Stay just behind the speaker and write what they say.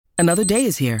Another day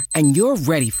is here, and you're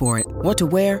ready for it. What to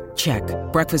wear? Check.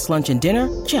 Breakfast, lunch, and dinner?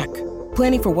 Check.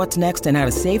 Planning for what's next and how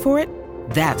to save for it?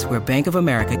 That's where Bank of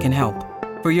America can help.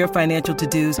 For your financial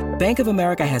to-dos, Bank of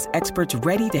America has experts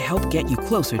ready to help get you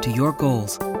closer to your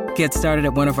goals. Get started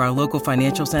at one of our local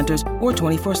financial centers or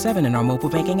 24/7 in our mobile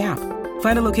banking app.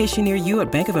 Find a location near you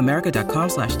at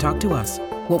bankofamerica.com/talktous.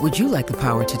 What would you like the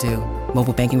power to do?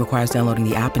 Mobile banking requires downloading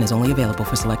the app and is only available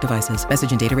for select devices. Message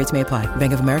and data rates may apply.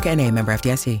 Bank of America N.A., member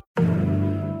FDIC.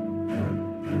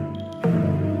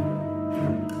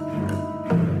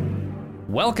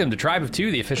 Welcome to Tribe of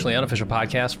Two, the officially unofficial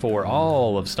podcast for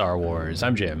all of Star Wars.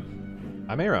 I'm Jim.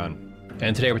 I'm Aaron.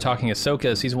 And today we're talking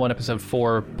Ahsoka, Season 1, Episode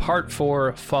 4, Part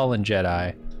 4, Fallen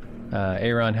Jedi.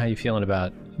 Aaron, how you feeling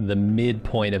about the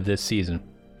midpoint of this season?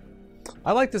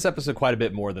 I like this episode quite a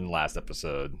bit more than the last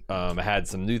episode. I had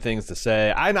some new things to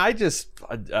say. I just...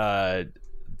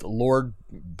 Lord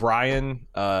Brian,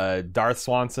 Darth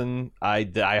Swanson, I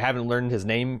haven't learned his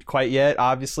name quite yet,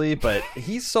 obviously, but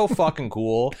he's so fucking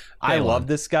cool. I love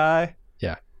this guy.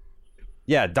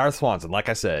 Yeah, Darth Swanson, like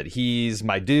I said, he's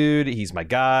my dude, he's my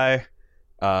guy,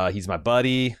 he's my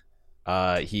buddy,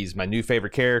 he's my new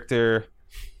favorite character.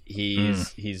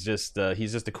 He's just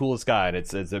the coolest guy, and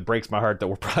it breaks my heart that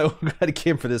we're probably going to get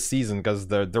him for this season because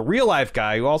the real life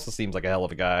guy, who also seems like a hell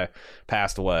of a guy,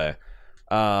 passed away.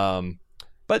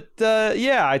 But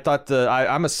I thought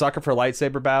I'm a sucker for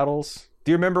lightsaber battles.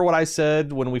 Do you remember what I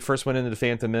said when we first went into the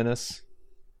Phantom Menace?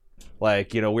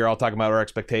 Like, we were all talking about our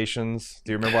expectations.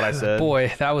 Do you remember what I said? Boy,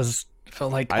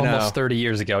 felt like almost 30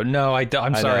 years ago. No,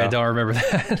 I'm sorry, I don't remember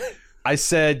that. I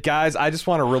said, guys, I just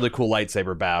want a really cool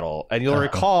lightsaber battle. And you'll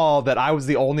recall that I was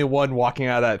the only one walking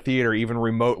out of that theater even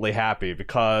remotely happy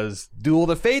because Duel of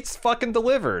the Fates fucking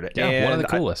delivered. Yeah, and one of the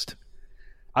coolest.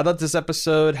 I thought this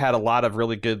episode had a lot of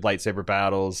really good lightsaber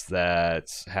battles that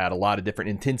had a lot of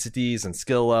different intensities and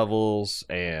skill levels,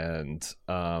 and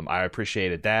I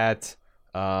appreciated that.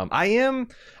 I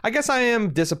guess I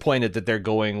am disappointed that they're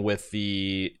going with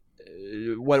the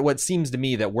what seems to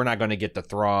me that we're not going to get the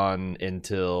Thrawn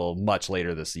until much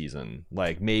later this season,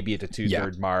 like maybe at the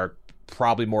 2/3 mark.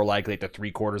 Probably more likely at the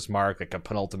 3/4 mark, like a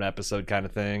penultimate episode kind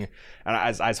of thing. And I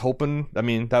was hoping, that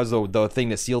was the thing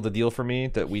that sealed the deal for me,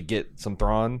 that we'd get some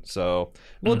Thrawn. So a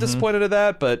little disappointed at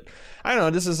that, but I don't know.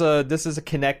 This is a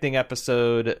connecting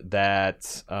episode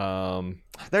that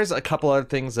there's a couple other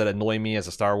things that annoy me as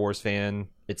a Star Wars fan.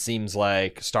 It seems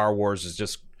like Star Wars is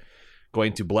just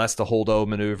going to bless the Holdo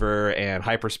maneuver, and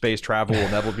hyperspace travel will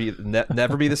never be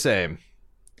the same.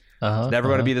 It's never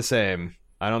going to be the same.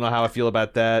 I don't know how I feel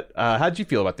about that. How'd you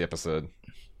feel about the episode?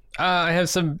 I have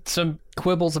some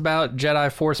quibbles about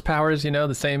Jedi Force powers,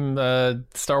 the same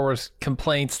Star Wars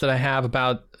complaints that I have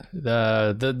about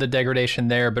the degradation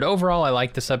there. But overall, I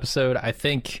like this episode. I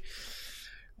think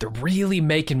they're really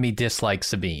making me dislike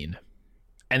Sabine.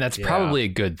 And that's probably a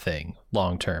good thing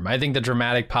long term. I think the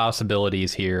dramatic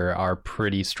possibilities here are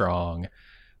pretty strong.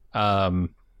 So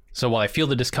while I feel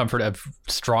the discomfort of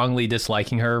strongly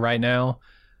disliking her right now,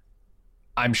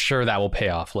 I'm sure that will pay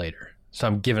off later. So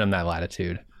I'm giving them that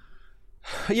latitude.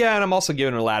 Yeah, and I'm also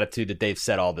giving them a latitude that they've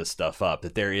set all this stuff up,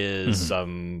 that there is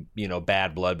some,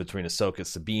 bad blood between Ahsoka and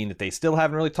Sabine that they still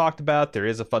haven't really talked about. There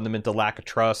is a fundamental lack of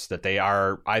trust that they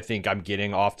are, I think I'm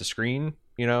getting off the screen,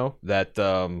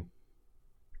 that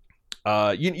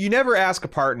you never ask a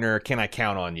partner, can I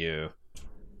count on you?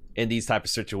 In these type of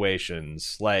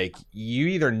situations, like, you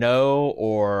either know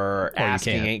or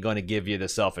asking ain't going to give you the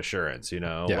self-assurance,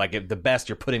 like, at the best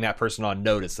you're putting that person on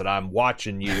notice that I'm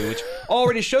watching you, which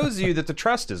already shows you that the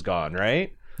trust is gone,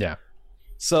 right? Yeah.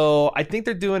 So I think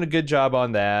they're doing a good job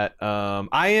on that.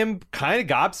 I am kind of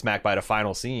gobsmacked by the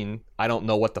final scene. I don't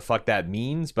know what the fuck that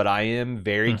means, but I am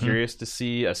very curious to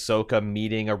see Ahsoka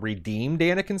meeting a redeemed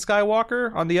Anakin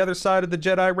Skywalker on the other side of the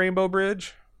Jedi Rainbow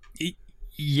Bridge.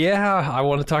 Yeah, I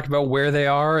want to talk about where they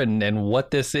are and what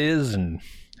this is and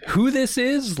who this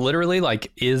is. Literally,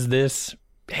 like, is this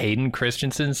Hayden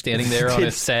Christensen standing there on a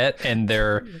set and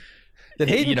they're... Did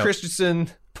Hayden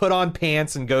Christensen put on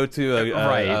pants and go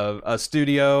to a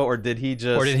studio, or did he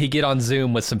just... Or did he get on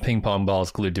Zoom with some ping pong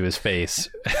balls glued to his face?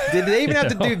 Did they even have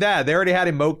to do that? They already had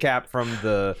him mocap from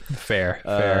the... Fair.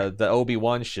 The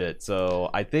Obi-Wan shit. So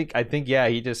I think yeah,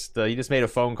 he just made a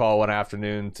phone call one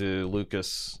afternoon to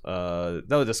Lucas, the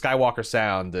Skywalker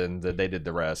Sound, and they did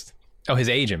the rest. Oh, his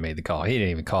agent made the call. He didn't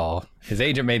even call. His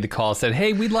agent made the call, said,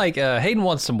 hey, we'd like... Hayden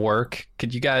wants some work.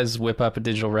 Could you guys whip up a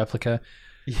digital replica?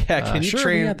 Yeah, can you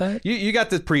train? You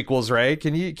got the prequels, right?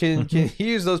 Can you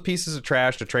use those pieces of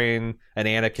trash to train an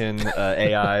Anakin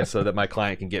AI so that my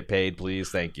client can get paid, please?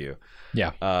 Thank you.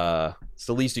 Yeah. It's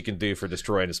the least you can do for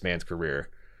destroying this man's career.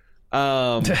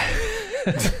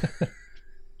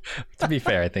 To be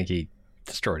fair, I think he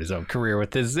destroyed his own career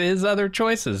with his other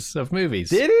choices of movies.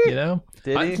 Did he? You know?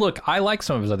 Did he? Look, I like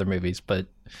some of his other movies, but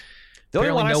The only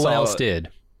apparently one I no one saw- else did.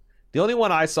 The only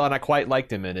one I saw and I quite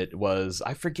liked him in it was,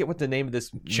 I forget what the name of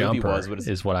this movie Jumper was. But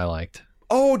is what I liked.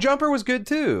 Oh, Jumper was good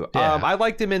too. Yeah. I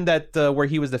liked him in that where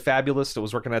he was the fabulist that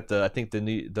was working at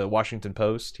the Washington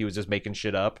Post. He was just making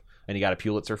shit up, and he got a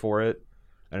Pulitzer for it.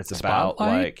 And it's about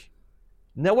Spotlight? like,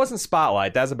 no, it wasn't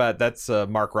Spotlight. That's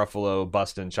Mark Ruffalo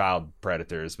busting child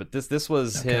predators. But this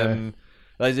was him.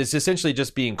 Like, it's essentially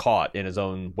just being caught in his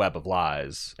own web of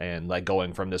lies, and like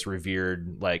going from this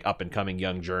revered like up and coming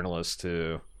young journalist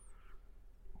to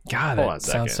God, Hold on a that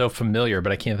sounds second. so familiar,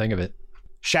 but I can't think of it.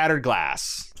 Shattered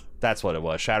Glass. That's what it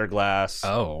was. Shattered Glass.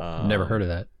 Oh, never heard of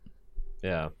that.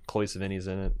 Yeah, Chloe Sevigny's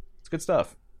in it. It's good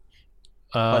stuff.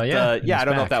 Yeah, I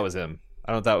don't know back. if that was him.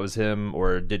 I don't know if that was him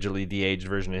or a digitally de-aged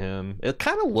version of him. It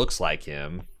kind of looks like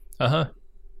him.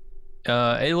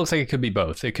 It looks like it could be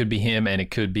both. It could be him, and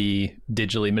it could be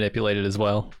digitally manipulated as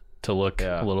well to look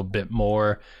a little bit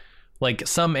more like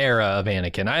some era of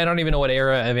Anakin. I don't even know what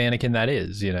era of Anakin that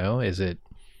is. You know, is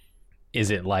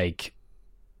it like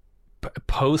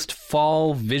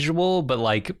post-fall visual, but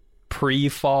like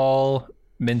pre-fall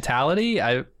mentality?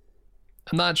 I'm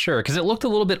not sure, because it looked a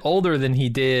little bit older than he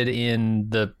did in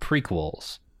the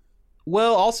prequels.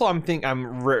 Well, also I'm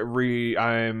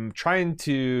trying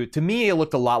to me it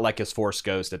looked a lot like his Force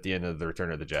Ghost at the end of the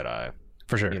Return of the Jedi.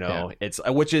 For sure. You know, yeah. it's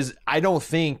which is I don't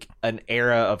think an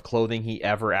era of clothing he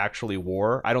ever actually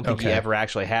wore. I don't think he ever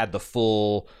actually had the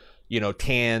full,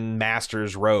 tan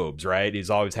master's robes, right? He's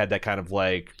always had that kind of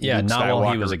like Luke not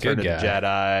while he Skywalker, was a Return good of the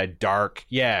guy. Jedi, dark,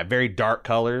 very dark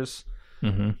colors.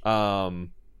 Mm-hmm.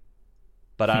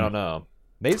 But I don't know.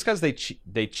 Maybe it's because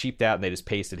they cheaped out and they just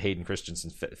pasted Hayden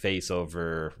Christensen's face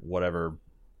over whatever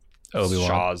Obi-Wan.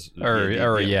 Shaw's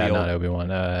Not Obi-Wan.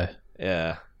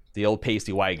 The old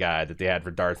pasty white guy that they had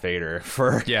for Darth Vader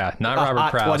for Not a Robert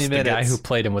hot Prowse, 20 the minutes. guy who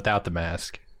played him without the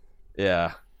mask.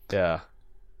 Yeah. I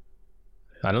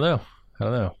don't know.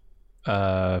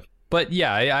 But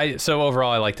yeah, so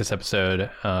overall I like this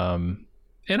episode.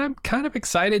 And I'm kind of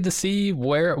excited to see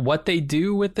what they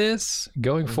do with this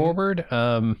going forward.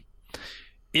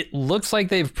 It looks like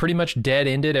they've pretty much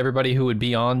dead-ended everybody who would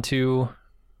be onto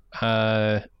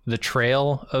the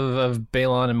trail of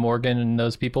Balon and Morgan and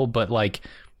those people, but like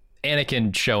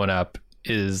Anakin showing up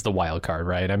is the wild card,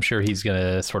 right? I'm sure he's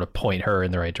gonna sort of point her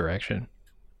in the right direction.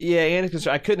 Yeah, Anakin.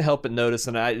 I couldn't help but notice,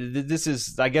 and I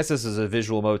guess this is a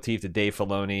visual motif that Dave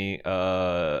Filoni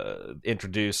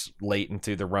introduced late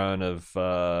into the run of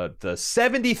the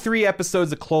 73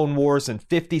 episodes of Clone Wars and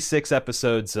 56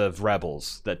 episodes of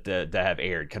Rebels that have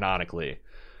aired canonically.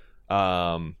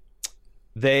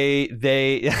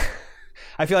 They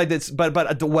I feel like that's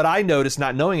but what I noticed,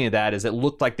 not knowing any of that, is it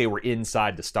looked like they were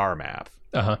inside the star map.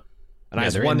 And I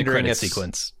was they're in the wondering credit if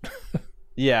sequence.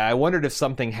 Yeah, I wondered if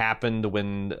something happened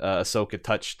when Ahsoka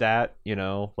touched that.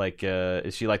 Like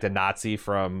is she like the Nazi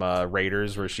from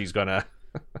Raiders, where she's gonna?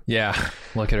 Yeah,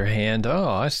 look at her hand. Oh,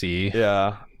 I see.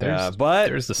 But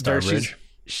there's the Star Bridge.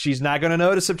 She's not gonna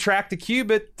know to subtract a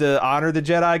cubit to honor the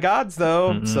Jedi gods,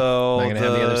 though. Mm-mm. So not gonna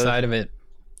have the other side of it.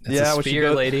 It's a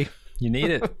sphere, lady. You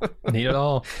need it. Need it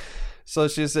all. So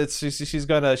she's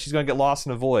gonna get lost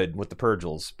in a void with the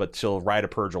Purgils, but she'll ride a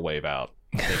Purgil wave out.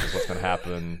 I think is what's going to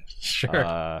happen. Sure.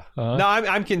 No,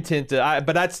 I'm content.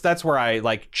 But that's where I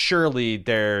like. Surely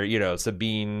they're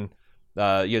Sabine.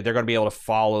 They're going to be able to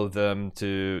follow them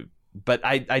to. But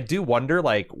I do wonder,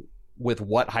 like, with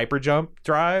what hyperjump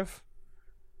drive.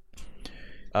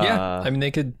 I mean,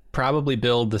 they could probably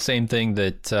build the same thing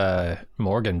that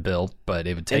Morgan built, but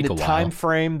it would take a while. In the time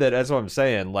frame that's what I'm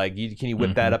saying. Like, can you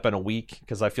whip that up in a week?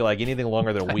 Because I feel like anything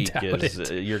longer than a week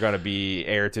is you're going to be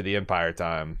heir to the Empire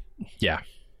time. Yeah.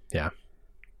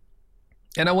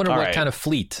 And I wonder what kind of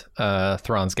fleet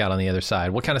Thrawn's got on the other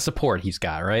side. What kind of support he's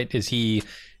got, right? Is he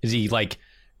like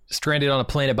stranded on a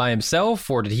planet by himself,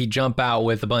 or did he jump out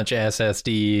with a bunch of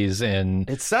SSDs? And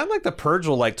it sounded like the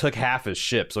Purgil like took half his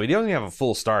ship, so he doesn't have a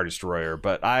full Star Destroyer.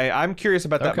 But I'm curious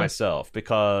about that myself,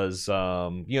 because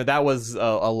that was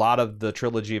a lot of the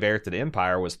trilogy of Heir to the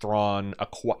Empire was Thrawn.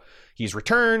 He's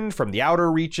returned from the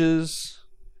outer reaches,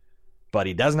 but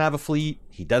he doesn't have a fleet.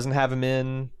 He doesn't have a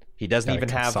men. He doesn't even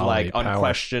have like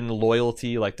unquestioned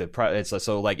loyalty. Like it's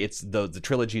the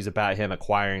trilogy's about him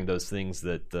acquiring those things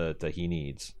that he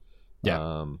needs.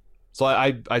 Yeah. So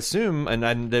I assume,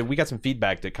 and we got some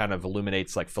feedback that kind of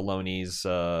illuminates like Filoni's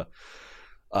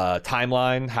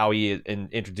timeline, how he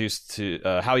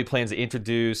how he plans to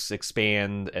introduce,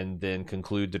 expand, and then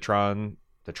conclude the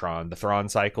Thrawn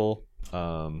cycle.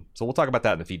 So we'll talk about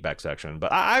that in the feedback section.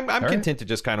 But I'm content to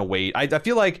just kind of wait. I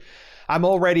feel like I'm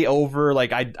already over.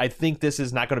 Like I think this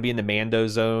is not going to be in the Mando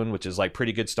zone, which is like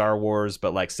pretty good Star Wars,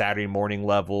 but like Saturday morning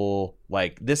level.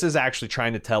 Like this is actually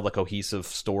trying to tell a cohesive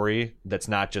story that's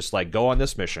not just like go on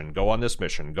this mission, go on this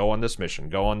mission, go on this mission,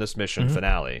 go on this mission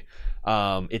finale.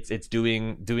 It's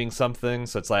doing something.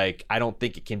 So it's like I don't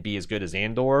think it can be as good as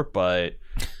Andor, but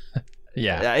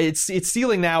yeah, its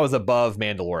ceiling now is above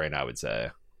Mandalorian, I would say.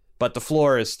 But the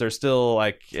floor is, they're still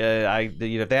like, if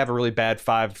they have a really bad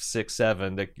 5, 6,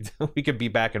 7, we could be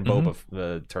back in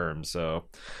Boba terms. So,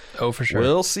 for sure,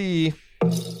 we'll see.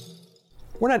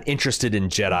 We're not interested in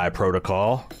Jedi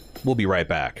protocol. We'll be right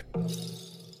back.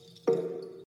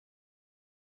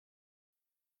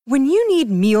 When you need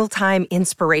mealtime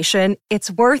inspiration,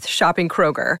 it's worth shopping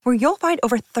Kroger, where you'll find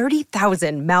over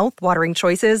 30,000 mouth-watering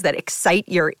choices that excite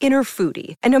your inner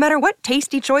foodie. And no matter what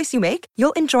tasty choice you make,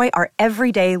 you'll enjoy our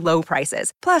everyday low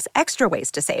prices, plus extra ways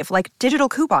to save, like digital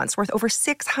coupons worth over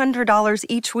 $600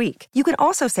 each week. You can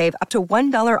also save up to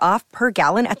 $1 off per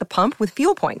gallon at the pump with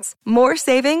fuel points. More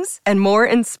savings and more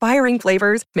inspiring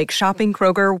flavors make shopping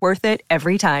Kroger worth it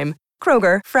every time.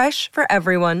 Kroger, fresh for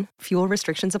everyone. Fuel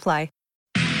restrictions apply.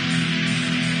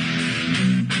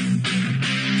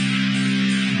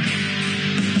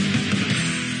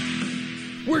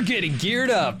 We're getting geared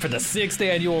up for the 6th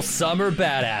annual Summer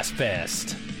Badass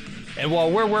Fest. And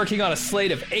while we're working on a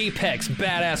slate of apex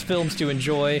badass films to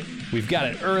enjoy, we've got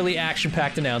an early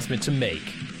action-packed announcement to make.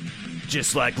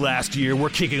 Just like last year, we're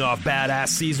kicking off Badass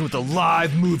Season with a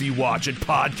live movie watch and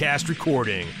podcast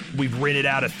recording. We've rented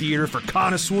out a theater for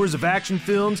connoisseurs of action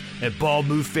films and Bald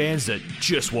Move fans that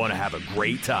just want to have a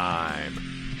great time.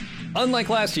 Unlike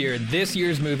last year, this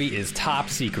year's movie is top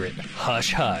secret.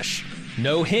 Hush hush.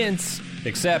 No hints.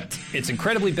 Except, it's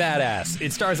incredibly badass.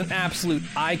 It stars an absolute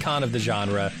icon of the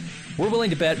genre. We're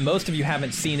willing to bet most of you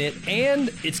haven't seen it,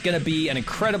 and it's going to be an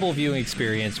incredible viewing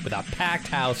experience with a packed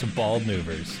house of bald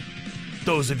movers.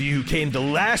 Those of you who came to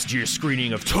last year's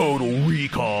screening of Total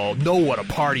Recall know what a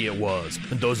party it was.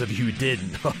 And those of you who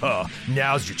didn't,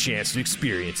 now's your chance to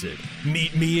experience it.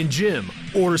 Meet me and Jim,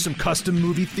 order some custom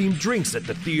movie-themed drinks at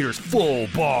the theater's full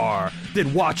bar,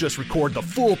 then watch us record the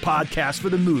full podcast for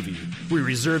the movie. We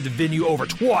reserved the venue over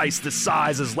twice the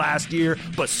size as last year,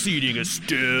 but seating is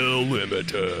still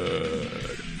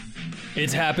limited.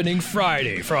 It's happening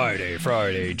Friday,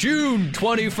 June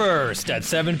 21st at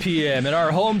 7 p.m. in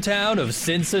our hometown of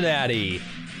Cincinnati.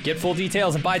 Get full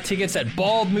details and buy tickets at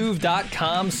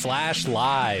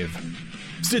baldmove.com/live.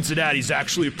 Cincinnati's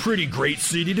actually a pretty great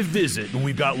city to visit, and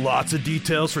we've got lots of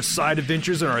details for side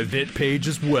adventures on our event page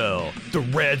as well. The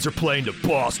Reds are playing the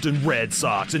Boston Red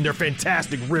Sox in their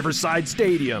fantastic Riverside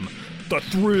Stadium. The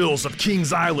thrills of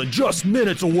Kings Island just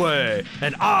minutes away,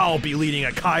 and I'll be leading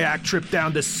a kayak trip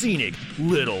down the scenic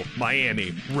Little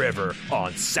Miami River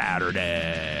on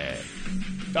Saturday.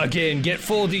 Again, get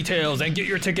full details and get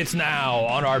your tickets now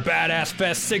on our Badass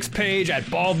Fest 6 page at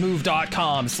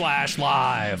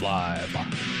baldmove.com/live.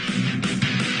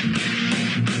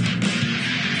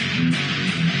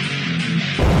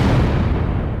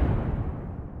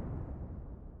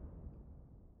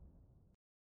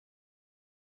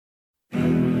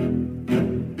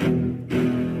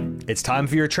 It's time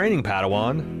for your training,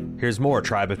 Padawan. Here's more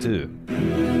Tribe of Two.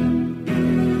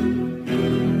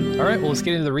 All right, well, let's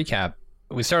get into the recap.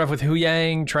 We start off with Hu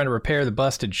Yang trying to repair the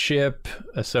busted ship.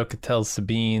 Ahsoka tells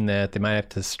Sabine that they might have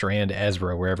to strand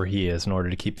Ezra wherever he is in order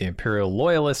to keep the Imperial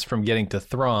loyalists from getting to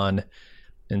Thrawn.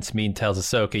 And Sabine tells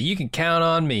Ahsoka, "You can count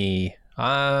on me.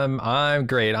 I'm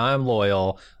great. I'm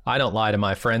loyal. I don't lie to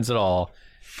my friends at all."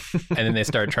 And then they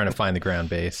start trying to find the ground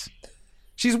base.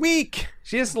 She's weak.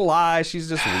 She doesn't lie. She's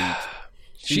just weak.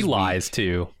 She lies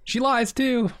too. She lies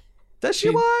too. Does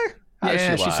she lie? How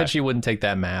does she said she wouldn't take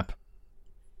that map.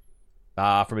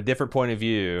 From a different point of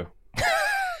view.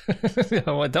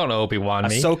 Don't Obi-Wan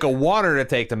me. Ahsoka wanted her to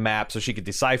take the map so she could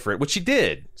decipher it, which she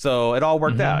did. So it all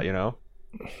worked out, you know?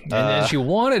 And then she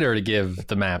wanted her to give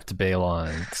the map to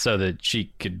Balon so that she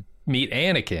could meet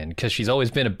Anakin, because she's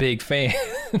always been a big fan.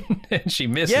 And she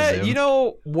misses him. You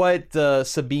know what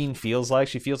Sabine feels like?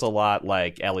 She feels a lot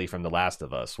like Ellie from The Last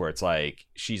of Us, where it's like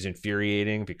she's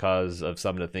infuriating because of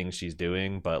some of the things she's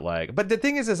doing, but the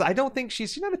thing is I don't think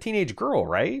she's not a teenage girl,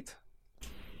 right?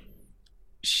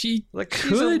 She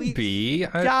could be.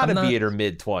 Gotta be in her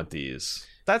mid-20s.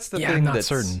 That's the thing. I'm not that's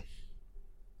certain.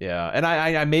 Yeah, and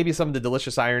I maybe some of the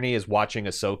delicious irony is watching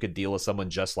Ahsoka deal with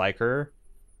someone just like her.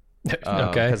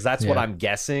 Okay, because that's what I'm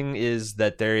guessing, is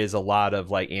that there is a lot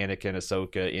of like Anakin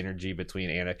Ahsoka energy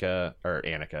between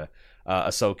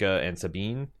Ahsoka and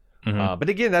Sabine. But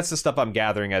again, that's the stuff I'm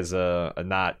gathering as a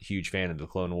not huge fan of the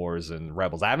Clone Wars and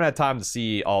Rebels. I haven't had time to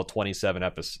see all 27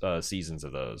 seasons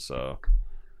of those. So,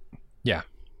 yeah,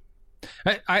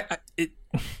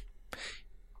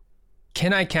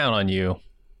 can I count on you?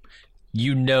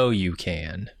 You know you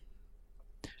can.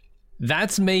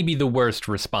 That's maybe the worst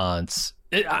response.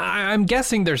 I'm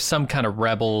guessing there's some kind of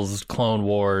Rebels, Clone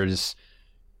Wars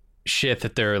shit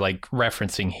that they're like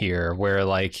referencing here, where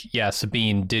like, yeah,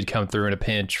 Sabine did come through in a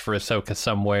pinch for Ahsoka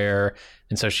somewhere,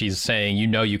 and so she's saying, you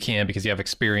know you can because you have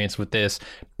experience with this.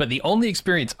 But the only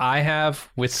experience I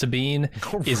have with Sabine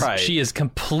is she is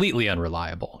completely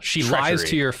unreliable. She lies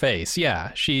to your face.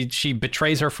 Yeah, she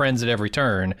betrays her friends at every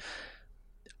turn.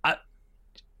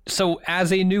 So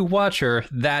as a new watcher,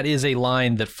 that is a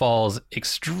line that falls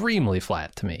extremely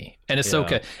flat to me. And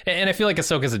Ahsoka, and I feel like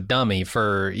Ahsoka's a dummy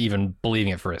for even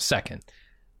believing it for a second.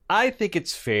 I think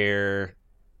it's fair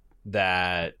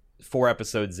that 4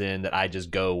 episodes in that I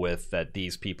just go with that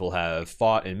these people have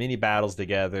fought in many battles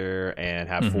together and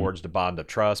have forged a bond of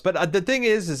trust. But the thing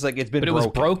is like it's been broken. But it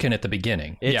was broken at the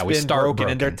beginning. We start broken.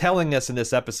 And they're telling us in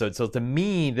this episode. So to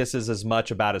me, this is as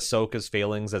much about Ahsoka's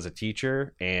failings as a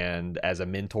teacher and as a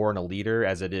mentor and a leader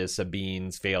as it is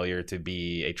Sabine's failure to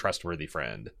be a trustworthy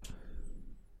friend.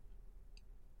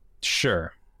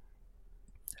 Sure.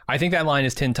 I think that line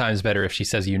is 10 times better if she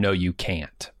says, you know you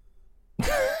can't.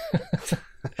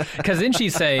 Because then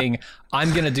she's saying,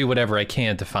 I'm going to do whatever I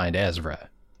can to find Ezra.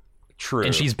 True.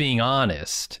 And she's being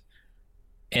honest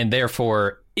and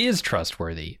therefore is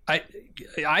trustworthy. I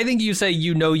think you say,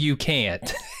 you know you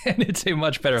can't. And it's a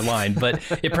much better line, but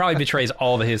it probably betrays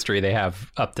all the history they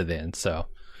have up to then. So,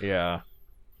 yeah.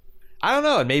 I don't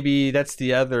know. And maybe that's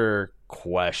the other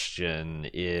question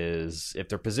is if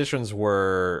their positions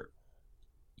were...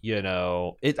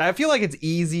 I feel like it's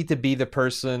easy to be the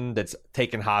person that's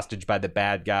taken hostage by the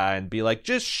bad guy and be like,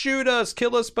 just shoot us,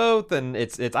 kill us both. And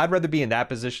it's I'd rather be in that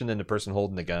position than the person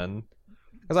holding the gun.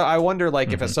 Because I wonder,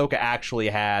 like, if Ahsoka actually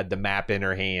had the map in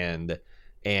her hand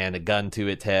and a gun to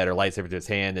its head or lightsaber to its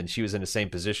hand, and she was in the same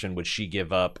position, would she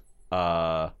give up,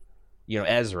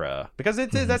 Ezra? Because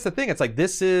that's the thing. It's like,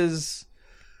 this is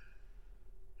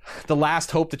the last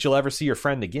hope that you'll ever see your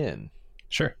friend again.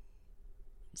 Sure.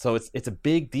 So it's a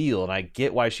big deal, and I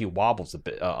get why she wobbles a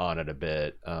bit on it a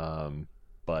bit.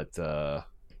 But I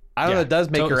don't know. It does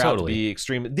make her out to be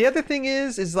extreme. The other thing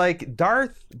is like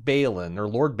Darth Balin or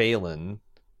Lord Balin,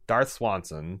 Darth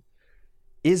Swanson,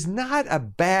 is not a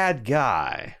bad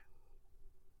guy.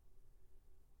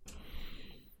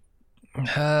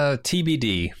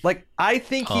 TBD. Like I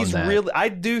think he's really. I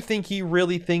do think he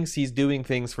really thinks he's doing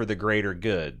things for the greater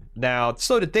good. Now,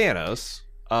 so did Thanos.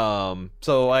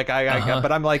 So like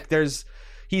but I'm like,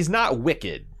 he's not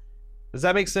wicked. Does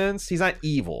that make sense? He's not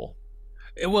evil.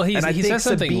 Well, he says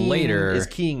something Sabine later. Is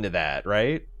keying to that,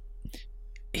 right?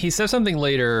 He says something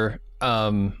later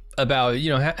about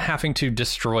having to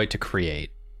destroy to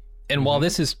create. And while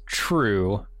this is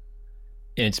true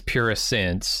in its purest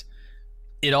sense,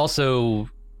 it also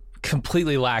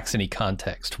completely lacks any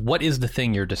context. What is the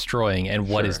thing you're destroying, and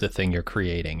what is the thing you're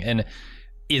creating? And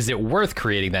is it worth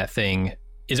creating that thing?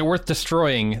 Is it worth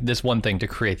destroying this one thing to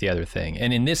create the other thing?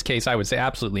 And in this case, I would say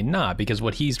absolutely not, because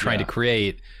what he's trying to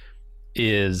create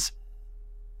is,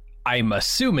 I'm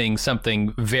assuming,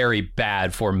 something very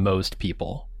bad for most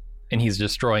people, and he's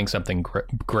destroying something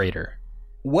greater.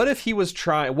 What if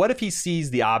he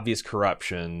sees the obvious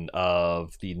corruption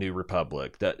of the New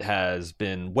Republic that has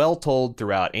been well told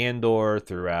throughout Andor,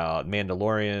 throughout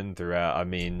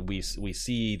Mandalorian, we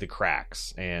see the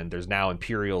cracks, and there's now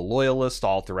Imperial loyalists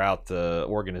all throughout the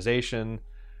organization.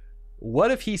 What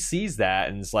if he sees that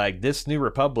and is like, this New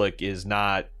Republic is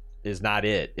not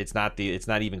it. It's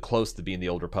not even close to being the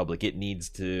Old Republic. It needs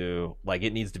to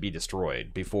be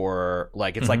destroyed before,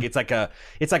 like, it's like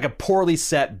a poorly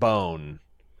set bone.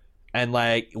 And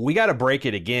like, we got to break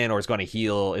it again, or it's going to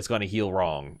heal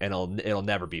wrong, and it'll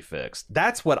never be fixed.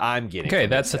 That's what I'm getting. Okay,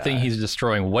 that's the thing he's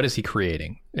destroying. What is he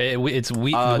creating? We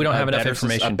don't have enough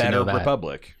information to know that.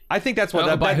 Republic. I think that's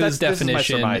what. By whose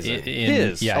definition?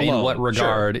 In what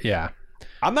regard? Sure. Yeah.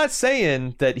 I'm not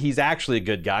saying that he's actually a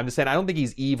good guy. I'm just saying I don't think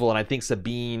he's evil, and I think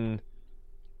Sabine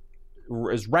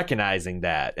is recognizing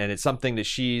that, and it's something that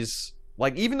she's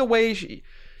like, even the way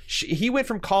he went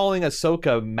from calling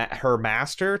Ahsoka her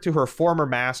master to her former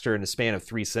master in the span of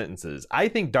 3 sentences. I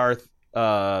think Darth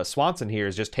Swanson here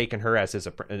has just taken her as his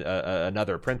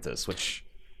another apprentice, which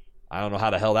I don't know how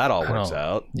the hell that all works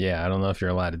out. Yeah, I don't know if you're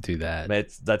allowed to do that.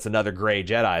 That's another gray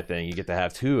Jedi thing. You get to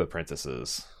have 2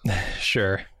 apprentices.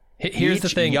 Sure. Here's the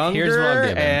thing. Younger Here's what I'll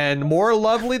give him. And more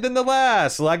lovely than the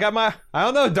last. So I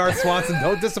don't know, Darth Swanson.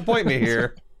 Don't disappoint me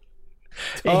here.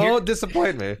 Don't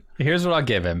disappoint me. Here's what I'll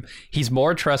give him. He's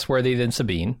more trustworthy than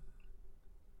Sabine.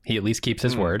 He at least keeps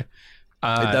his word.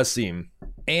 It does seem.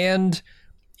 And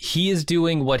he is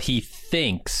doing what he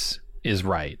thinks is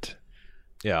right.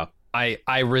 Yeah.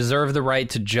 I reserve the right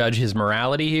to judge his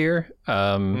morality here,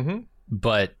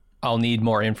 but I'll need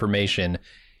more information.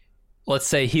 Let's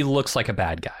say he looks like a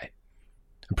bad guy.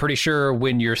 I'm pretty sure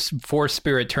when your Force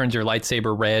spirit turns your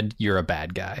lightsaber red, you're a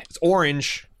bad guy. It's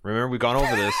orange. Remember, we've gone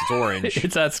over this. It's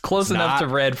orange. That's close enough to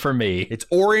red for me. It's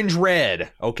orange-red,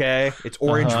 okay? It's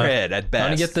orange-red at best.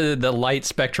 I'm going to get the light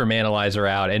spectrum analyzer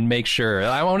out and make sure.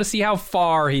 I want to see how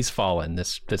far he's fallen,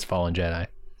 this fallen Jedi.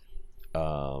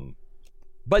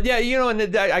 But yeah, you know,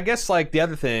 and I guess like the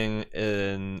other thing,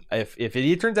 if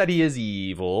it turns out he is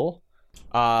evil,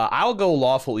 I'll go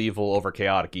lawful evil over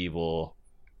chaotic evil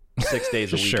 6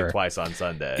 days a week and twice on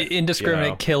Sunday.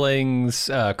 Indiscriminate killings,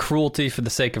 cruelty for the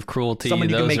sake of cruelty. Someone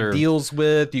you can make deals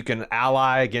with, you can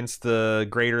ally against the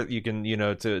greater, you can,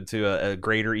 to a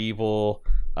greater evil.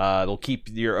 They'll keep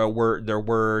their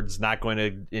words, not going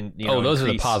to those increase. are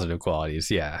the positive qualities.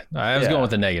 Yeah, I was going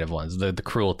with the negative ones, the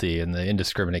cruelty and the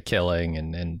indiscriminate killing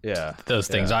and those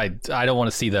things. Yeah. I don't want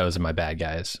to see those in my bad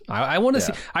guys. I want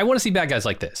to see bad guys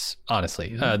like this.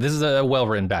 Honestly, this is a well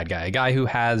written bad guy, a guy who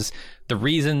has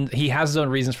he has his own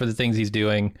reasons for the things he's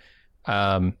doing.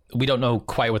 We don't know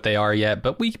quite what they are yet,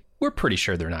 but we're pretty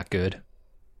sure they're not good.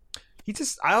 He's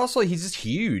just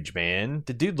huge, man.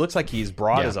 The dude looks like he's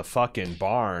broad as a fucking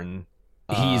barn.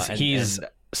 He's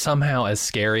somehow as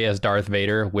scary as Darth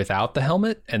Vader without the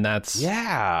helmet, and that's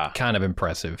kind of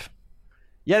impressive.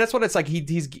 Yeah, that's what it's like.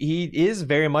 He is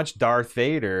very much Darth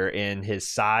Vader in his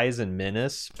size and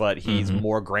menace, but he's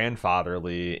more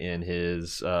grandfatherly in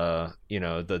his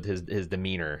his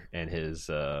demeanor and his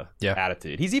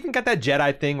attitude. He's even got that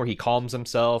Jedi thing where he calms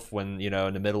himself when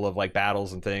in the middle of like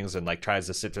battles and things, and like tries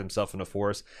to sit himself in the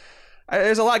Force.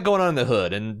 There's a lot going on in the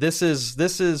hood, and this to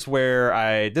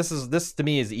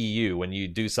me is EU when you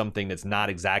do something that's not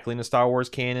exactly in the Star Wars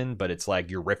canon, but it's like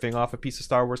you're riffing off a piece of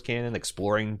Star Wars canon,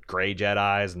 exploring gray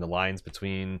Jedis and the lines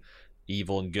between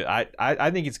evil and good.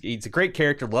 I think it's a great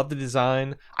character. Love the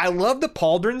design. I love the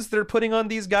pauldrons they're putting on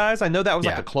these guys. I know that was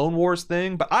like a Clone Wars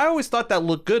thing, but I always thought that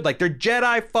looked good. Like they're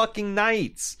Jedi fucking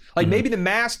knights. Like maybe the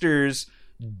Masters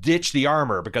ditch the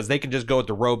armor because they can just go with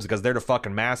the robes because they're the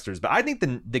fucking masters, but I think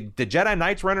the Jedi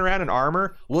Knights running around in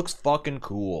armor looks fucking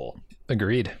cool.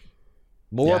 Agreed.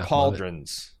 More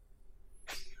pauldrons.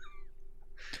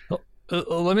 Well,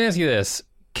 let me ask you this: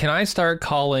 can I start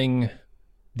calling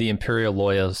the Imperial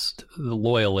loyalists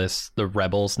the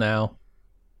rebels now?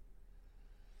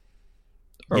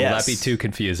 Or will that be too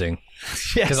confusing?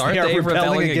 Yes, aren't they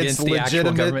rebelling against the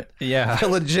actual government? Yeah, the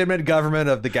legitimate government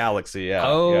of the galaxy. Yeah.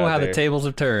 How the tables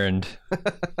have turned.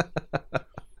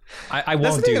 I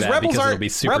won't do that because it'll be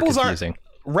super confusing.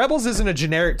 Rebels isn't a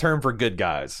generic term for good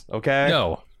guys. Okay.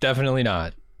 No, definitely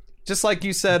not. Just like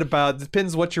you said about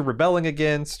depends what you're rebelling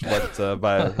against,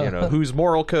 whose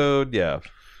moral code. Yeah.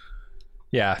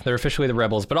 Yeah, they're officially the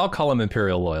rebels, but I'll call them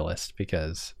Imperial loyalists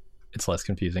because it's less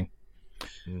confusing.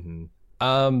 Mm-hmm.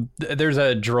 There's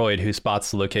a droid who spots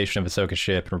the location of Ahsoka's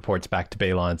ship and reports back to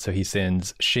Balon, so he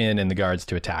sends Shin and the guards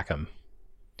to attack him.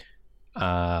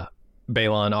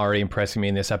 Balon already impressing me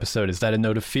in this episode. Is that a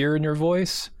note of fear in your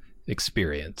voice?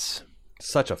 Experience.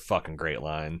 Such a fucking great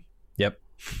line. Yep.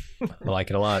 I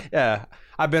like it a lot. Yeah.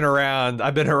 I've been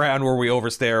around where we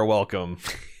overstay our welcome.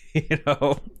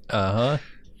 Uh-huh.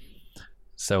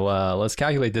 So let's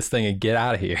calculate this thing and get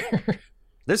out of here.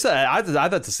 I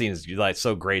thought the scene is like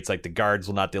so great. It's like the guards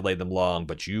will not delay them long,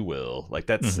 but you will. Like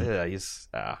that's I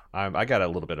got a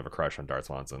little bit of a crush on Darth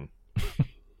Swanson.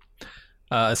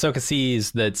 Ahsoka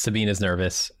sees that Sabine is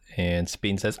nervous, and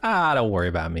Sabine says, "Don't worry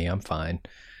about me. I'm fine."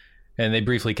 And they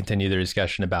briefly continue their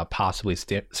discussion about possibly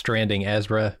stranding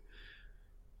Ezra.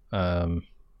 They'll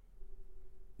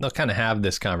kind of have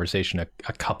this conversation a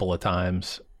couple of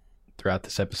times throughout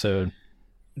this episode.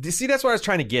 See, that's what I was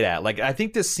trying to get at. Like, I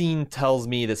think this scene tells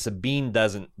me that Sabine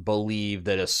doesn't believe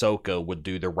that Ahsoka would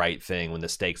do the right thing when the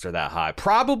stakes are that high.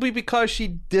 Probably because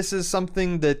this is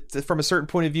something that, from a certain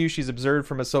point of view, she's observed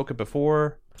from Ahsoka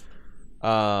before.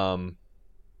 For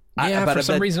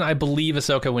some reason, I believe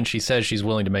Ahsoka when she says she's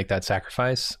willing to make that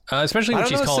sacrifice, especially when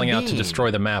she's calling out to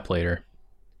destroy the map later.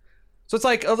 So it's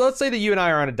like, let's say that you and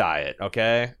I are on a diet,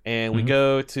 okay? And we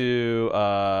go to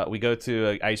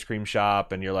an ice cream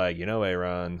shop, and you're like,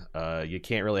 Aaron, you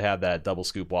can't really have that double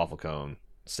scoop waffle cone.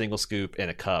 Single scoop in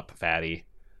a cup, fatty.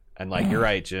 And like, you're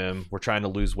right, Jim. We're trying to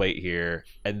lose weight here.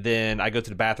 And then I go to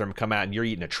the bathroom and come out, and you're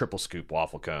eating a triple scoop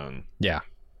waffle cone. Yeah.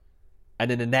 And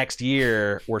then the next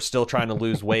year, we're still trying to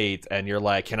lose weight, and you're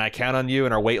like, can I count on you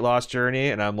in our weight loss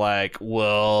journey? And I'm like,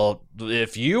 well,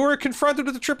 if you were confronted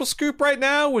with a triple scoop right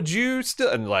now, would you still?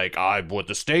 And like, when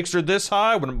the stakes are this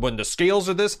high, when the scales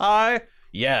are this high,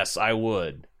 yes, I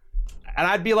would. And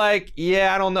I'd be like,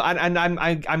 yeah, I don't know. And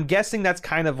I'm guessing that's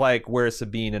kind of like where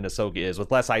Sabine and Ahsoka is,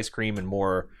 with less ice cream and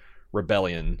more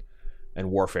rebellion and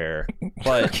warfare.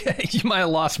 But okay, you might have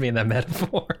lost me in that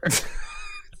metaphor.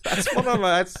 That's one of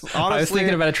my. That's honestly. I was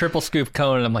thinking about a triple scoop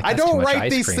cone, and I'm like, I that's don't too much write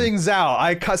ice these cream. things out.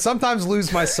 I sometimes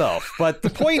lose myself. But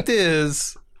the point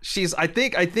is, I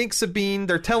think Sabine.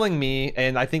 They're telling me,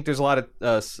 and I think there's a lot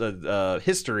of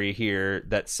history here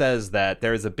that says that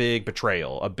there is a big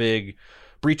betrayal, a big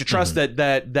breach of trust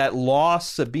that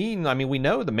lost Sabine. I mean, we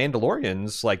know the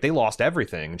Mandalorians, like, they lost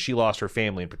everything, and she lost her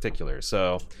family in particular.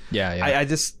 So yeah.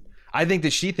 I think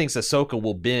that she thinks Ahsoka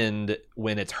will bend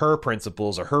when it's her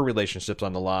principles or her relationships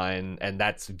on the line, and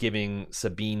that's giving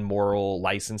Sabine moral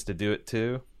license to do it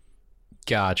too.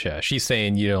 Gotcha. She's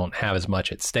saying you don't have as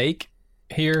much at stake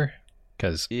here,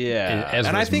 because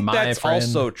and I think that's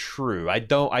also true.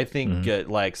 I think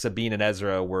like Sabine and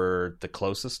Ezra were the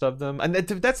closest of them, and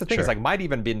that's the thing. Is like might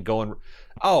even been going.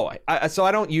 So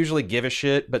I don't usually give a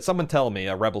shit, but someone tell me,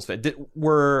 a Rebels fan,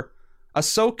 were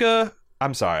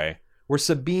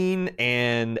Sabine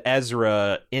and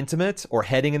Ezra intimate or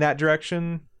heading in that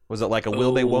direction? Was it like a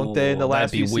will they, won't they in the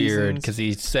last few seasons? That'd be weird, because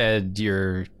he said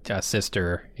you're a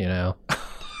sister, you know?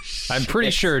 I'm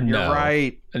pretty sure no. You're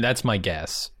right. And that's my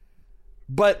guess.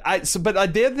 But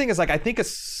the other thing is, like, I think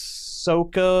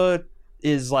Ahsoka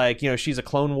is like, you know, she's a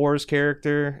Clone Wars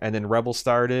character, and then Rebels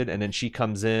started, and then she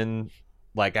comes in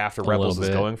like after Rebels is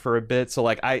going for a bit. So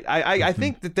like I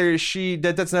think that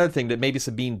that's another thing, that maybe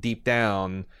Sabine deep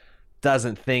down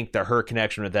doesn't think that her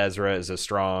connection with Ezra is as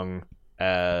strong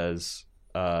as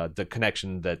the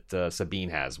connection that Sabine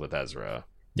has with Ezra.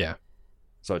 Yeah.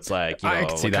 So it's like, I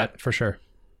can see that for sure.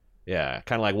 Yeah,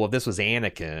 kind of like, well, if this was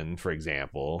Anakin, for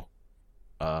example,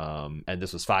 and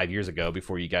this was 5 years ago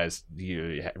before you guys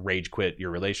rage quit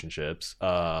your relationships,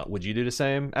 would you do the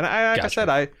same? And like I said,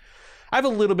 I have a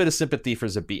little bit of sympathy for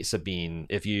Sabine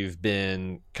if you've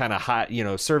been kind of high, you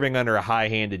know, serving under a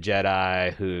high-handed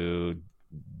Jedi who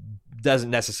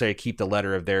doesn't necessarily keep the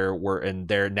letter of their word, and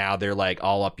they're like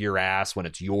all up your ass when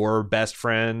it's your best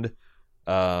friend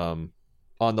on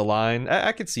the line.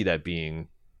 I could see that being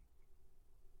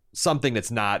something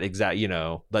that's not exact, you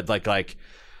know, but like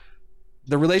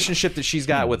the relationship that she's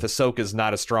got with Ahsoka is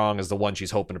not as strong as the one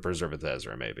she's hoping to preserve with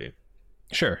Ezra, maybe.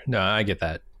 Sure. No, I get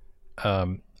that.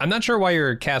 I'm not sure why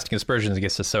you're casting aspersions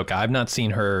against Ahsoka. I've not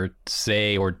seen her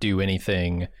say or do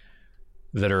anything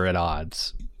that are at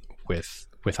odds with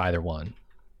either one.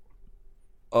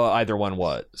 Either one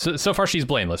what? So far she's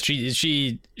blameless.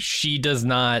 She does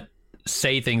not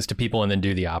say things to people and then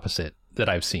do the opposite that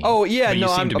I've seen. Oh yeah, but you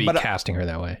seem to be casting her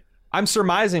that way. I'm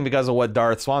surmising because of what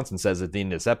Darth Swanson says at the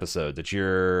end of this episode, that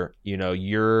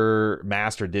your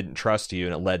master didn't trust you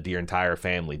and it led to your entire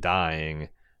family dying.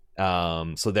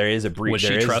 So there is a breach. Was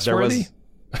she trustworthy?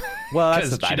 Well,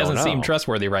 she doesn't seem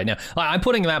trustworthy right now. I'm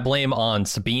putting that blame on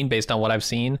Sabine based on what I've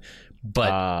seen,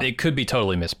 but it could be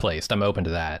totally misplaced. I'm open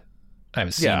to that. I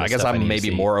haven't seen. Yeah, I guess I'm maybe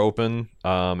more open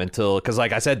because,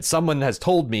 like I said, someone has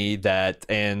told me that,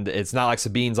 and it's not like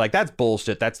Sabine's like, that's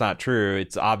bullshit, that's not true.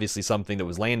 It's obviously something that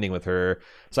was landing with her.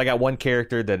 So I got one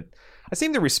character that I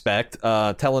seem to respect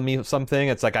telling me something.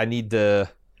 It's like I need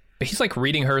to. He's like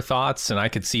reading her thoughts, and I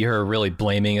could see her really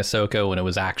blaming Ahsoka when it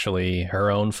was actually her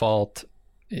own fault.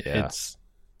 Yeah.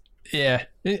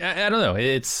 I don't know.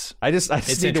 I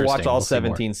just need to watch all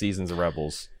 17 seasons of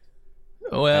Rebels.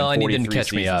 Well, I need them to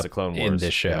catch me up in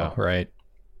this show, right?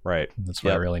 Right. That's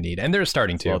what I really need. And they're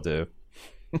starting to. Will do.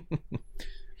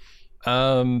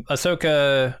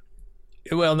 Ahsoka,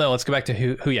 well, no, let's go back to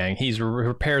Hu Yang. He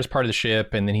repairs part of the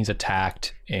ship, and then he's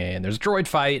attacked, and there's a droid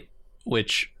fight,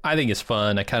 which I think is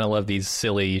fun. I kind of love these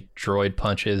silly droid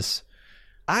punches.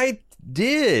 I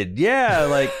did, yeah.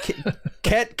 Like,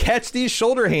 catch these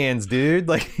shoulder hands, dude.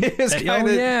 Like, it's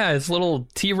his little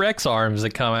T-Rex arms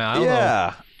that come out. I don't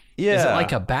know. Yeah. Is it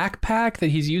like a backpack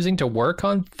that he's using to work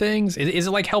on things? Is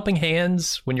it like helping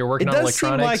hands when you're working on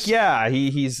electronics? Seem like,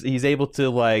 he's able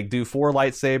to like do 4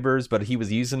 lightsabers, but he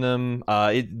was using them.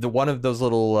 One of those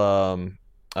little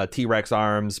T-Rex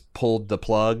arms pulled the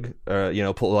plug,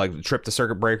 tripped the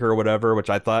circuit breaker or whatever,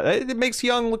 which I thought it makes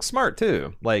Young look smart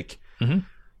too. Like,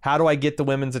 how do I get the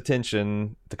women's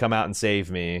attention to come out and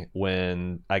save me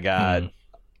when I got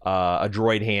a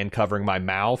droid hand covering my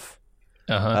mouth?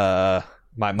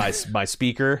 My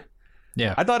speaker.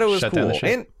 Yeah, I thought it was cool,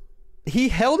 and he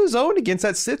held his own against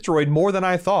that Sith droid more than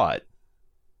I thought.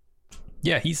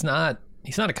 Yeah, he's not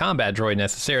he's not a combat droid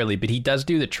necessarily, but he does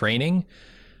do the training.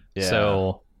 Yeah.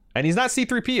 So, and he's not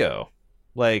C-3PO.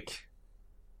 Like,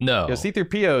 no.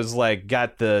 C-3PO's like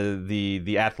got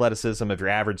the athleticism of your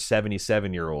average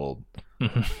 77-year-old.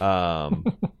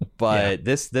 But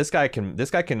this guy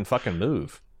can fucking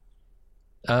move.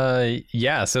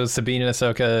 Yeah, so Sabine and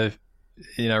Ahsoka,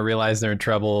 realize they're in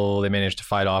trouble. They manage to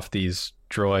fight off these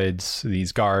droids,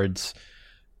 these guards.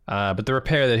 But the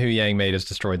repair that Hu Yang made is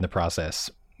destroyed in the process.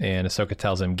 And Ahsoka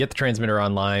tells him, get the transmitter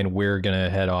online. We're going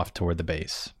to head off toward the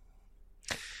base.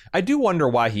 I do wonder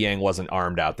why Hu Yang wasn't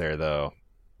armed out there, though.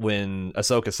 When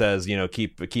Ahsoka says,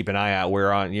 keep an eye out.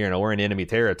 We're in enemy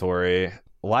territory.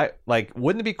 Like,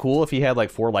 wouldn't it be cool if he had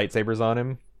like 4 lightsabers on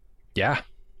him? Yeah.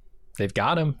 They've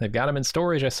got him. They've got him in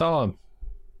storage. I saw him.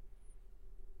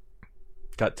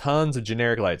 Got tons of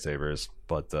generic lightsabers,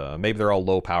 but maybe they're all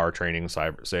low power training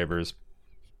sabers.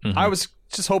 Mm-hmm. I was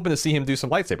just hoping to see him do some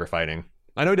lightsaber fighting.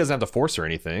 I know he doesn't have the Force or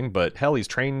anything, but hell, he's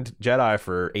trained Jedi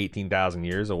for 18,000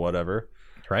 years or whatever.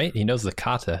 Right? He knows the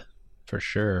kata for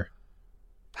sure.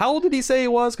 How old did he say he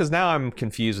was? Because now I'm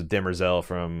confused with Demerzel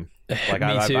from like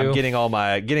I'm getting all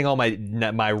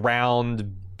my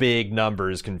round big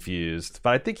numbers confused.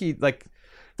 But I think he the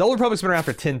Old Republic's been around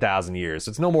for 10,000 years, so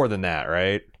it's no more than that,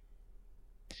 right?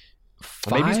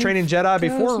 Maybe he's training Jedi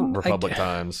before Republic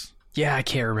times. Yeah, I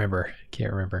can't remember.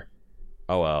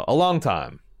 Oh well, a long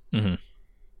time. Mm-hmm.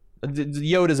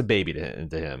 Yoda's a baby to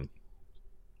him.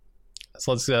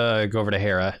 So let's go over to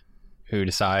Hera, who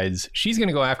decides she's going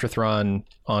to go after Thrawn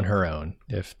on her own.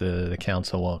 If the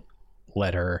council won't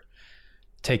let her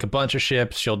take a bunch of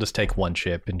ships, she'll just take one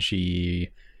ship, and she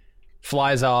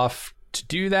flies off to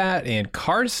do that, and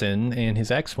Carson and his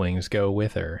X-Wings go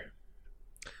with her.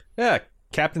 Yeah,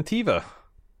 Captain Teva,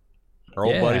 our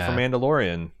old buddy from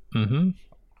Mandalorian. Mm-hmm.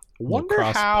 Wonder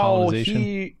how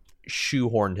he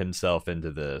shoehorned himself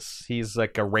into this. He's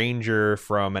like a ranger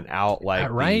from an out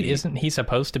right? Isn't he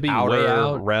supposed to be outer way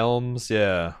out realms?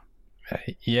 Yeah.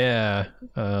 Yeah.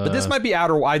 But this might be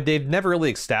outer. They've never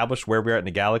really established where we're at in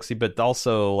the galaxy, but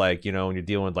also when you're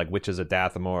dealing with like witches of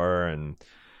Dathomir and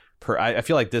I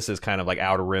feel like this is kind of like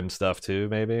outer rim stuff too,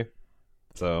 maybe.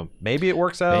 So maybe it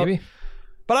works out. Maybe.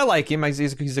 But I like him.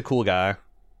 He's a cool guy.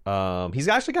 He's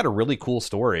actually got a really cool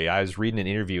story. I was reading an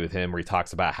interview with him where he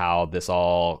talks about how this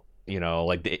all,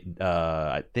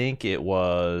 I think it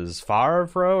was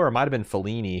Favreau or it might have been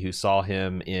Fellini who saw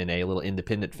him in a little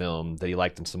independent film that he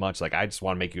liked him so much. Like, I just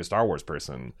want to make you a Star Wars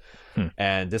person.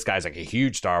 And this guy's like a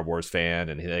huge Star Wars fan.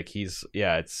 And I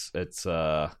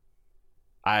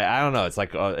don't know. It's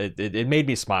like it made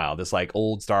me smile. This like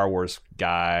old Star Wars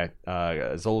guy,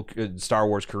 this old Star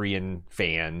Wars Korean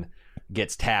fan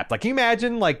gets tapped. Like, can you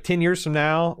imagine like 10 years from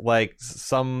now, like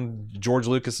some George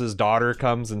Lucas's daughter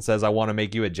comes and says, "I want to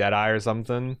make you a Jedi" or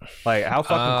something? Like, how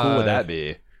fucking cool would that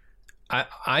be?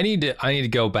 I need to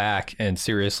go back and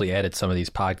seriously edit some of these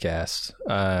podcasts.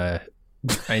 I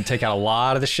need to take out a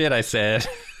lot of the shit I said.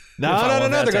 No.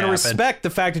 They're going to respect the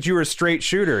fact that you were a straight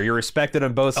shooter. You're respected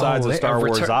on both sides of Star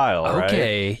Wars aisle, right?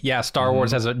 Okay. Yeah, Star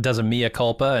Wars does a mea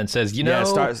culpa and says, it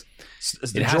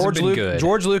hasn't been good.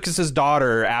 George Lucas's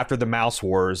daughter, after the Mouse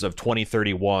Wars of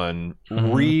 2031,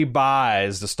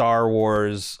 rebuys the Star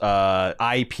Wars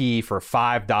IP for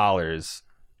 $5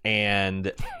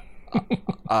 and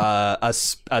a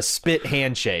spit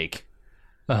handshake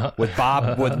with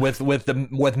Bob with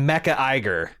Mecha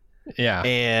Iger. Yeah,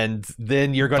 and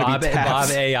then you're going to be tapped Bob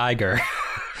A. Iger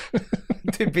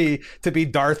to be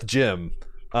Darth Jim,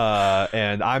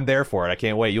 and I'm there for it. I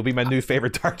can't wait. You'll be my new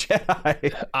favorite Dark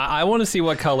Jedi. I want to see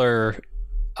what color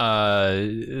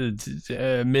Mrs.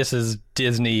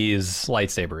 Disney's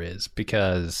lightsaber is,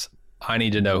 because I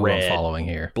need to know who I'm following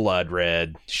here. Blood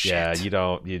red. Shit. Yeah, you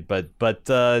don't. But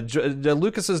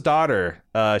Lucas's daughter,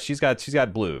 she's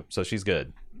got blue, so she's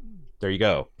good. There you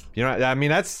go. I mean,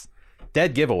 that's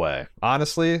dead giveaway,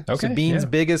 honestly. Okay, Sabine's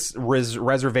biggest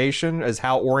reservation is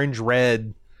how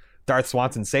orange-red Darth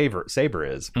Swanson's saber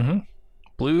is. Mm-hmm.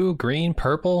 Blue, green,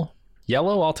 purple,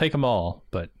 yellow, I'll take them all,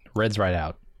 but red's right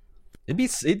out.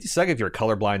 It'd suck if you're a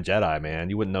colorblind Jedi, man.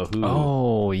 You wouldn't know who.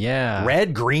 Oh, yeah.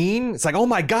 Red, green? It's like, oh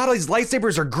my god, all these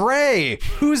lightsabers are gray.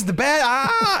 Who's the bad?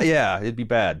 Yeah, it'd be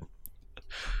bad.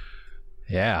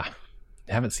 Yeah.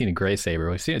 I haven't seen a gray saber.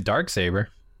 We've seen a dark saber.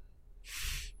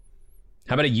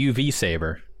 How about a UV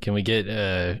saber? Can we get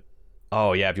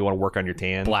oh yeah, if you want to work on your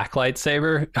tan. Black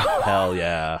lightsaber? Hell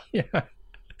yeah. Yeah.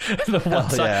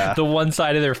 The one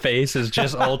side of their face is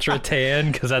just ultra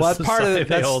tan because that's the side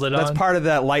they hold it on. That's part of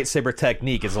that lightsaber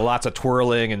technique. Is lots of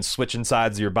twirling and switching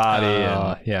sides of your body.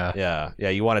 Yeah.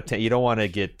 You want to. You don't want to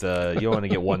get. You don't want to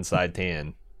get one side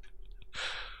tan.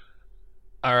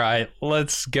 All right,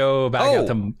 let's go back up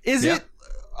to... Is it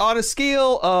on a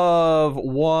scale of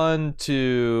 1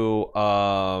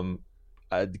 to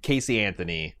Casey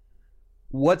Anthony?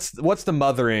 What's the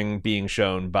mothering being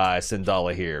shown by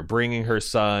Syndulla here, bringing her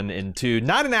son into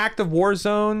not an active war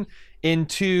zone,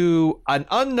 into an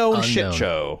unknown shit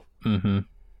show? Mm-hmm.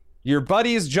 Your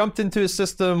buddies jumped into a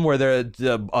system where there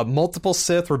multiple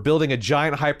Sith were building a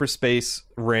giant hyperspace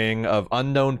ring of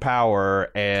unknown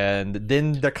power, and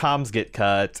then the comms get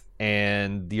cut,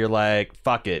 and you're like,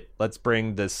 fuck it, let's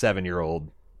bring the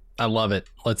 7-year-old. I love it.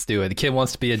 Let's do it. The kid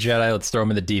wants to be a Jedi. Let's throw him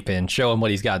in the deep end. Show him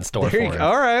what he's got in store for him.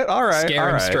 All right. Scare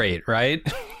him straight, right?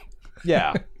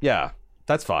 Yeah,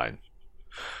 that's fine.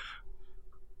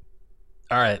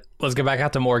 All right, let's go back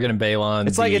out to Morgan and Balon.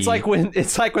 It's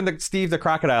like when Steve the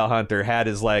Crocodile Hunter had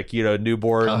his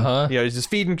newborn. He's just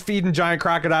feeding giant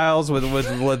crocodiles with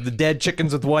the dead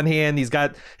chickens with one hand. He's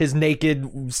got his naked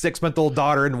 6-month-old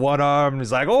daughter in one arm. And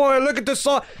he's like, oh, look at this!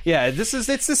 Yeah,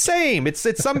 it's the same. It's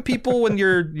some people when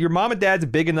your mom and dad's a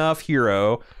big enough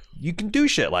hero, you can do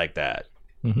shit like that.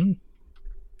 Mm-hmm.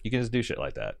 You can just do shit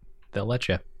like that. They'll let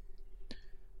you.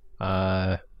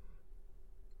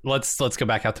 Let's go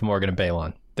back out to Morgan and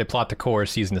Balon. They plot the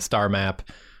course using the star map.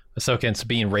 Ahsoka and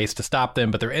Sabine race to stop them,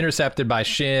 but they're intercepted by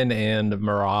Shin and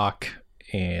Marok,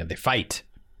 and they fight.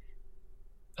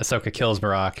 Ahsoka kills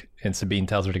Marok, and Sabine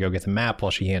tells her to go get the map while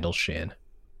she handles Shin.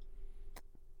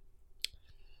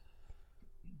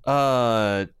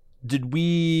 Have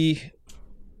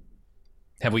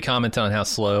we commented on how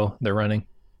slow they're running?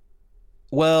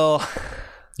 Well,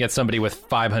 you got somebody with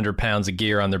 500 pounds of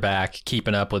gear on their back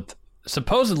keeping up with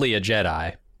supposedly a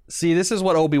Jedi. See, this is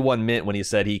what Obi-Wan meant when he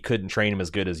said he couldn't train him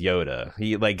as good as Yoda.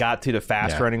 He got to the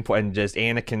fast running point, and just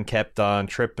Anakin kept on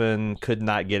tripping, could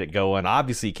not get it going.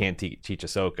 Obviously, he can't teach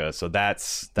Ahsoka, so that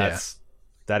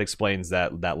explains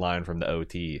that line from the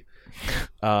OT.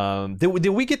 Did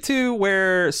we get to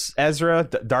where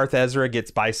Darth Ezra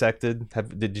gets bisected?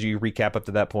 Did you recap up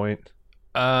to that point?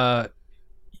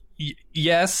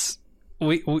 Yes.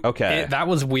 We okay. That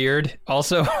was weird.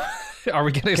 Also. Are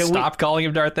we going to stop calling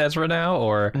him Darth Ezra now,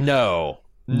 or no?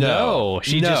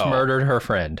 She just murdered her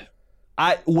friend.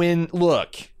 When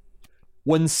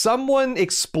someone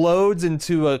explodes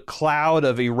into a cloud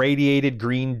of irradiated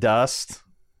green dust,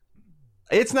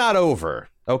 it's not over.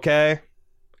 Okay,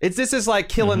 this is like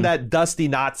killing that dusty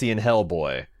Nazi in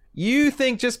Hellboy. You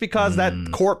think just because that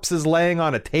corpse is laying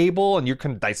on a table and you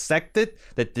can dissect it,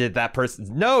 that person...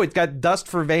 No, it's got dust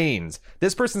for veins.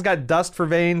 This person's got dust for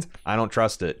veins. I don't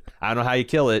trust it. I don't know how you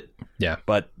kill it. Yeah.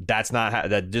 But that's not how...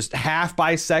 That just half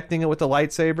bisecting it with a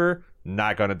lightsaber,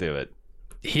 not going to do it.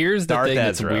 Here's the thing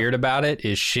that's weird about it,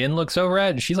 is Shin looks over at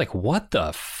it and she's like, what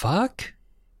the fuck?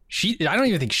 I don't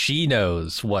even think she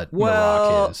knows what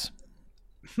Marok is.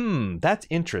 That's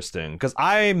interesting, because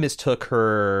I mistook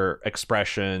her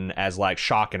expression as like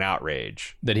shock and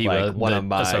outrage. That he was one of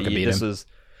my this is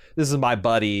my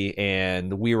buddy,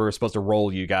 and we were supposed to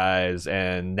roll you guys,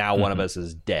 and now one of us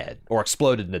is dead or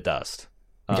exploded into dust.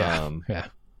 Yeah.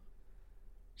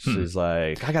 She's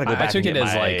like, I gotta go back. I took and it get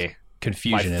as like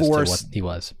confusion as to what he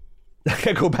was. I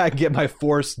gotta go back and get my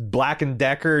Force Black &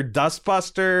 Decker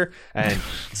dustbuster and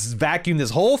vacuum this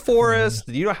whole forest.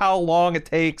 Do you know how long it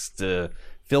takes to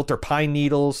filter pine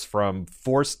needles from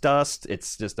Force dust?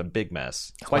 It's just a big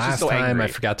mess. That's why she's so angry. I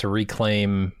forgot to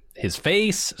reclaim his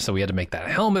face, so we had to make that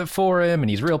helmet for him, and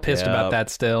he's real pissed about that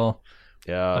still.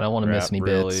 Yeah, I don't want to miss any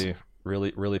bits.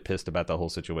 Really pissed about the whole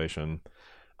situation.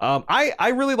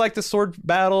 I really like the sword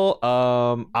battle.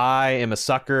 I am a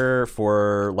sucker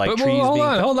for trees.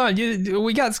 Hold on.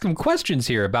 We got some questions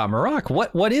here about Marok.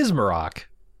 What is Marok?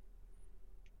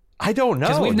 I don't know,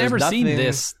 because we've never seen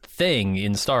this thing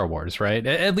in Star Wars, right?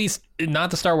 At least not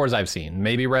the Star Wars I've seen.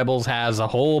 Maybe Rebels has a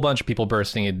whole bunch of people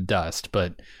bursting into dust,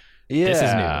 but this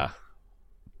is new.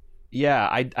 Yeah,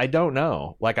 I don't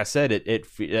know. Like I said,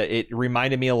 it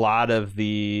reminded me a lot of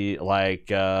the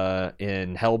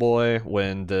in Hellboy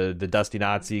when the dusty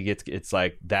Nazi it's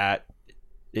like that.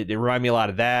 It reminded me a lot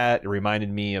of that. It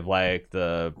reminded me of like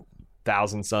the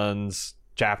Thousand Suns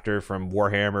chapter from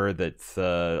Warhammer that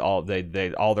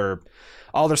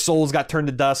all their souls got turned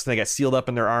to dust and they got sealed up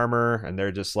in their armor and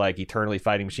they're just like eternally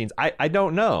fighting machines. I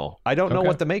don't know. I don't know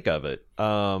what to make of it.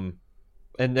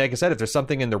 And like I said, if there's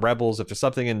something in the Rebels, if there's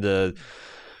something in the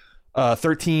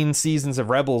 13 seasons of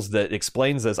Rebels that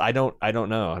explains this, I don't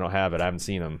know. I don't have it. I haven't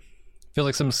seen them. I feel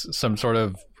like some sort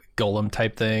of golem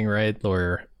type thing, right?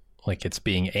 Or like it's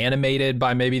being animated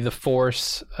by maybe the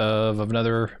force of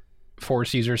another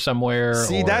Force user somewhere.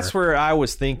 See, that's where I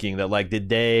was thinking that, like, did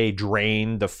they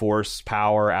drain the Force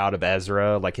power out of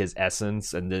Ezra, like his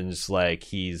essence, and then just like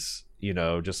he's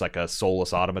just like a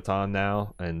soulless automaton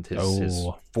now, and his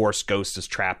Force ghost is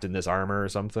trapped in this armor or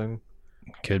something.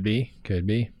 Could be.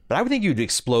 But I would think you'd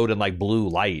explode in like blue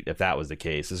light if that was the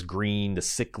case. This green, the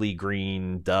sickly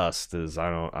green dust is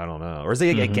I don't know, or is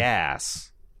it a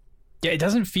gas? Yeah, it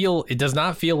does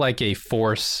not feel like a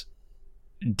Force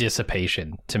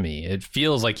dissipation to me. It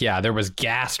feels like there was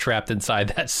gas trapped inside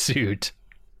that suit.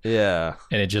 Yeah,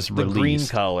 and it just the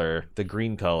released. The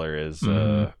green color is.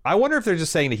 I wonder if they're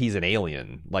just saying that he's an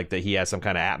alien, like that he has some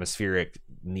kind of atmospheric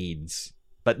needs.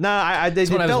 But that's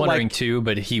what I was wondering too.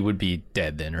 But he would be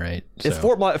dead then, right? So.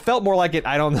 It felt more like it.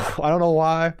 I don't know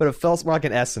why, but it felt more like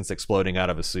an essence exploding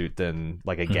out of a suit than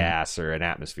like a gas or an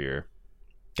atmosphere.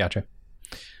 Gotcha.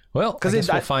 Well, because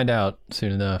we'll find out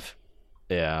soon enough.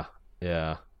 Yeah.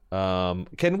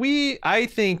 Can we? I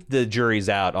think the jury's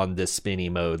out on this spinny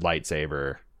mode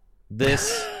lightsaber.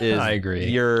 This is. I agree.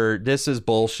 This is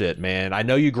bullshit, man. I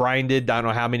know you grinded. I don't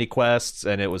know how many quests,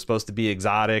 and it was supposed to be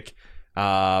exotic.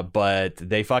 But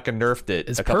they fucking nerfed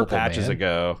it a couple patches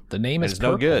ago. The name is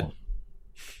no good.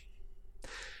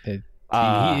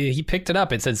 He picked it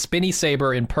up. It said spinny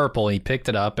saber in purple. He picked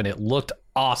it up and it looked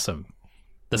awesome.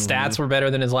 The stats were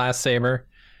better than his last saber.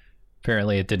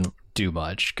 Apparently it didn't do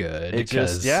much good.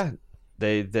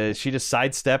 She just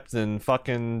sidestepped and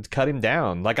fucking cut him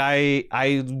down. Like I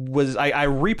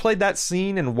replayed that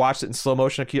scene and watched it in slow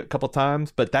motion a couple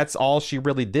times, but that's all she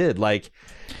really did. Like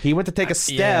he went to take a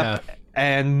step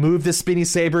and moved the spinny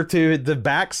saber to the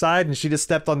backside, and she just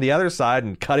stepped on the other side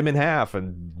and cut him in half,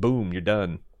 and boom, you're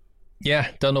done. Yeah,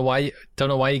 don't know why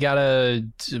you gotta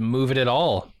move it at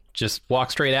all. Just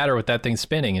walk straight at her with that thing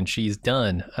spinning and she's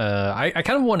done. I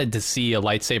kind of wanted to see a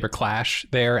lightsaber clash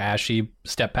there as she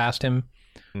stepped past him.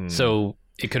 So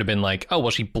it could have been like, oh,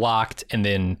 well, she blocked and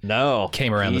then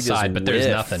came around the side, but there's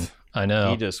nothing. I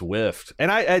know. He just whiffed. And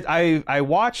I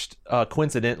watched,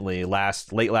 coincidentally,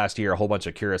 late last year, a whole bunch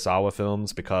of Kurosawa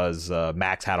films because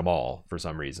Max had them all for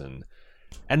some reason.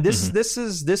 And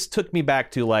this took me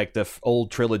back to like the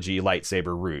old trilogy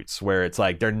lightsaber roots, where it's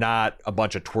like they're not a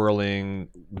bunch of whirling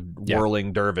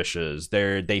dervishes.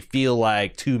 They feel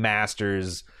like two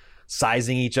masters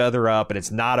sizing each other up, and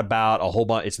it's not about a whole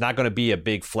bunch. It's not going to be a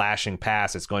big flashing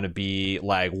pass. It's going to be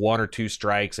like one or two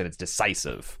strikes, and it's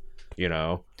decisive.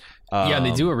 And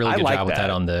they do a really good job with that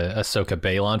on the Ahsoka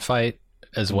Balon fight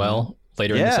as well.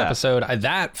 Later in this episode,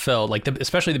 that felt like,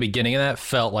 especially the beginning of that,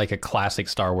 felt like a classic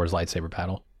Star Wars lightsaber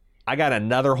battle. I got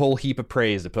another whole heap of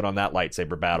praise to put on that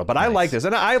lightsaber battle, but nice. I like this,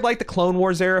 and I like the Clone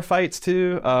Wars era fights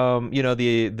too. The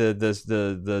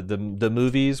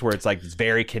movies where it's like it's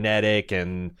very kinetic,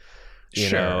 and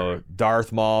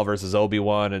Darth Maul versus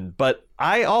Obi-Wan, but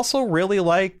I also really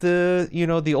like the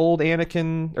old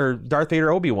Anakin or Darth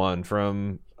Vader Obi-Wan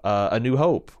from A New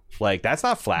Hope. Like, that's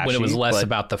not flashy. When it was less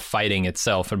about the fighting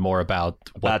itself and more about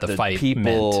what the fight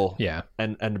meant. Yeah.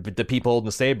 And the people holding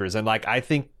the sabers. And like, I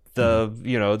think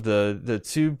the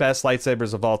two best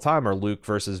lightsabers of all time are Luke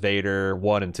versus Vader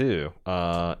 1 and 2.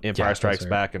 Empire Strikes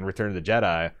Back and Return of the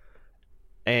Jedi.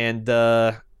 And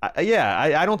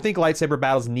I don't think lightsaber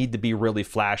battles need to be really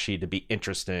flashy to be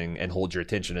interesting and hold your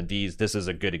attention. And this is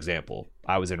a good example.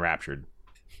 I was enraptured.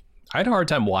 I had a hard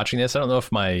time watching this. I don't know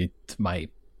if my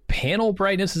panel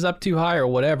brightness is up too high or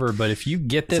whatever, but if you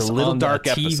get this on dark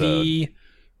TV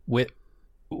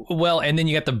and then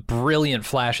you got the brilliant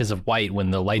flashes of white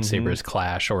when the lightsabers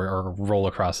clash or roll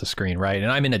across the screen, right?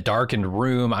 And I'm in a darkened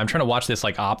room. I'm trying to watch this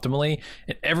like optimally,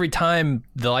 and every time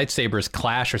the lightsabers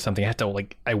clash or something,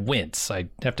 I wince. I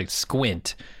have to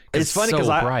squint. It's funny because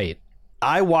bright.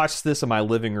 I watched this in my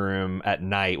living room at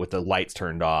night with the lights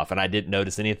turned off, and I didn't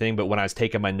notice anything. But when I was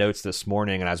taking my notes this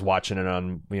morning and I was watching it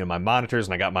on my monitors,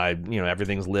 and I got my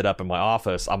everything's lit up in my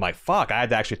office, I'm like, fuck! I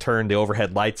had to actually turn the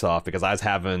overhead lights off because I was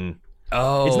having.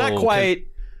 Oh, it's not quite.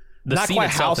 The scene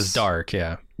itself is dark.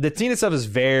 Yeah, the scene itself is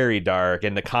very dark,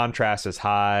 and the contrast is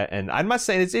high. And I must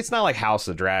say, it's not like House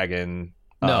of Dragon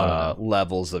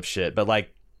levels of shit, but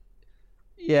like,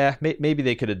 yeah, maybe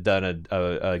they could have done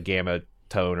a gamma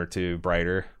tone or two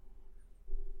brighter.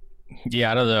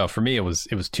 Yeah, I don't know. For me, it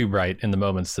was too bright in the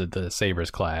moments that the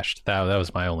sabers clashed. That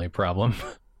was my only problem.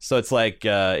 So it's like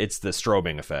it's the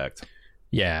strobing effect.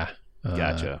 Yeah,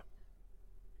 gotcha.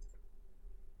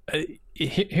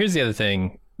 Here's the other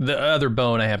thing. The other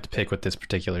bone I have to pick with this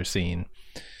particular scene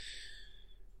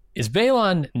is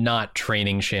Balon not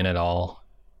training Shin at all,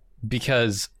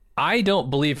 because I don't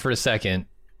believe for a second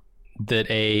that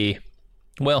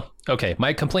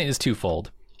my complaint is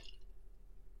twofold.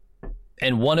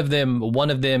 And one of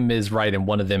them is right and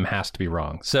one of them has to be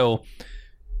wrong. So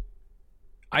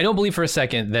I don't believe for a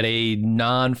second that a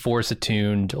non-force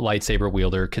attuned lightsaber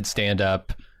wielder could stand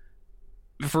up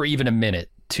for even a minute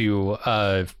to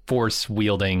a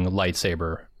force-wielding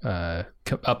lightsaber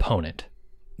opponent.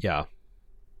 Yeah.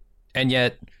 And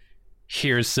yet,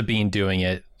 here's Sabine doing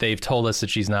it. They've told us that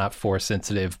she's not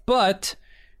force-sensitive, but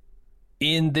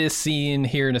in this scene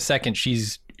here in a second, she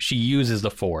uses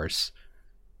the force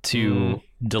to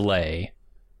delay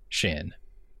Shin.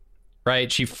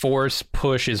 Right? She force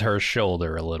pushes her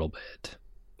shoulder a little bit.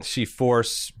 She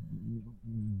force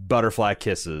butterfly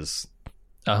kisses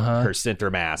her center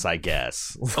mass, I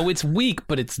guess. Oh, it's weak,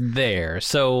 but it's there.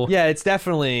 So yeah, it's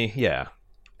definitely, yeah.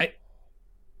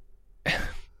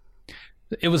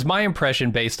 It was my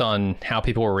impression, based on how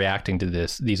people were reacting to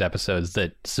these episodes,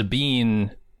 that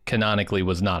Sabine canonically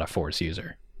was not a Force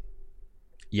user.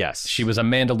 Yes. She was a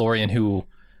Mandalorian who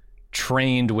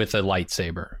trained with a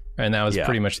lightsaber, and that was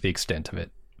pretty much the extent of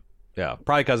it. Yeah,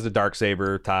 probably because of the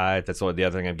Darksaber tie. That's what the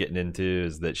other thing I'm getting into,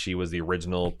 is that she was the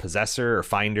original possessor or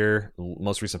finder,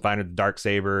 most recent finder of the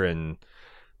Darksaber, and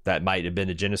that might have been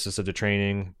the genesis of the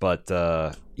training. But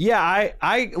yeah,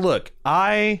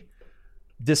 I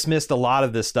dismissed a lot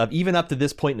of this stuff, even up to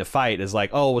this point in the fight, as like,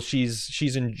 oh, well,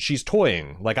 she's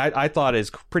toying. Like I thought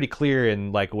is pretty clear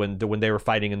in like when they were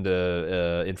fighting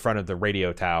in front of the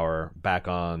radio tower back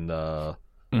on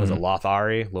was it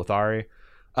Lothari?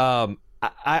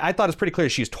 I thought it's pretty clear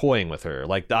she's toying with her.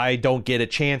 Like, I don't get a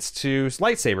chance to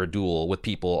lightsaber duel with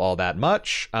people all that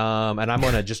much, and I'm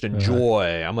gonna just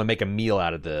enjoy. I'm gonna make a meal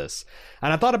out of this.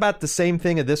 And I thought about the same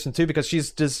thing of this one too, because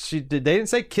they didn't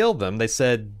say kill them; they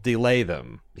said delay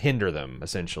them, hinder them,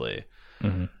 essentially.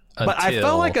 Mm-hmm. But I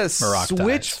felt like a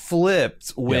switch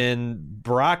flipped when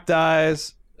Barack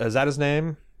dies. Is that his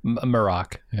name?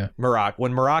 Marok. Yeah, Marok.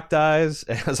 When Marok dies,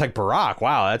 I was like, Barack.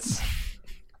 Wow, that's.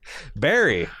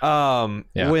 Barry,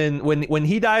 when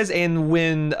he dies, and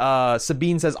when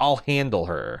Sabine says, "I'll handle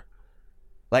her,"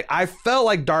 like, I felt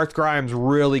like Darth Grimes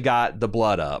really got the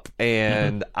blood up,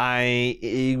 and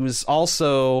it was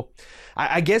also,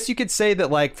 I guess you could say that,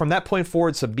 like, from that point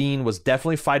forward, Sabine was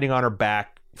definitely fighting on her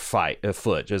back foot.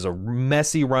 It was a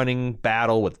messy running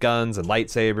battle with guns and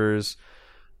lightsabers.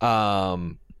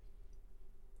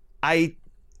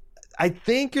 I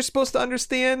think you're supposed to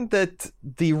understand that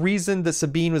the reason that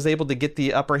Sabine was able to get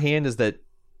the upper hand is that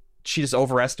she just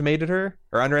underestimated her.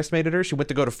 She went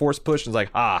to go to force push and was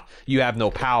like, you have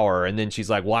no power. And then she's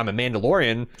like, well, I'm a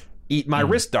Mandalorian. Eat my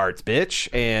wrist darts, bitch.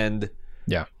 And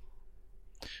yeah.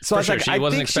 So I was like, she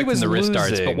wasn't expecting the wrist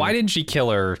darts, but why didn't she kill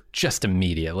her just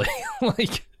immediately?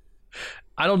 Like,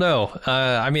 I don't know.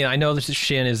 I mean, I know that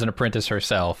Shin is an apprentice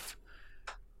herself,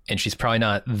 and she's probably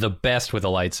not the best with a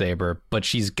lightsaber, but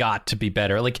she's got to be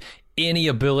better. Like, any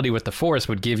ability with the Force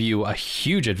would give you a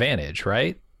huge advantage,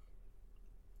 right?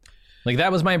 Like,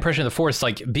 that was my impression of the Force.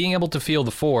 Like, being able to feel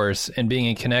the Force and being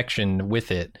in connection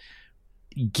with it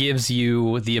gives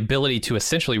you the ability to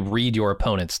essentially read your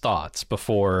opponent's thoughts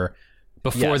before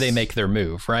they make their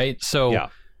move, right? So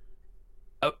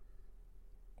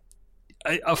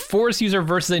a Force user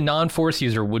versus a non-Force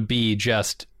user would be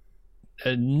just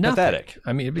nothing. Pathetic.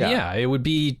 I mean, it would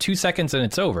be 2 seconds and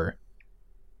it's over.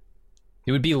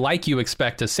 It would be like you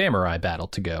expect a samurai battle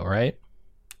to go, right?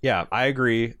 Yeah, I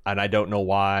agree, and I don't know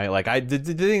why. Like, the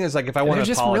thing is, like, if I want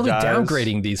to apologize, they're just really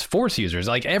downgrading these Force users.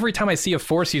 Like, every time I see a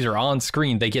Force user on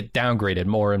screen, they get downgraded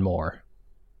more and more.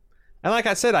 And like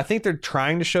I said, I think they're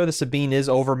trying to show that Sabine is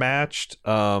overmatched.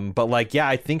 But like, yeah,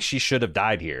 I think she should have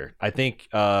died here. I think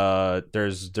they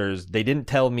didn't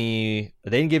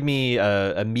give me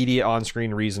a immediate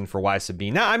on-screen reason for why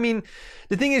Sabine. Now, I mean,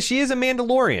 the thing is, she is a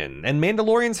Mandalorian, and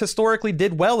Mandalorians historically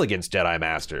did well against Jedi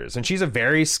Masters, and she's a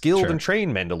very skilled and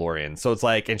trained Mandalorian. So it's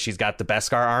like, and she's got the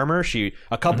Beskar armor.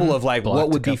 A couple of like what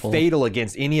would be fatal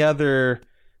against any other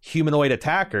humanoid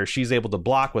attacker, she's able to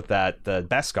block with the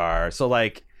Beskar. So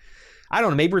like, I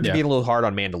don't know, maybe we're being a little hard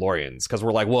on Mandalorians because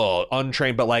we're like, well,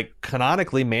 untrained, but like,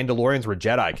 canonically, Mandalorians were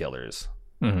Jedi killers.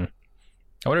 Mm-hmm.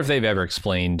 I wonder if they've ever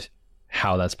explained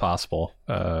how that's possible.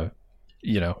 With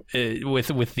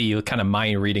the kind of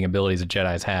mind reading abilities that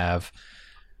Jedis have,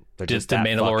 did the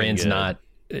Mandalorians not?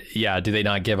 Do they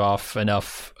not give off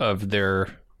enough of their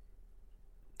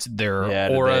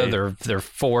aura, their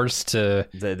force to?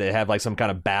 They have like some kind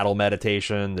of battle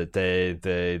meditation that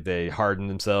they harden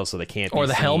themselves so they can't. Or be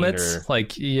the seen, helmets,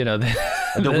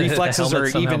 the reflexes are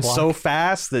even so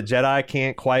fast that Jedi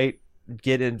can't quite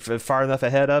get in far enough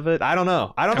ahead of it. I don't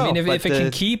know. I mean, if it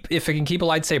can keep a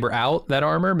lightsaber out, that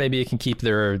armor, maybe it can keep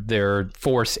their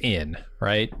force in,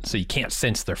 right? So you can't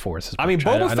sense their force. I mean,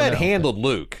 Boba Fett handled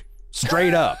Luke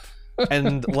straight up.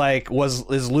 And like,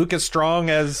 is Luke as strong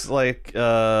as like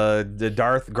the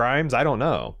Darth Grimes? I don't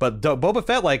know. But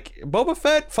Boba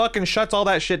Fett fucking shuts all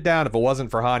that shit down if it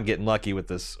wasn't for Han getting lucky with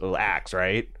this axe,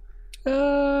 right?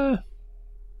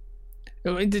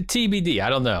 TBD. I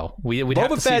don't know. We'd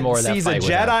have to see more of that sees fight a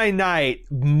Jedi Knight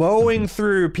mowing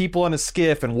through people in a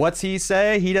skiff, and what's he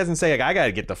say? He doesn't say, like, I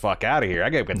gotta get the fuck out of here.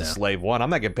 I gotta get to slave one. I'm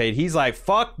not getting paid. He's like,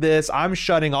 fuck this. I'm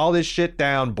shutting all this shit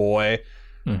down, boy.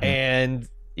 And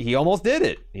he almost did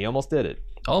it.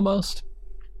 Almost.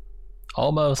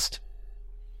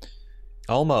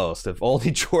 If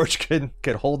only George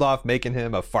could hold off making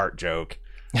him a fart joke,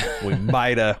 we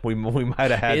might have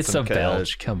had. It's a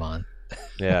belch. Come on.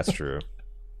 Yeah, that's true.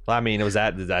 I mean, was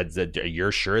that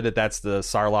you're sure that that's the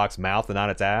Sarlacc's mouth and not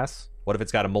its ass? What if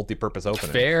it's got a multi-purpose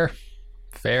opening?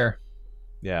 Fair.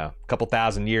 Yeah, a couple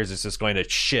thousand years, it's just going to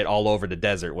shit all over the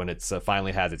desert when it's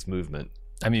finally has its movement.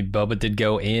 I mean, Boba did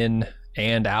go in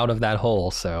and out of that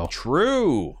hole, so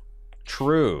true.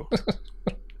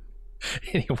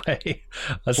 Anyway,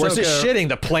 where's it shitting?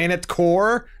 The planet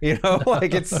core? You know,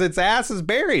 like its ass is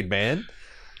buried, man.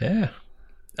 Yeah.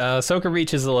 Ahsoka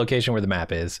reaches the location where the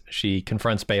map is. She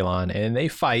confronts Balon, and they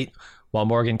fight while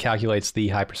Morgan calculates the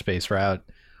hyperspace route.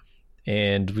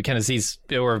 And we kind of see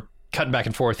we're cutting back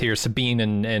and forth here. Sabine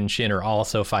and Shin are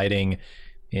also fighting,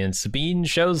 and Sabine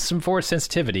shows some force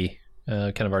sensitivity.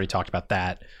 Kind of already talked about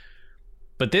that.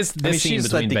 But this scene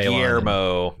she's between like the Balon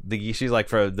Guillermo, she's like,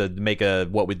 for the make a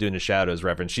What We Do in the Shadows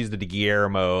reference. She's the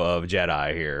Guillermo of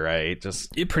Jedi here, right?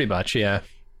 Just pretty much, yeah.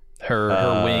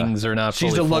 Her wings are not.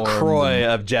 She's fully the LaCroix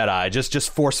formed. of Jedi.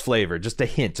 Just force flavor, just a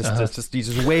hint. Just you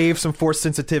just wave some force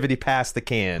sensitivity past the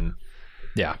can.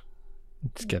 Yeah,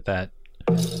 let's get that.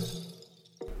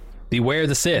 Beware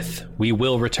the Sith. We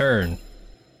will return.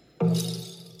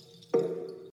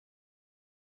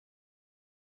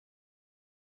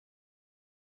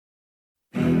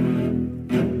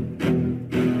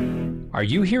 Are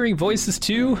you hearing voices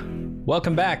too?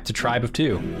 Welcome back to Tribe of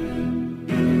Two.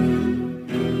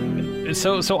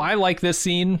 So I like this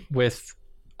scene with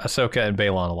Ahsoka and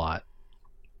Balon a lot.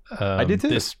 I did too.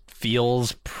 This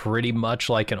feels pretty much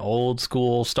like an old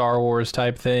school Star Wars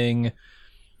type thing.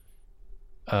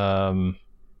 And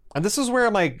this is where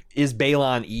I'm like, is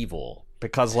Balon evil?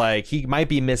 Because like he might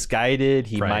be misguided,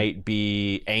 he might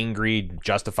be angry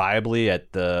justifiably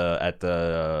at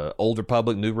the Old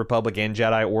Republic, New Republic, and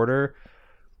Jedi Order.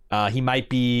 He might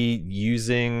be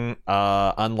using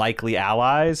unlikely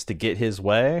allies to get his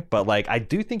way, but like I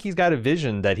do think he's got a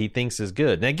vision that he thinks is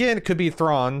good. And again, it could be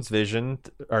Thrawn's vision,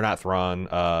 or not Thrawn,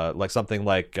 like something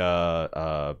like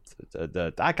God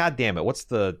damn it, what's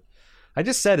the? I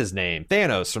just said his name,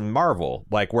 Thanos from Marvel,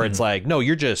 like where it's like, no,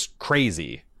 you're just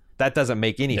crazy. That doesn't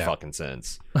make any fucking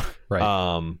sense.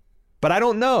 Right. But I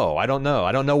don't know. I don't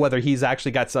know whether he's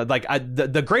actually got some, like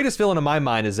the greatest villain in my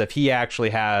mind is if he actually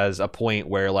has a point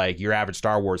where like your average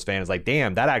Star Wars fan is like,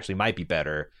 damn, that actually might be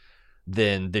better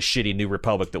than the shitty New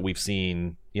Republic that we've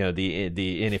seen. You know,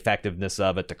 the ineffectiveness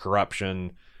of it, the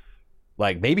corruption.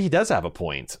 Like maybe he does have a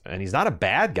point, and he's not a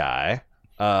bad guy.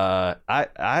 I'm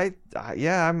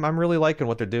really liking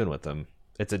what they're doing with him.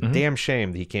 It's a damn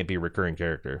shame that he can't be a recurring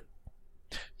character.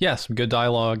 Yeah, some good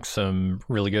dialogue, some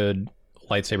really good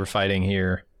lightsaber fighting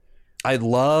here. I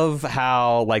love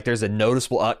how like there's a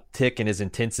noticeable uptick in his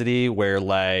intensity where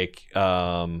like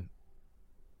Ahsoka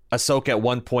at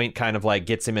one point kind of like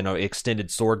gets him in an extended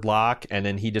sword lock, and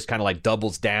then he just kind of like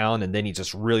doubles down, and then he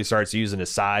just really starts using his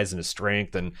size and his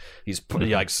strength, and he's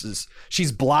like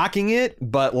she's blocking it,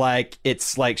 but like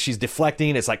it's like she's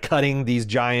deflecting. It's like cutting these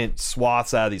giant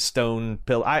swaths out of these stone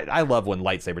pillars. I love when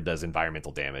lightsaber does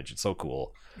environmental damage. It's so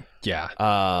cool. Yeah.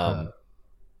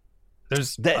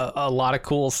 There's a lot of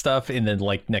cool stuff in the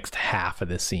like next half of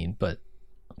this scene, but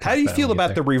how do you feel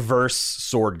about the reverse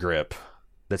sword grip?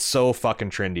 That's so fucking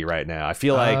trendy right now. I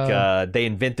feel like they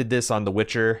invented this on The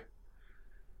Witcher.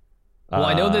 Well,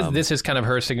 I know that this is kind of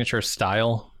her signature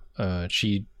style.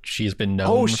 She's been known.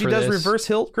 Oh, she does reverse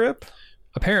hilt grip?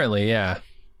 Apparently, yeah.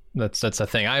 That's a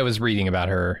thing. I was reading about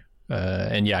her,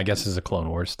 and yeah, I guess it's a Clone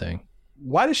Wars thing.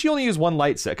 Why does she only use one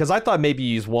light set? Because I thought maybe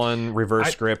you use one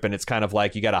reverse grip, and it's kind of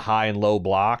like you got a high and low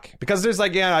block. Because there's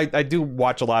like, I do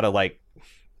watch a lot of like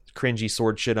cringy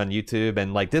sword shit on YouTube,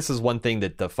 and like this is one thing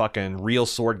that the fucking real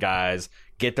sword guys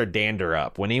get their dander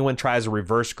up. When anyone tries a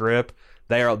reverse grip,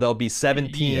 there'll be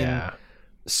 17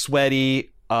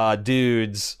 sweaty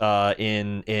dudes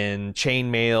in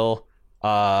chainmail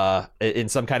in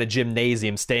some kind of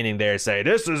gymnasium standing there say,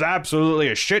 this is absolutely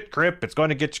a shit grip, it's going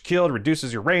to get you killed,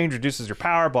 reduces your range, reduces your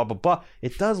power, blah blah blah.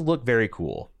 It does look very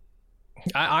cool.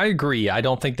 I agree. I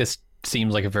don't think this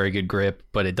seems like a very good grip,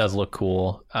 but it does look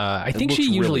cool. I think she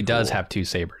usually really does cool. have 2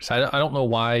 sabers. I don't know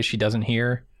why she doesn't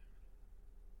here.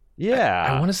 Yeah.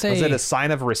 I want to say... Was it a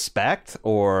sign of respect,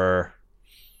 or...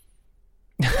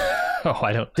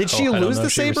 I don't... Did she lose the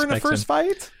saber in the first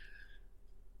fight?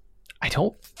 I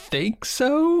don't think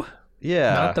so.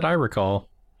 Yeah. Not that I recall.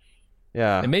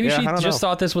 Yeah. And maybe she I don't just know.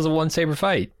 thought this was a 1-saber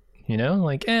fight. You know?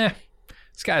 Like, this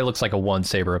guy looks like a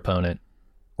 1-saber opponent.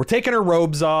 We're taking her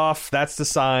robes off. That's the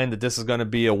sign that this is going to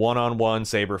be a 1-on-1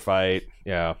 saber fight.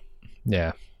 Yeah.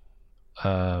 Yeah.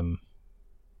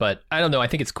 But I don't know. I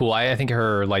think it's cool. I think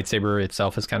her lightsaber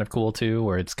itself is kind of cool too,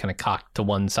 where it's kind of cocked to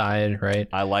one side, right?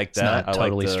 I like It's that. not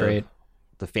totally straight.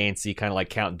 The fancy kind of like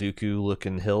Count Dooku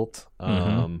looking hilt.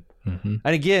 Mm-hmm.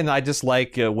 And again, I just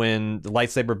like when the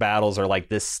lightsaber battles are like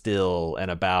this still and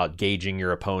about gauging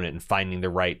your opponent and finding the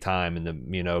right time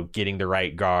and getting the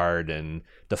right guard and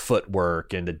the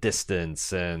footwork and the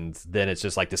distance, and then it's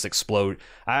just like this explode.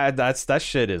 That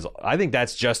shit is. I think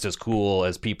that's just as cool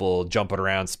as people jumping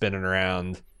around, spinning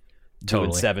around,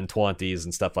 doing 720s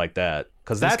and stuff like that.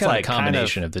 Because that's kind like of a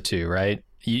combination of the two, right?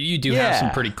 You do have some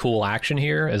pretty cool action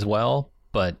here as well,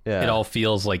 but it all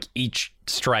feels like each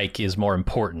strike is more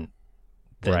important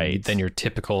than your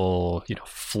typical,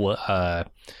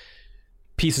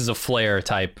 pieces of flair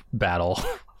type battle.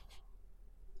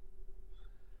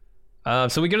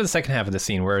 So we go to the second half of the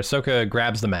scene where Ahsoka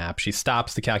grabs the map. She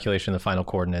stops the calculation of the final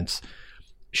coordinates.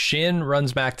 Shin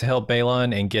runs back to help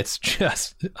Balon and gets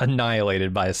just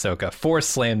annihilated by Ahsoka, force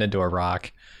slammed into a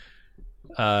rock.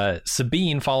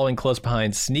 Sabine, following close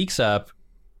behind, sneaks up,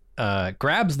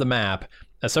 grabs the map.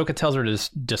 Ahsoka tells her to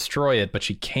destroy it, but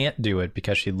she can't do it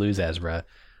because she'd lose Ezra.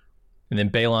 And then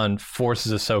Balon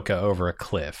forces Ahsoka over a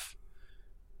cliff.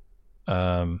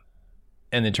 And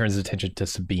then turns his attention to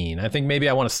Sabine. I think maybe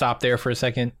I want to stop there for a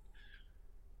second,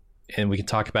 and we can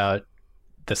talk about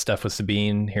the stuff with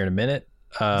Sabine here in a minute.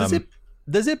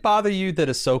 Does it bother you that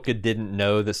Ahsoka didn't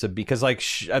know this? Because like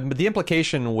the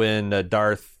implication when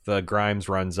Darth Grimes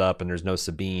runs up and there's no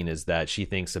Sabine is that she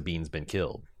thinks Sabine's been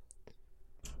killed.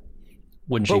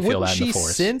 Wouldn't she feel that in the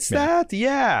Force? Sense that?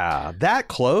 Yeah, that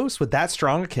close with that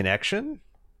strong a connection.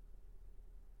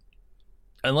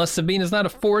 Unless Sabine is not a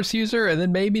Force user, and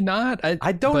then maybe not.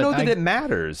 I don't know that it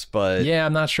matters, but yeah,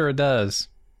 I'm not sure it does.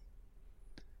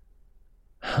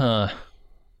 Huh.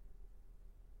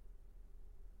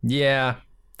 Yeah,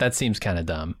 that seems kind of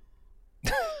dumb.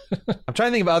 I'm trying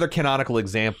to think of other canonical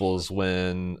examples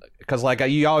because like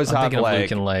you always have like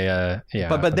Luke and Leia,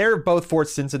 yeah, but they're both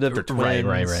Force sensitive. They're twins.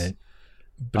 Right.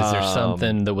 But is there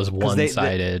something that was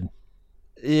one-sided?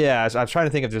 Yeah, I'm trying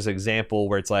to think if there's an example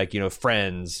where it's like,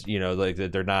 friends, like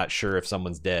they're not sure if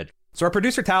someone's dead. So our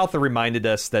producer Talitha reminded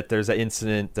us that there's an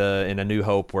incident in A New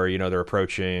Hope where, they're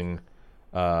approaching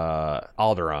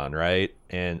Alderaan, right?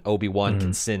 And Obi-Wan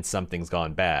can sense something's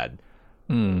gone bad.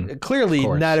 Clearly,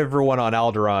 not everyone on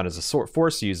Alderaan is a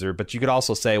Force user, but you could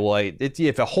also say, well,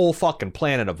 if a whole fucking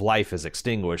planet of life is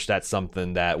extinguished, that's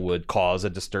something that would cause a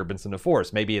disturbance in the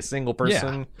Force. Maybe a single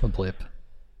person. Yeah, a blip.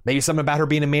 Maybe something about her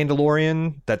being a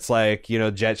Mandalorian that's like,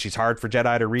 she's hard for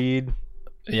Jedi to read.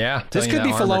 Yeah. This could be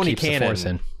Filoni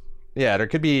canon. Yeah, there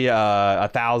could be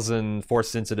 1,000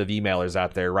 Force-sensitive emailers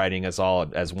out there writing us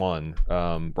all as one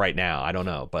right now. I don't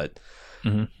know, but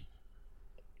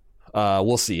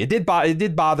we'll see. It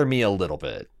did bother me a little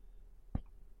bit.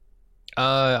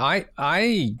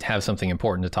 I have something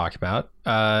important to talk about.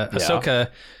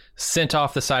 Ahsoka sent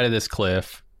off the side of this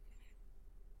cliff,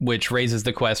 which raises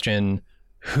the question: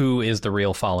 who is the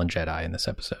real fallen Jedi in this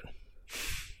episode?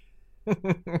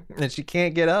 And she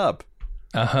can't get up.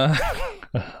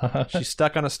 She's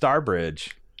stuck on a star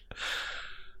bridge.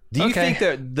 Do you think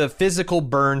that the physical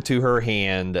burn to her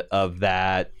hand of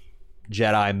that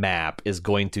Jedi map is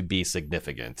going to be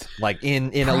significant? Like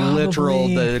in a literal,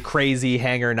 the crazy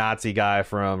hanger Nazi guy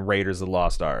from Raiders of the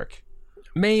Lost Ark?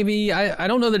 Maybe. I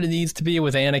don't know that it needs to be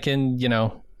with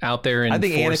Anakin, out there in Force land. I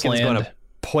think Anakin's going to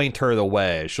point her the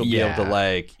way. She'll be able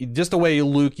to just the way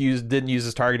Luke didn't use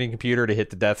his targeting computer to hit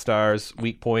the Death Star's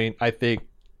weak point. I think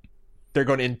they're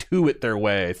going to intuit their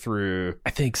way through.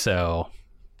 I think so.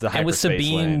 And with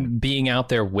Sabine being out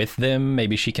there with them,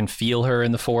 maybe she can feel her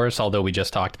in the Force, although we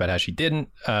just talked about how she didn't.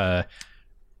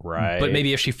 Right. But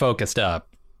maybe if she focused up,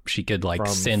 she could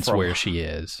sense where she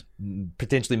is.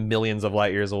 Potentially millions of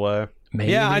light years away.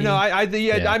 Maybe. Yeah, I know.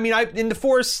 I mean, in the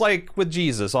Force, like with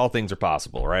Jesus, all things are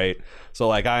possible, right? So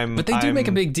But they do make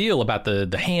a big deal about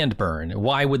the hand burn.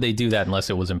 Why would they do that unless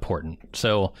it was important?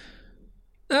 So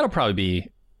that'll probably be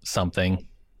something.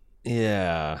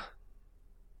 Yeah.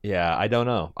 Yeah, I don't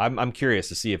know. I'm curious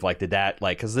to see if like did that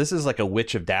like because this is like a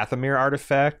Witch of Dathomir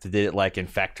artifact. Did it like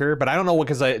infect her? But I don't know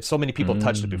because so many people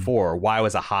touched it before. Why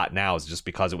was it hot now? Is it just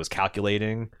because it was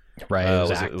calculating? Right.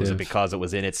 Was it because it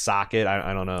was in its socket?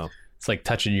 I don't know. It's like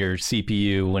touching your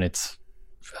CPU when it's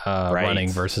running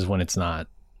versus when it's not.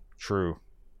 True.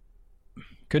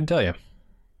 Couldn't tell you.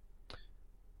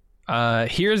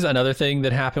 Here's another thing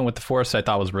that happened with the Force I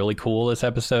thought was really cool this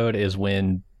episode is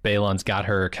when Balon's got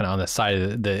her kind of on the side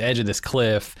of the edge of this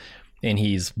cliff and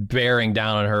he's bearing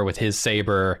down on her with his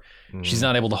saber. She's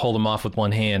not able to hold him off with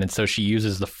one hand, and so she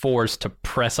uses the Force to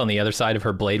press on the other side of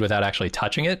her blade without actually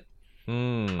touching it.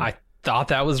 I thought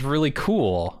that was really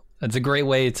cool. It's a great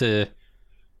way to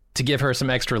give her some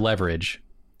extra leverage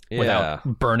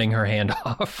without burning her hand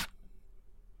off.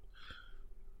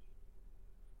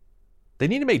 They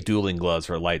need to make dueling gloves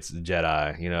for Lights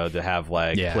Jedi, you know, to have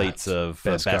like plates of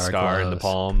Beskar in the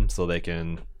palm so they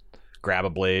can grab a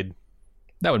blade.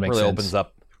 That would make sense.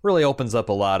 Really opens up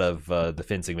a lot of the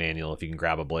fencing manual if you can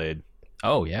grab a blade.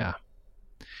 Oh, yeah.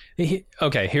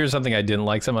 Okay, here's something I didn't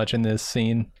like so much in this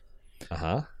scene.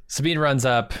 Sabine runs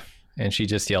up and she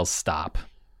just yells stop.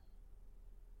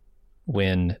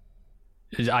 When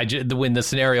the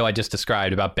scenario I just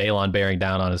described about Balon bearing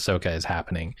down on Ahsoka is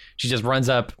happening, she just runs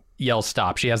up, yells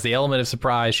stop. She has the element of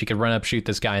surprise. She could run up, shoot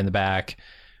this guy in the back,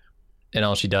 and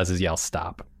all she does is yell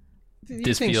stop.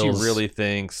 This feels she really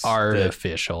thinks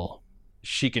artificial.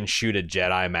 She can shoot a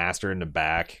Jedi Master in the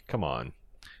back. Come on.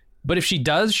 But if she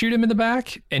does shoot him in the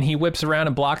back and he whips around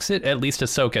and blocks it, at least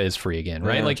Ahsoka is free again,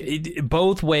 right? Like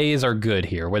both ways are good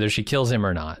here, whether she kills him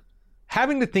or not.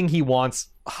 Having the thing he wants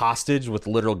hostage with a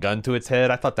literal gun to its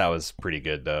head, I thought that was pretty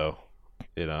good, though.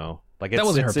 You know, like that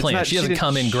wasn't her plan. She doesn't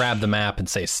come in, grab the map, and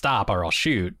say stop or I'll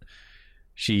shoot.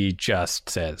 She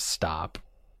just says stop.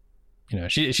 You know,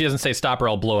 she doesn't say stop or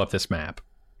I'll blow up this map.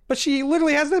 But she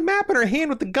literally has the map in her hand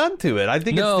with the gun to it. I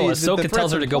think Ahsoka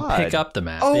tells her to go pick up the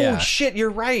map. Oh shit, you're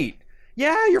right.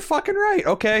 Yeah, you're fucking right.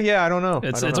 Okay, yeah, I don't know.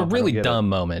 It's a really dumb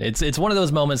moment. It's one of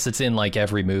those moments that's in like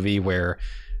every movie where,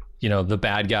 you know, the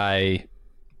bad guy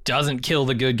doesn't kill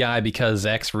the good guy because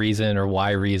X reason or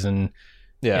Y reason.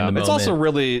 Yeah,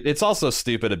 it's also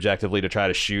stupid objectively to try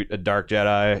to shoot a Dark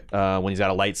Jedi when he's got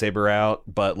a lightsaber out.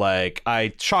 But like, I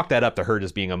chalk that up to her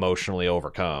just being emotionally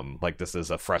overcome. Like, this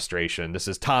is a frustration. This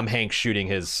is Tom Hanks shooting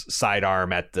his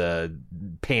sidearm at the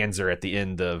Panzer at the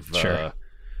end of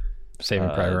Saving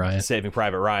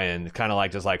Private Ryan. Kind of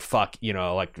like just like fuck, you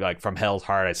know, like from hell's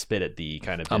heart I spit at the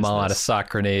kind of business. I'm all out of sock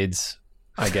grenades.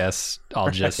 I guess I'll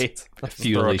just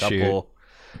futilely shoot.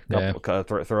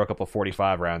 Throw a couple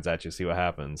 45 rounds at you, see what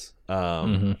happens.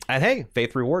 And hey,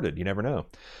 faith rewarded. You never know.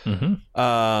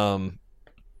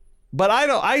 But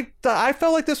I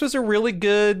felt like this was a really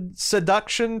good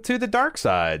seduction to the dark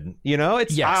side. You know,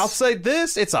 I'll say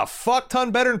this: it's a fuck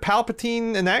ton better than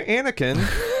Palpatine and Anakin.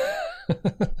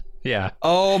 Yeah.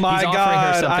 Oh my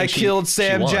god! I killed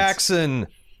Sam Jackson.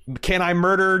 Can I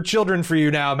murder children for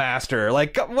you now, Master?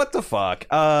 Like, what the fuck?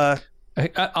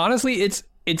 Honestly,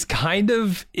 it's kind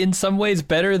of in some ways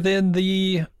better than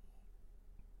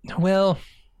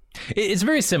it's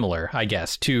very similar, I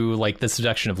guess, to like the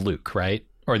seduction of Luke, right?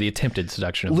 Or the attempted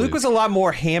seduction of Luke. Luke was a lot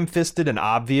more ham-fisted and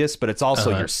obvious, but it's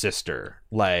also your sister.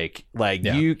 Like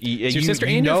it's your sister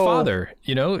and your father.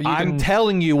 You know, I'm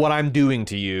telling you what I'm doing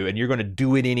to you, and you're going to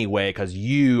do it anyway because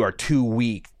you are too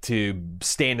weak to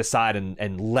stand aside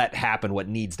and let happen what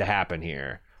needs to happen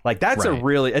here. Like that's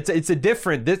it's a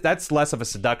different. That's less of a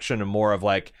seduction and more of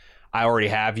like, I already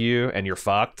have you and you're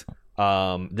fucked.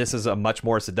 This is a much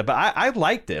more but I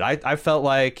liked it. I felt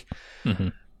like.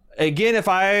 Again, if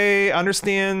I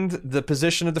understand the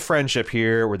position of the friendship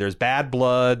here, where there's bad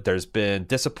blood, there's been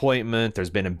disappointment, there's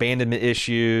been abandonment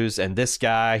issues, and this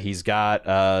guy, he's got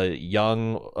a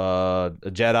young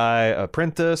Jedi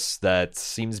apprentice that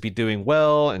seems to be doing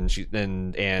well, and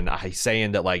he's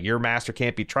saying that like your master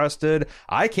can't be trusted.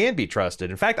 I can be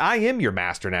trusted. In fact, I am your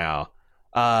master now.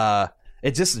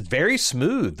 It's just very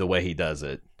smooth the way he does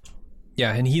it.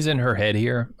 Yeah, and he's in her head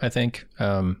here, I think.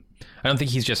 I don't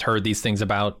think he's just heard these things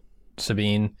about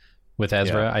Sabine with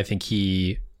Ezra. Yeah. I think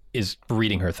he is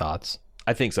reading her thoughts.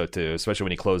 I think so too, especially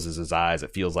when he closes his eyes.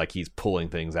 It feels like he's pulling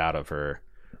things out of her.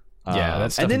 Yeah,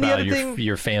 that's stuff about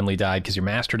your family died because your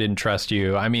master didn't trust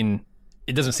you. I mean,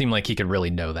 it doesn't seem like he could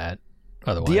really know that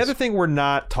otherwise. The other thing we're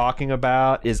not talking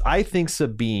about is I think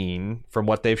Sabine, from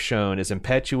what they've shown, is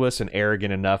impetuous and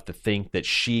arrogant enough to think that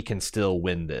she can still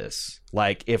win this.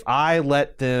 Like, if I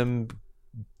let them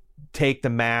take the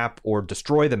map or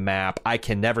destroy the map, I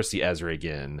can never see Ezra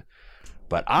again.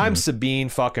 But I'm Sabine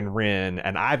fucking Wren,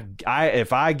 and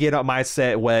if I get on my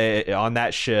set way on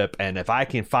that ship, and if I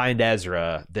can find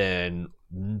Ezra, then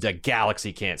the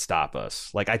galaxy can't stop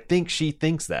us. Like, I think she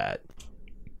thinks that.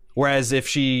 Whereas if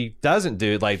she doesn't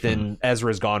do it, like, then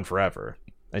Ezra's gone forever,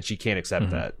 and she can't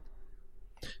accept that.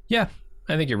 Yeah,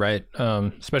 I think you're right.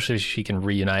 Especially if she can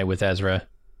reunite with Ezra.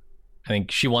 I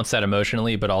think she wants that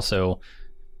emotionally, but also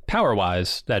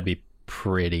power-wise, that'd be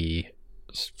pretty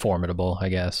formidable, I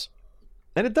guess.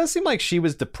 And it does seem like she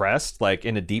was depressed, like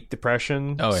in a deep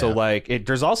depression. Oh, so yeah. like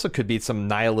there's also could be some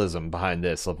nihilism behind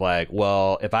this of like,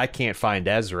 well, if I can't find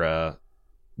Ezra,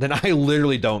 then I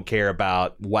literally don't care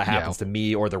about what happens to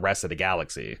me or the rest of the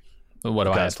galaxy. What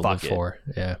do I have to live it. for?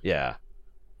 Yeah. Yeah.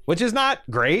 Which is not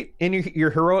great in your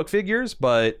heroic figures,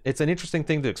 but it's an interesting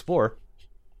thing to explore.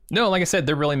 No, like I said,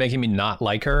 they're really making me not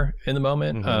like her in the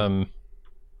moment.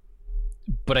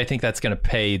 But I think that's going to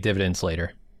pay dividends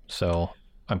later. So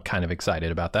I'm kind of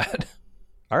excited about that.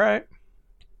 All right.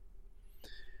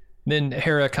 Then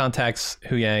Hera contacts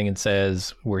Hu Yang and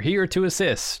says, "We're here to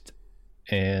assist."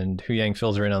 And Hu Yang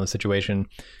fills her in on the situation.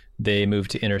 They move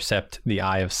to intercept the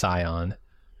Eye of Sion.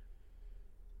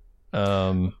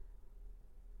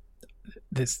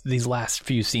 These last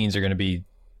few scenes are going to be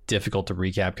difficult to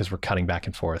recap because we're cutting back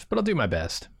and forth, but I'll do my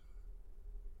best.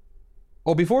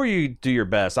 Well, before you do your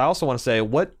best, I also want to say,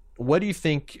 what do you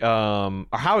think, or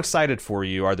how excited for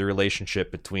you are the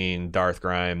relationship between Darth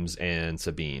Grimes and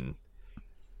Sabine?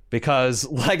 Because,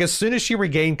 like, as soon as she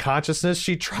regained consciousness,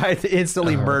 she tried to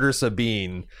instantly murder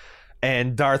Sabine,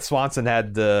 and Darth Swanson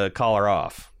had to call her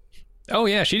off. Oh,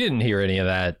 yeah, she didn't hear any of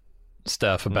that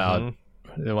stuff about,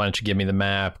 why don't you give me the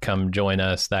map, come join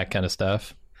us, that kind of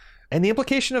stuff. And the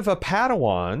implication of a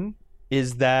Padawan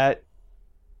is that,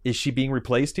 is she being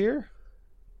replaced here?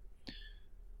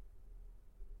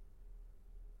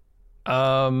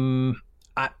 I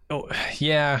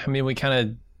mean, we kind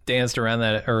of danced around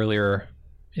that earlier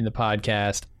in the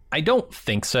podcast. I don't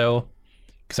think so,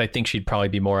 because I think she'd probably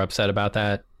be more upset about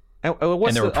that. And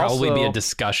there would probably be a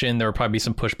discussion. There would probably be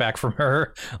some pushback from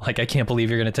her. Like, I can't believe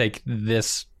you're going to take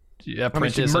this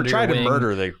apprentice under your wing. To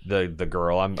murder the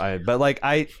girl. I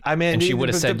mean, and she would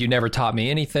have said, "You never taught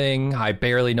me anything. I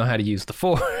barely know how to use the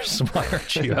Force. Why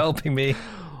aren't you helping me?"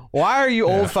 Why are you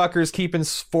old fuckers keeping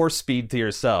Force speed to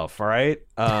yourself? All right.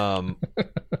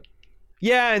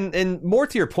 Yeah, and more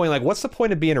to your point, like, what's the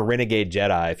point of being a renegade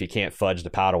Jedi if you can't fudge the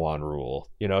Padawan rule?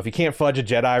 You know, if you can't fudge a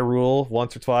Jedi rule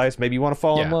once or twice, maybe you want to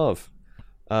fall in love.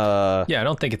 I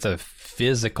don't think it's a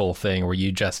physical thing where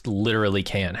you just literally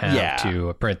can't have two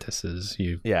apprentices.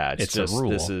 It's just a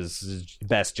rule. This is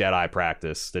best Jedi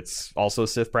practice. It's also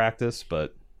Sith practice,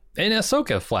 but... And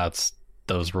Ahsoka flouts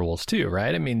those rules too,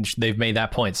 right? I mean, they've made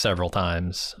that point several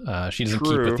times. She doesn't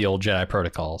keep with the old Jedi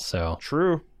protocol, so...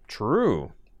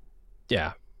 True.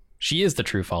 Yeah. She is the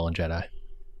true fallen Jedi.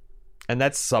 And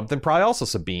that's something probably also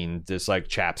Sabine just, like,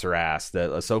 chaps her ass. That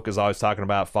Ahsoka's always talking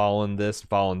about following this,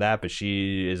 following that, but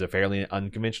she is a fairly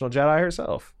unconventional Jedi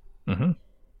herself. Mm-hmm.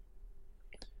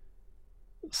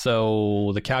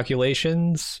 So the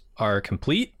calculations are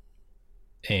complete,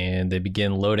 and they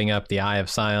begin loading up the Eye of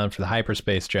Sion for the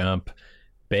hyperspace jump.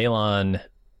 Balon,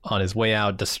 on his way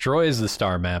out, destroys the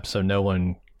star map so no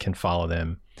one can follow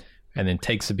them, and then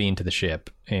takes Sabine to the ship.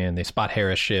 And they spot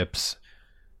Hera's ships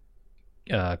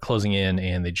closing in,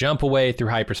 and they jump away through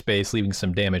hyperspace, leaving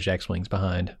some damaged X-Wings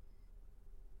behind.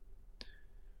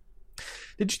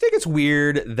 Did you think it's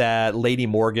weird that Lady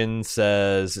Morgan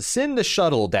says, send the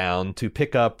shuttle down to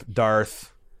pick up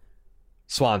Darth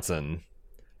Swanson?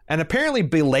 And apparently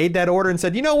belayed that order and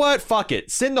said, you know what? Fuck it.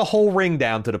 Send the whole ring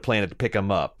down to the planet to pick him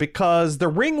up. Because the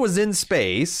ring was in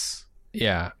space.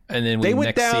 Yeah. And then they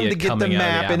went down to get the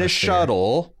map in a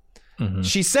shuttle. Mm-hmm.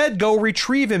 She said go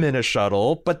retrieve him in a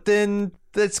shuttle. But then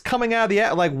it's coming out of the...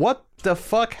 Like, what the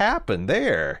fuck happened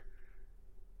there?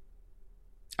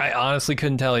 I honestly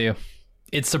couldn't tell you.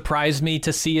 It surprised me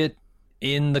to see it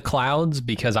in the clouds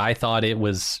because I thought it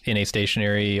was in a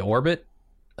stationary orbit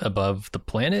above the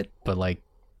planet. But, like...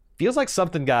 Feels like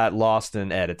something got lost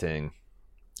in editing.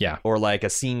 Yeah. Or like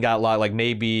a scene got lost. Like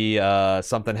maybe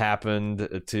something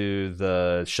happened to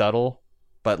the shuttle.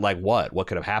 But like what? What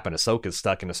could have happened? Ahsoka's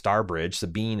stuck in a star bridge.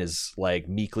 Sabine is like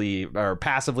meekly or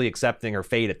passively accepting her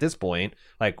fate at this point.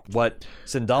 Like what?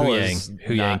 Syndulla's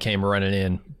Hu Yang came running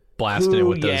in, blasting it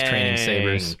with those training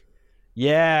sabers.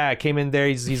 Yeah, came in there.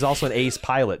 He's also an ace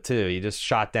pilot too. He just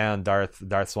shot down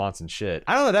Darth Swanson shit.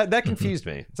 I don't know. That confused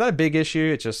me. It's not a big issue.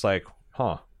 It's just like,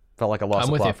 felt like I lost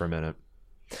the plot for a minute.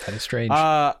 That is strange.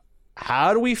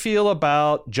 How do we feel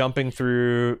about jumping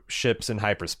through ships in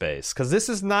hyperspace? Because this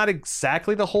is not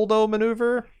exactly the Holdo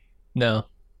maneuver. No,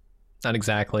 not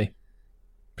exactly.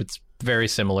 It's very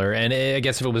similar. And I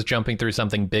guess if it was jumping through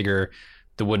something bigger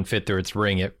that wouldn't fit through its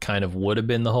ring, it kind of would have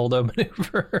been the Holdo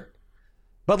maneuver.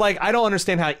 But, like, I don't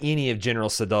understand how any of General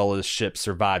Sadola's ships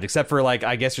survived, except for, like,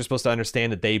 I guess you're supposed to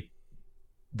understand that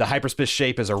the hyperspace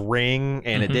shape is a ring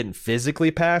and it didn't physically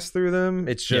pass through them.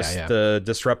 It's just the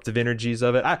disruptive energies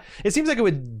of it. It seems like it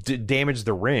would damage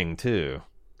the ring, too.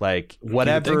 Like,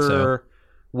 whatever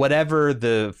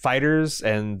the fighters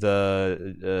and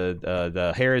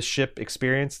the Hera's ship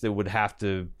experienced, it would have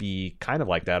to be kind of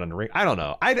like that on the ring. I don't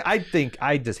know. I think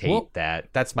I just hate that.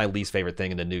 That's my least favorite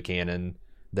thing in the new canon.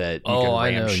 That you can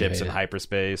ram ships in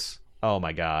hyperspace. Oh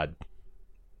my god.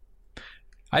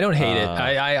 I don't hate it.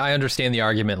 I understand the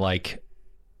argument, like,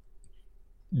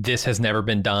 this has never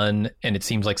been done and it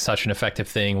seems like such an effective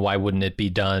thing. Why wouldn't it be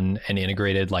done and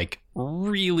integrated, like,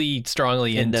 really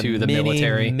strongly into the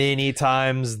military? Many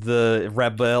times the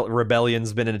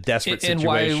rebellion's been in a desperate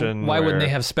situation. And why wouldn't they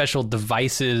have special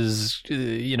devices,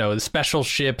 special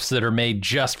ships that are made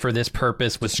just for this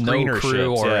purpose with no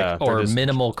crew ships, or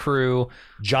minimal crew?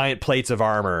 Giant plates of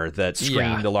armor that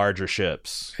screen the larger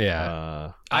ships.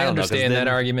 Yeah. I understand that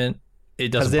argument.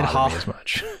 It doesn't bother me as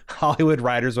much. Hollywood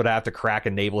writers would have to crack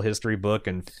a naval history book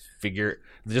and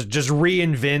just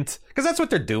reinvent, because that's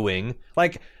what they're doing.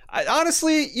 Like,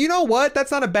 honestly, you know what? That's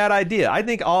not a bad idea. I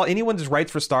think anyone that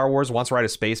writes for Star Wars wants to write a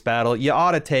space battle. You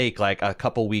ought to take like a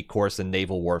couple week course in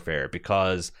naval warfare,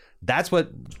 because that's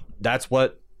what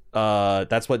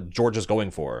George is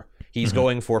going for. He's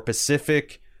going for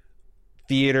Pacific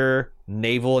theater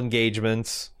naval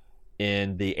engagements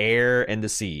in the air and the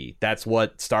sea. That's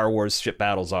what Star Wars ship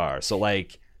battles are. So,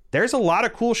 like, there's a lot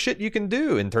of cool shit you can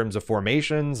do in terms of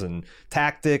formations and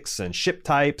tactics and ship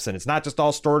types, and it's not just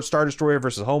all Star Destroyer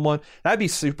versus Home One. That'd be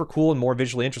super cool and more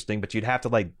visually interesting, but you'd have to,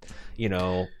 like,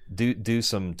 do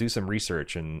some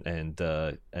research and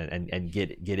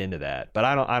get into that. But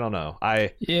I don't know.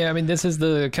 I mean, this is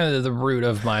the kind of the root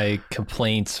of my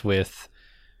complaints with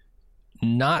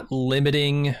not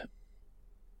limiting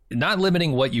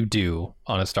what you do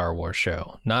on a Star Wars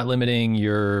show, not limiting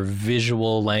your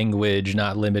visual language,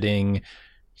 not limiting,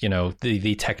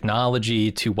 the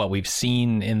technology to what we've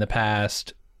seen in the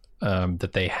past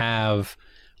that they have.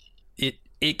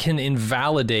 It can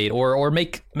invalidate or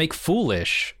make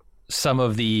foolish some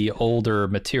of the older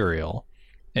material.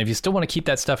 And if you still want to keep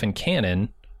that stuff in canon,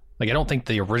 like, I don't think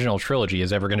the original trilogy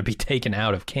is ever going to be taken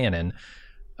out of canon.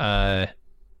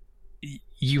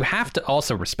 You have to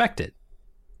also respect it.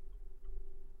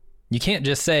 You can't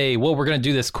just say, well, we're going to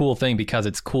do this cool thing because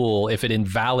it's cool, if it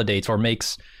invalidates or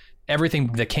makes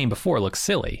everything that came before look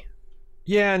silly.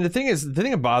 Yeah, and the thing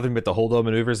that bothered me with the Holdo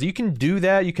maneuvers, you can do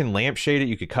that. You can lampshade it.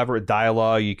 You could cover it with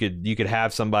dialogue. You could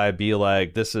have somebody be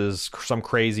like, this is some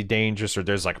crazy dangerous, or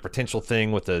there's like a potential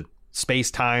thing with the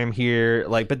space time here.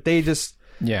 Like, but they just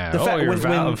you're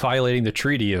violating the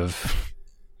treaty of.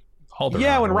 When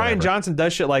Rian Johnson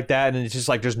does shit like that and it's just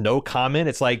like there's no comment,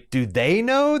 it's like, do they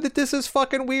know that this is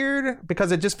fucking weird?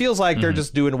 Because it just feels like they're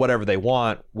just doing whatever they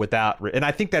want without, and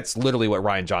I think that's literally what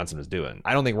Rian Johnson was doing.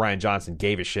 I don't think Rian Johnson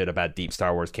gave a shit about deep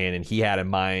Star Wars canon. He had in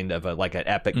mind of an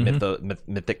epic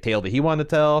mythic tale that he wanted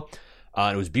to tell.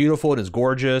 It was beautiful and it's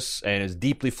gorgeous and it's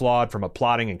deeply flawed from a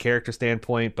plotting and character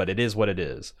standpoint, but it is what it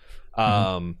is.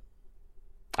 I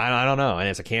don't know, and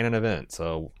it's a canon event,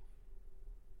 so.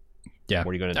 Yeah.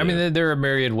 What are you going to do? I mean, there are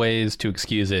myriad ways to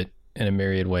excuse it and a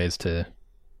myriad ways to,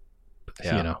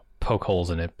 poke holes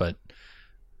in it. But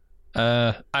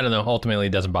I don't know. Ultimately,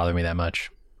 it doesn't bother me that much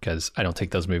because I don't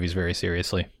take those movies very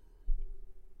seriously.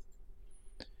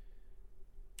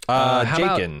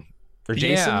 Jason?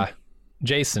 Yeah,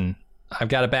 Jason. I've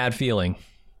got a bad feeling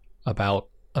about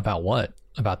what?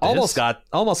 About this?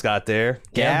 Almost got there.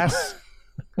 Gas.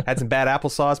 Had some bad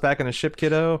applesauce back in the ship,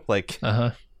 kiddo. Like,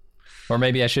 Or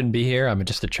maybe I shouldn't be here. I'm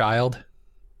just a child.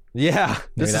 Yeah,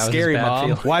 this is scary,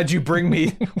 Mom. Why'd you bring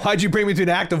me to an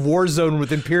active war zone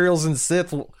with Imperials and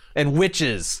Sith and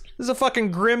witches? This is a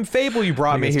fucking grim fable you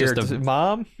brought me here,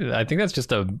 Mom. I think that's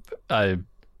just a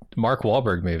Mark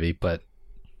Wahlberg movie, but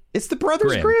it's the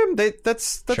Brothers Grimm.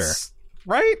 That's sure.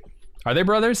 Right. Are they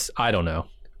brothers? I don't know.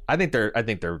 I think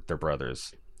they're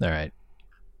brothers. All right.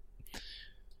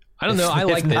 I don't know. I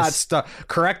like this.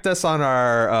 Correct us on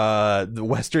our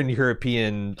Western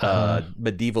European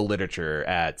medieval literature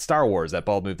at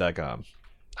StarWars@baldmove.com.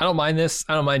 I don't mind this.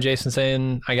 I don't mind Jason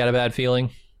saying I got a bad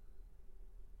feeling.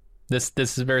 This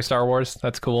is very Star Wars.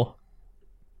 That's cool.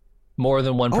 More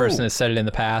than one person has said it in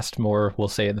the past. More will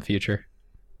say it in the future.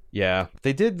 Yeah,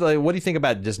 they did. Like, what do you think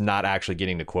about just not actually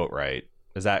getting the quote right?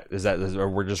 Is that or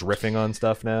we're just riffing on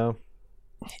stuff now?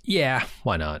 Yeah,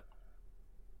 why not?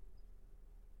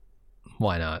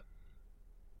 Why not?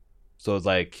 So it's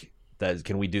like,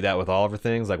 can we do that with all of our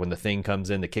things? Like when the thing comes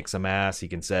in to kick some ass, he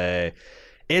can say,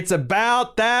 "It's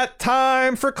about that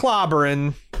time for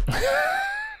clobbering."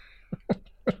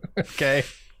 Okay.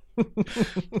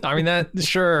 I mean, that,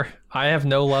 sure. I have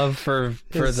no love for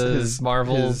the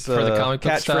Marvel, for the comic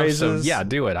book stuff. So yeah,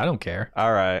 do it. I don't care.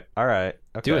 All right. Okay.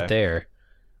 Do it there.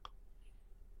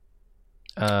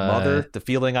 Mother, the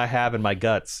feeling I have in my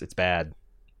guts, it's bad.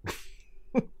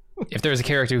 If there's a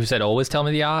character who said, "Always tell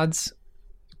me the odds,"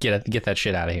 get that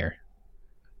shit out of here.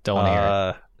 Don't want to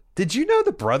hear it. Did you know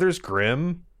the Brothers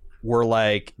Grimm were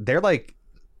they're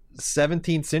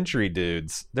 17th century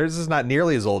dudes? Theirs is not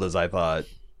nearly as old as I thought.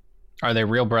 Are they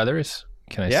real brothers?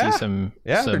 Can I see some?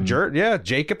 Yeah, they're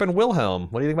Jacob and Wilhelm.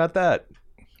 What do you think about that?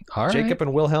 All right. Jacob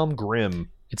and Wilhelm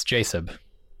Grimm. It's Jacob.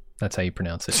 That's how you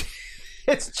pronounce it.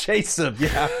 It's Jacob.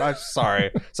 Yeah, I'm sorry.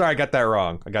 I got that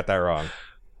wrong.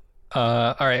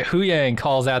 All right. Hu Yang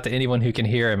calls out to anyone who can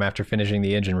hear him after finishing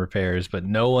the engine repairs, but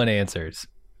no one answers.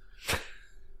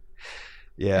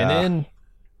 Yeah. And then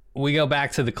we go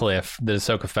back to the cliff that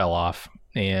Ahsoka fell off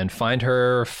and find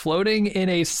her floating in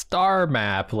a star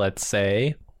map, let's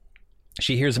say.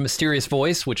 She hears a mysterious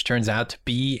voice, which turns out to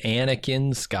be Anakin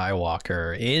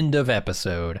Skywalker. End of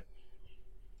episode.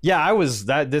 Yeah, this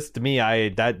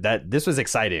was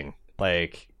exciting.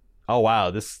 Like, oh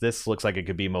wow, this looks like it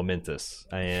could be momentous.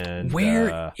 And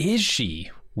where is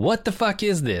she? What the fuck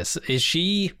is this? Is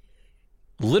she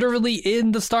literally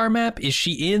in the star map? Is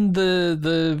she in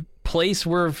the place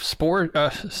where force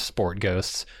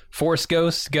ghosts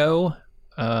go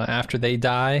after they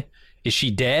die? Is she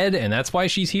dead and that's why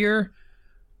she's here?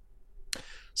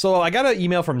 So I got an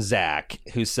email from Zach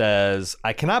who says,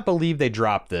 "I cannot believe they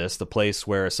dropped this, the place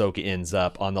where Ahsoka ends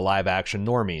up, on the live-action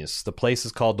normies. The place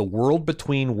is called the World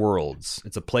Between Worlds.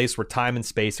 It's a place where time and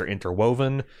space are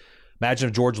interwoven. Imagine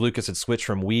if George Lucas had switched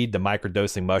from weed to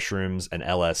microdosing mushrooms and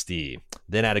LSD.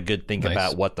 Then had a good think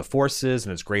about what the Force is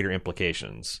and its greater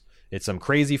implications. It's some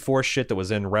crazy Force shit that was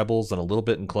in Rebels and a little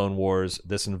bit in Clone Wars.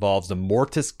 This involves the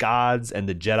Mortis gods and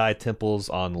the Jedi temples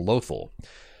on Lothal.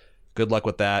 Good luck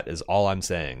with that is all I'm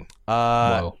saying."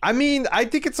 I mean, I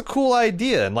think it's a cool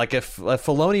idea. And if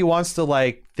Filoni wants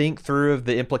to think through of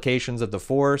the implications of the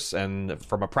Force and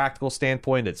from a practical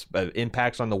standpoint, its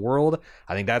impacts on the world,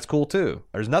 I think that's cool too.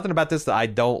 There's nothing about this that I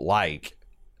don't like.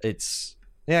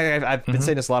 I've been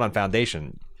saying this a lot on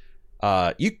Foundation.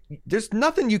 There's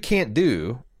nothing you can't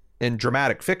do in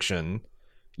dramatic fiction.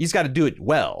 You just got to do it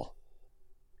well.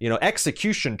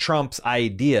 Execution trumps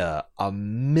idea a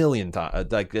million times,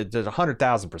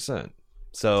 100,000%.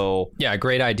 So yeah, a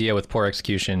great idea with poor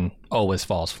execution always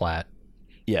falls flat.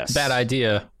 Yes. Bad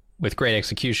idea with great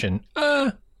execution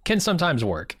can sometimes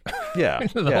work. Yeah.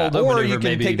 Or you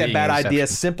can take that bad idea,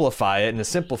 simplify it, and a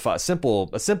simple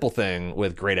thing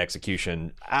with great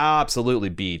execution absolutely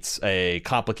beats a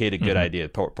complicated good idea,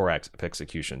 poor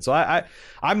execution. So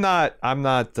I'm not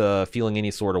feeling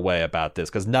any sort of way about this,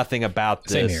 because nothing about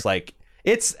this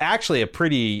it's actually a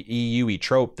pretty EU-y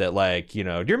trope that do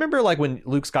you remember when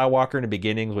Luke Skywalker in the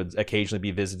beginning would occasionally be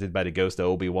visited by the ghost of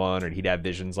Obi-Wan, or he'd have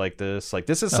visions like this?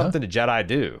 This is something the Jedi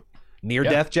do.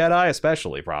 Near-death Jedi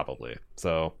especially, probably.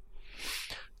 So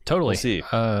totally. We'll see.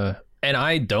 And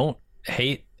I don't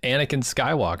hate Anakin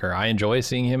Skywalker. I enjoy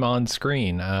seeing him on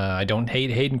screen. I don't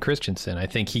hate Hayden Christensen. I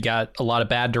think he got a lot of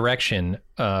bad direction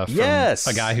from a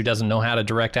guy who doesn't know how to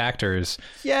direct actors.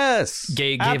 Yes.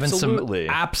 Gave him some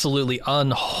absolutely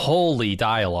unholy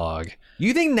dialogue.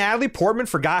 You think Natalie Portman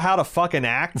forgot how to fucking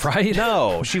act? Right?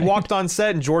 No. She walked on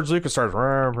set and George Lucas started,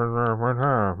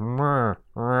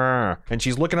 and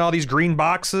she's looking at all these green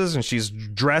boxes and she's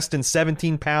dressed in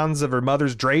 17 pounds of her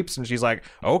mother's drapes, and she's like,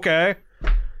 okay.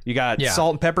 You got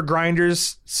salt and pepper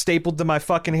grinders stapled to my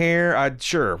fucking hair.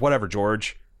 Sure, whatever,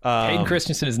 George. Hayden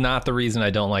Christensen is not the reason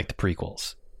I don't like the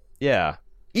prequels. Yeah.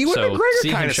 Ewan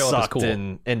McGregor kind of sucked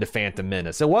into Phantom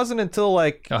Menace. It wasn't until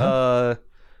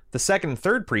the second and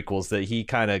third prequels that he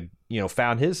kind of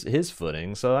found his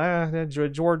footing. So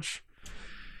George,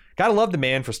 gotta love the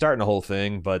man for starting the whole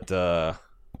thing, but I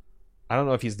don't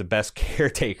know if he's the best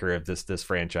caretaker of this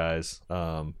franchise.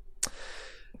 Yeah.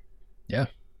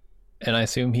 And I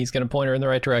assume he's going to point her in the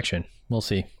right direction. We'll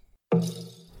see.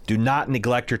 Do not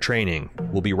neglect your training.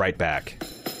 We'll be right back.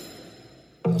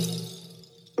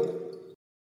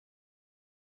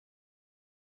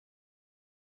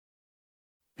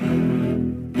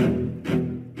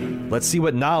 Let's see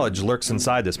what knowledge lurks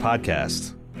inside this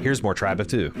podcast. Here's more Tribe of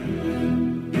Two.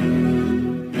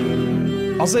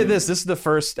 I'll say this is the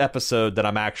first episode that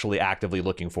I'm actually actively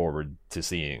looking forward to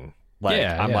seeing.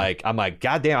 I'm like,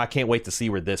 goddamn, I can't wait to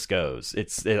see where this goes.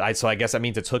 So I guess that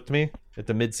means it's hooked me at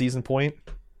the mid-season point.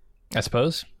 I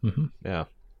suppose. Mm-hmm. Yeah.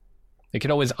 It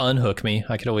could always unhook me.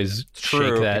 I could always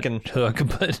shake that hook,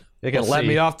 but they can let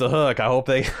me off the hook. I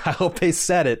hope they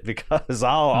set it, because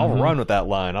I'll run with that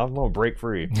line. I'm gonna break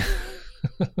free.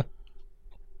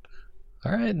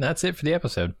 All right, and that's it for the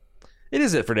episode. It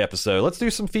is it for the episode. Let's do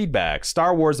some feedback.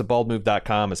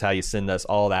 StarWars@baldmove.com is how you send us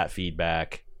all that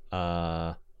feedback.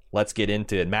 Let's get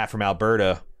into it. Matt from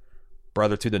Alberta,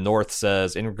 brother to the north,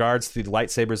 says, in regards to the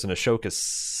lightsabers in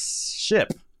Ahsoka's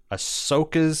ship.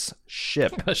 Ahsoka's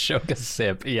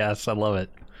ship. Yes, I love it.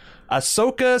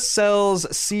 Ahsoka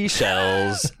sells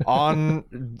seashells on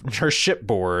her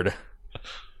shipboard.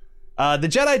 The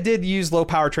Jedi did use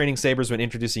low-power training sabers when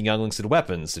introducing younglings to the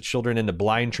weapons. The children in the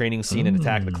blind training scene in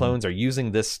Attack of the Clones are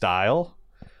using this style.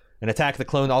 And Attack of the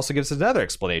Clone also gives us another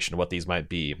explanation of what these might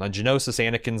be. On Geonosis,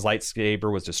 Anakin's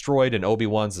lightsaber was destroyed, and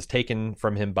Obi-Wan's is taken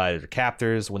from him by their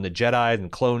captors. When the Jedi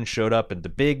and clones showed up in the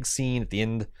big scene at the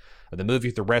end of the movie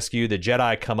with the rescue, the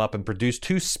Jedi come up and produce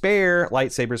 2 spare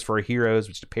lightsabers for our heroes,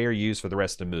 which the pair use for the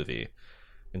rest of the movie,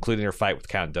 including their fight with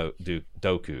Count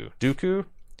Dooku.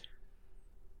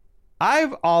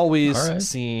 I've always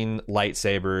seen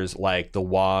lightsabers like the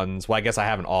wands. Well, I guess I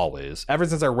haven't always. Ever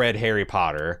since I read Harry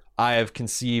Potter, I have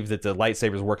conceived that the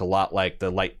lightsabers work a lot like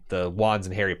the wands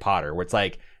in Harry Potter, where it's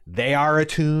like they are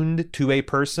attuned to a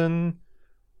person,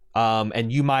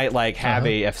 and you might like have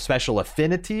a special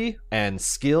affinity and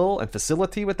skill and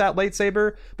facility with that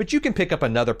lightsaber, but you can pick up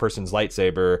another person's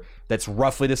lightsaber that's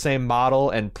roughly the same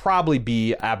model and probably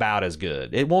be about as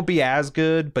good. It won't be as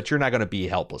good, but you're not going to be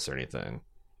helpless or anything.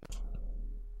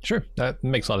 Sure, that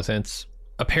makes a lot of sense.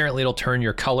 Apparently, it'll turn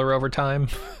your color over time.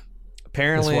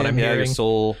 Apparently, what I'm hearing. Your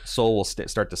soul will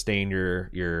start to stain your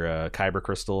kyber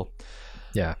crystal.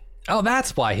 Yeah. Oh,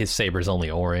 that's why his saber's only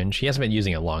orange. He hasn't been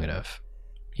using it long enough.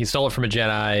 He stole it from a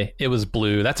Jedi. It was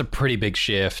blue. That's a pretty big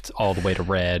shift all the way to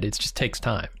red. It just takes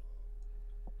time.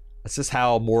 That's just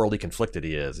how morally conflicted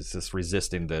he is. It's just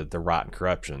resisting the rot and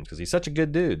corruption because he's such a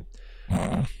good dude.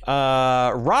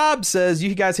 Rob says,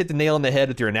 you guys hit the nail on the head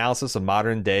with your analysis of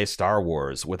modern day Star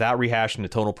Wars. Without rehashing the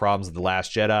tonal problems of The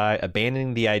Last Jedi,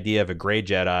 abandoning the idea of a gray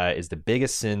Jedi is the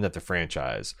biggest sin of the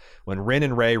franchise. When Ren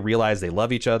and Rey realize they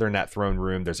love each other in that throne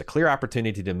room, there's a clear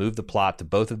opportunity to move the plot to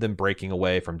both of them breaking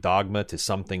away from dogma to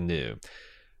something new.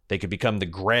 They could become the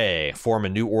Gray, form a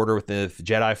new order with the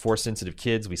Jedi Force-sensitive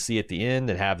kids we see at the end,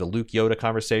 and have the Luke Yoda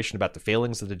conversation about the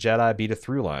failings of the Jedi be the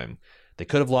through line. They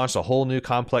could have launched a whole new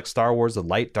complex Star Wars of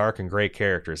light, dark, and gray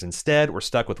characters. Instead, we're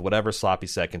stuck with whatever sloppy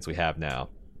seconds we have now.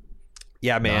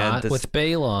 Yeah, man. Not with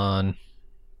Balon.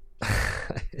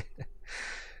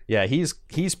 Yeah, he's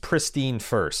pristine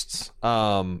firsts.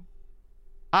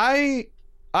 I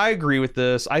agree with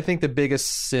this. I think the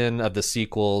biggest sin of the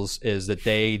sequels is that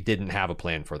they didn't have a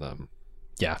plan for them.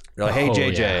 Yeah. They're like, hey,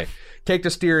 JJ, take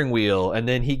the steering wheel. And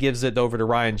then he gives it over to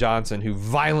Rian Johnson, who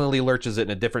violently lurches it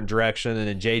in a different direction. And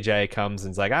then JJ comes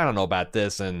and's like, I don't know about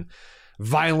this. And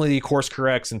violently course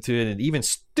corrects into an even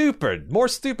more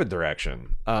stupid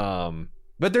direction.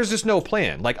 But there's just no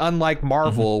plan. Like, unlike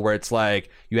Marvel, where it's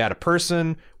like you had a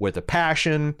person with a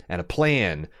passion and a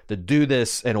plan to do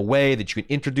this in a way that you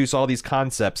can introduce all these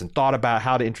concepts and thought about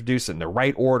how to introduce it in the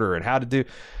right order and how to do.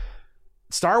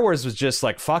 Star Wars was just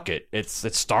like, fuck it. It's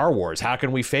Star Wars. How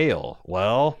can we fail?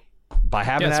 Well, by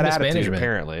having that attitude,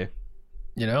 apparently.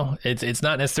 You know, it's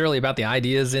not necessarily about the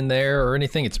ideas in there or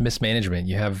anything. It's mismanagement.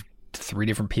 You have 3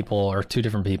 different people or 2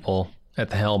 different people at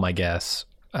the helm, I guess.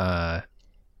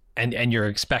 And you're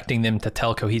expecting them to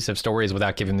tell cohesive stories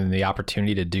without giving them the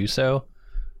opportunity to do so.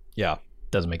 Yeah.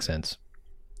 Doesn't make sense.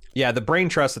 Yeah, the brain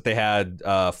trust that they had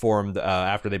formed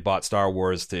after they bought Star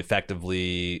Wars to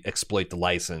effectively exploit the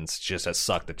license just has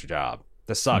sucked at your job.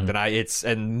 That sucked,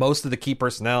 and most of the key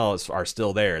personnel are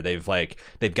still there. They've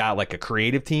got like a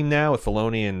creative team now with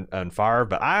Filoni and Favre,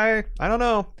 but I don't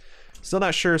know. Still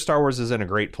not sure Star Wars is in a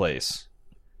great place.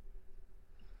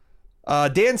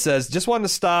 Dan says, just wanted to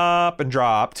stop and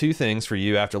drop 2 things for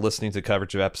you after listening to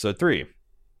coverage of Episode 3.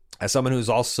 As someone who's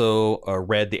also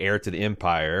read The Heir to the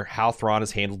Empire, how Thrawn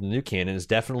is handled in the new canon is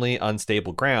definitely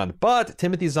unstable ground, but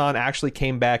Timothy Zahn actually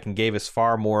came back and gave us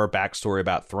far more backstory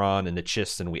about Thrawn and the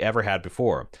Chiss than we ever had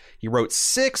before. He wrote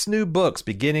 6 new books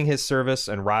beginning his service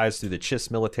and rise through the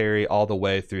Chiss military all the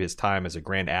way through his time as a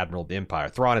Grand Admiral of the Empire.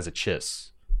 Thrawn is a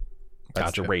Chiss.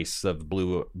 That's the race of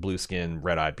blue-skinned,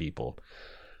 red-eyed people.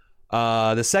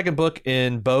 The second book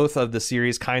in both of the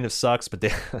series kind of sucks, but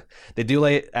they do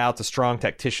lay out the strong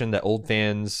tactician that old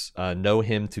fans know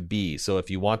him to be. So if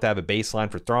you want to have a baseline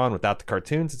for Thrawn without the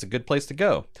cartoons, it's a good place to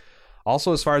go.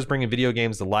 Also, as far as bringing video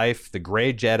games to life, the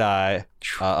gray Jedi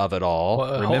of it all.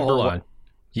 Well, hold on.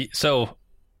 So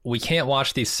we can't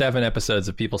watch these 7 episodes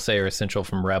that people say are essential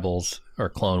from Rebels or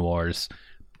Clone Wars.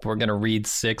 We're going to read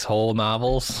 6 whole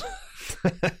novels.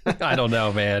 I don't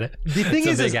know, man. The thing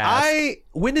is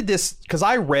when did this, because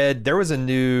I read there was a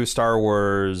new Star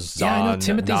Wars Zahn I know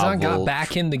Timothy Zahn got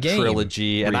back in the game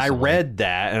trilogy, and recently. I read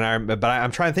that, and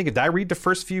I'm trying to think, did I read the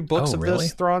first few books of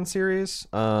this Thrawn series?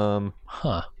 Probably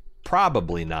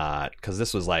not, because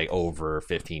this was like over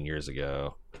 15 years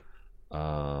ago.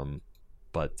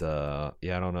 But I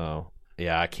don't know.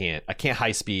 Yeah, I can't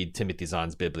high speed Timothy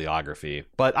Zahn's bibliography,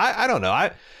 but I don't know.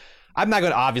 I'm not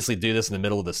going to obviously do this in the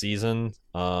middle of the season,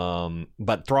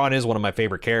 but Thrawn is one of my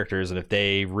favorite characters, and if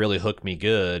they really hook me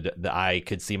good, I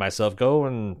could see myself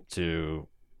going to,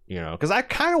 because I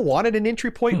kind of wanted an entry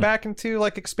point back into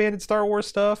like expanded Star Wars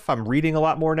stuff. I'm reading a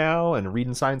lot more now and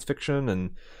reading science fiction,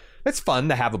 and it's fun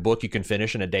to have a book you can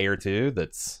finish in a day or two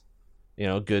that's,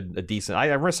 good, a decent. I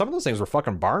remember some of those things were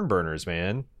fucking barn burners,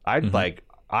 man.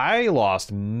 I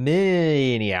lost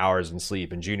many hours in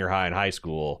sleep in junior high and high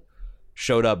school.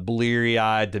 Showed up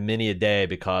bleary-eyed to many a day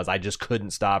because I just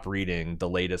couldn't stop reading the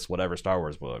latest whatever Star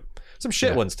Wars book. Some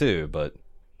shit ones too, but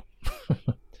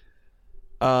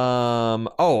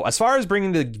as far as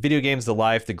bringing the video games to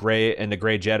life, the gray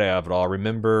Jedi of it all,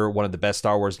 remember one of the best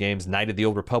Star Wars games, Knight of the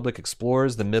Old Republic,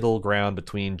 explores the middle ground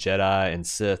between Jedi and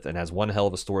Sith and has one hell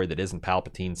of a story that isn't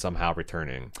Palpatine somehow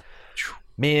returning.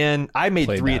 Man, I made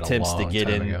 3 attempts to get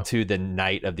into the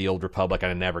Knight of the Old Republic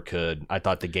and I never could. I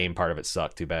thought the game part of it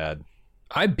sucked too bad.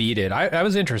 I beat it. I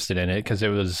was interested in it because it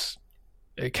was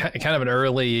kind of an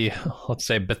early, let's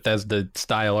say,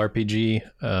 Bethesda-style RPG.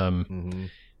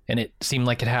 And it seemed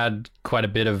like it had quite a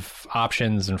bit of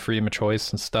options and freedom of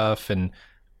choice and stuff. And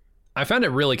I found it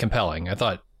really compelling. I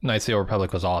thought Knights of the Old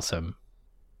Republic was awesome.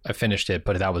 I finished it,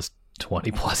 but that was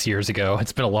 20 plus years ago.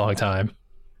 It's been a long time.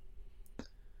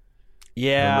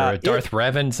 Yeah. Remember Darth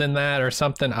Revan's in that or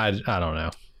something? I don't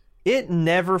know. It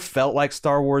never felt like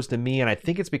Star Wars to me, and I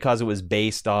think it's because it was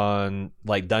based on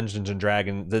like Dungeons and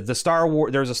Dragons. The Star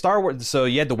Wars, there was a Star Wars, so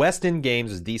you had the West End games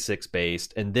was D6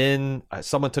 based, and then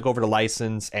someone took over the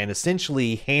license and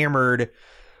essentially hammered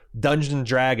Dungeons and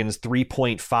Dragons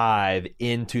 3.5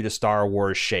 into the Star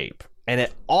Wars shape. And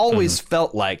it always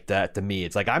felt like that to me.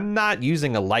 It's like, I'm not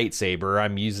using a lightsaber.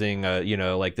 I'm using a,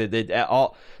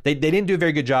 they didn't do a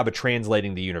very good job of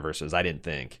translating the universes, I didn't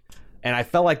think. And I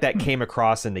felt like that came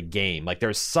across in the game. Like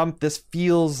this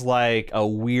feels like a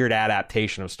weird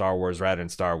adaptation of Star Wars rather than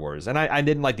Star Wars. And I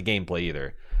didn't like the gameplay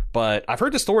either. But I've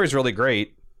heard the story is really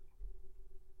great.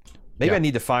 Maybe I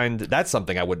need to find, that's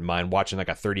something I wouldn't mind watching, like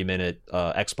a 30-minute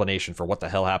explanation for what the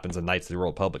hell happens in Knights of the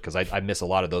Old Republic, because I miss a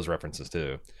lot of those references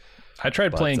too. I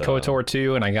tried playing KOTOR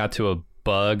 2 and I got to a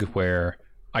bug where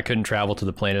I couldn't travel to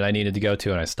the planet I needed to go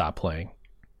to and I stopped playing.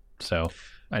 So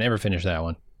I never finished that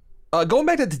one. Going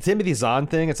back to the Timothy Zahn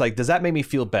thing, it's like, does that make me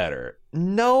feel better?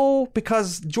 No,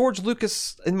 because George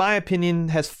Lucas, in my opinion,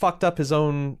 has fucked up his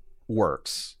own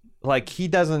works. Like, he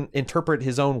doesn't interpret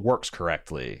his own works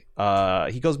correctly.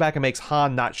 He goes back and makes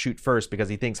Han not shoot first because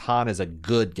he thinks Han is a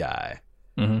good guy.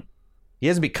 Mm-hmm. He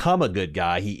hasn't become a good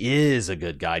guy. He is a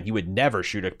good guy. He would never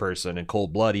shoot a person in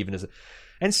cold blood, even as...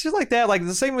 And it's just like that, like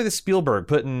the same with Spielberg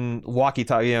putting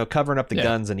walkie-talkie, covering up the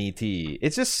guns in E.T.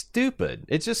 It's just stupid.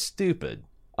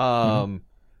 So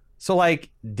like,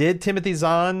 did Timothy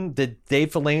Zahn, did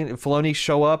Dave Filoni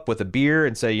show up with a beer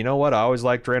and say, you know what, I always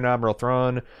liked Grand Admiral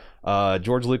Thrawn,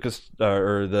 George Lucas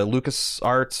or the Lucas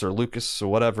Arts or Lucas or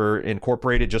whatever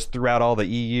Incorporated just threw out all the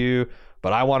EU,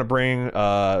 but I want to bring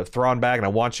Thrawn back and I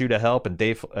want you to help, and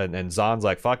Dave and Zahn's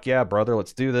like, fuck yeah, brother,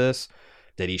 let's do this.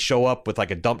 Did he show up with like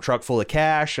a dump truck full of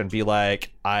cash and be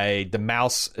like, the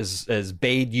mouse has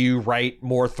bade you write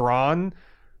more Thrawn,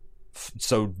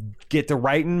 so get to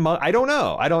writing? I don't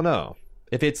know.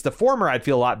 If it's the former, I'd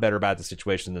feel a lot better about the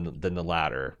situation than the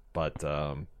latter. But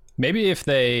maybe if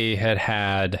they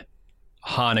had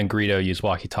Han and Greedo use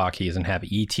walkie-talkies and have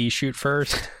E.T. shoot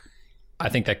first, I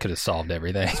think that could have solved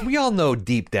everything. We all know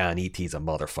deep down E.T.'s a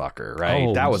motherfucker, right?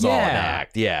 Oh, that was all an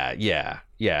act. Yeah.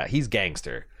 He's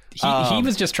gangster. He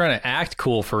was just trying to act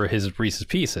cool for his Reese's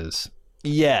Pieces.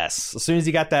 Yes. As soon as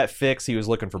he got that fix, he was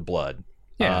looking for blood.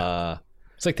 Yeah.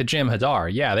 It's like the Jim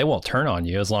Hadar. Yeah, they won't turn on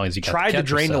you as long as you tried to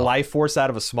drain the life force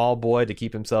out of a small boy to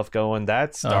keep himself going.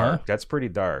 That's dark. That's pretty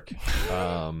dark.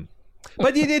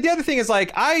 But the other thing is,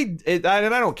 like, I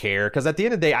don't care, because at the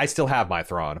end of the day, I still have my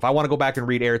Thrawn. If I want to go back and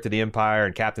read Heir to the Empire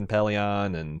and Captain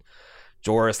Pelion and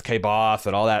Joris Kaboth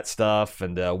and all that stuff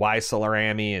and Y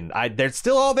Solarami, and they're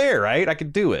still all there, right? I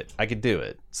could do it.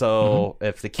 So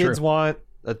if the kids want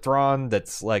a Thrawn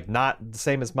that's like not the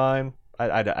same as mine,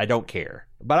 I don't care.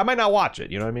 But I might not watch it.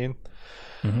 You know what I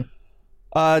mean?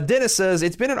 Dennis says,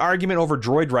 it's been an argument over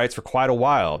droid rights for quite a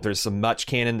while. There's some much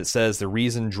canon that says the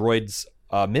reason droids'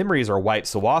 memories are wiped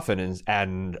so often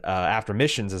and after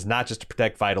missions is not just to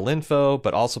protect vital info,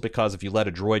 but also because if you let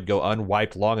a droid go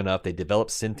unwiped long enough, they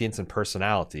develop sentience and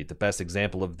personality. The best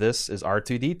example of this is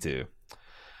R2-D2.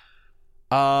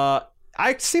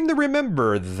 I seem to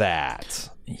remember that.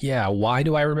 Yeah, why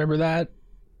do I remember that?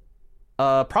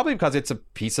 Probably because it's a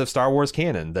piece of Star Wars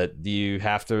canon that you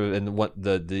have to, and what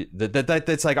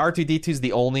that's like R2-D2 is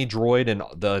the only droid in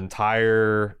the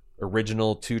entire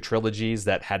original 2 trilogies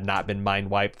that had not been mind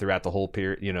wiped throughout the whole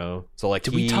period. You know, so like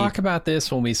did we talk about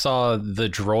this when we saw the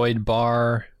droid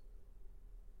bar?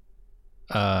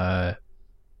 And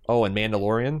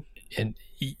Mandalorian, and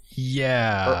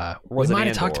yeah, we might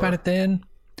have talked about it then.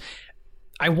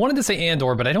 I wanted to say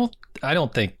Andor, but I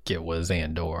don't think it was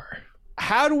Andor.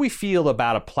 How do we feel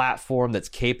about a platform that's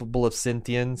capable of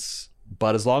sentience,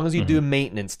 but as long as you do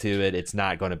maintenance to it, it's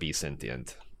not going to be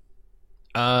sentient?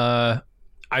 I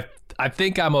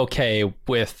think I'm okay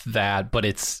with that, but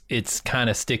it's kind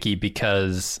of sticky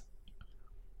because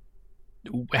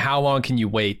how long can you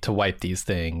wait to wipe these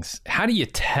things? How do you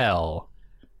tell?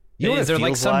 You know, is there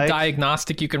like some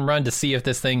diagnostic you can run to see if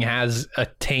this thing has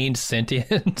attained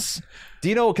sentience? Do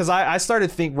you know, because I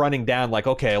started running down like,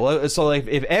 okay, well, so like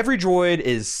if every droid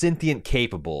is sentient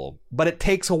capable, but it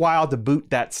takes a while to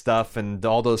boot that stuff and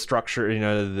all those structure, you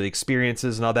know, the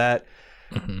experiences and all that.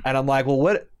 And I'm like, well,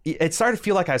 what? It started to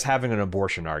feel like I was having an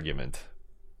abortion argument.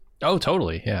 Oh,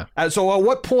 totally. Yeah. So at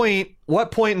what point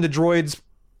in the droid's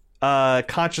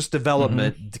conscious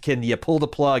development can you pull the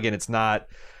plug and it's not?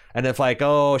 And if like,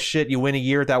 oh shit, you win a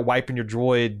year without wiping your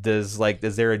droid, is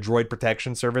there a droid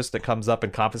protection service that comes up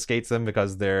and confiscates them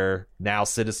because they're now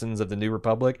citizens of the New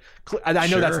Republic? I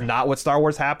know that's not what Star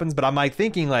Wars happens, but I'm like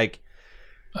thinking like,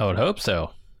 I would hope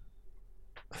so.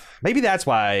 Maybe that's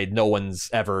why no one's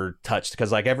ever touched,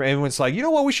 because like everyone's like, you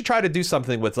know what, we should try to do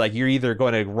something with like, you're either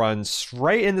going to run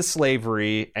straight into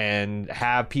slavery and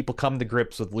have people come to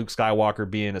grips with Luke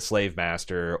Skywalker being a slave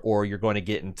master, or you're going to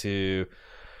get into,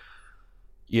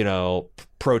 you know,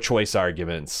 pro-choice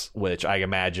arguments, which I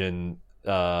imagine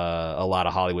a lot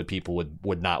of Hollywood people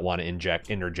would not want to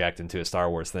interject into a Star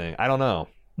Wars thing. I don't know.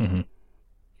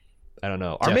 I don't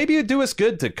know. Or maybe it'd do us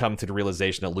good to come to the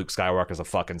realization that Luke Skywalker's a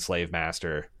fucking slave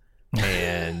master.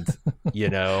 And, you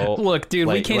know... Look, dude,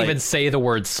 we can't even say the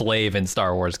word slave in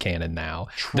Star Wars canon now.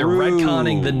 True. They're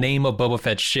retconning the name of Boba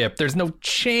Fett's ship. There's no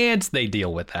chance they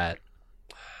deal with that.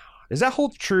 Does that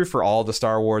hold true for all the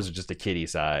Star Wars or just the kiddie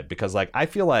side? Because like I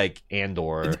feel like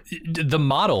Andor, the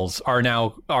models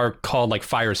are called like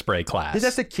fire spray class.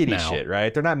 That's the kiddie shit,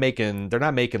 right? They're not making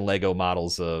Lego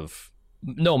models of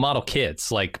model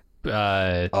kits. Like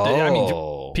I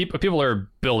mean, people are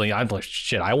building. I'm like,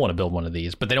 shit, I want to build one of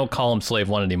these, but they don't call them Slave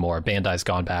One anymore. Bandai's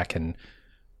gone back and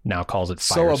now calls it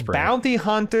fire spray. So a bounty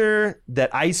hunter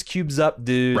that ice cubes up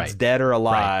dudes, dead or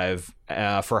alive,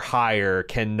 for hire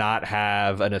cannot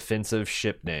have an offensive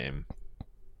ship name.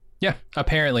 Yeah,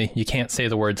 apparently you can't say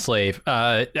the word slave.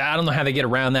 I don't know how they get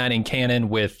around that in canon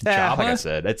with Jabba. Like I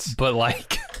said, it's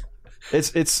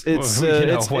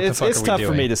tough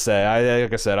for me to say.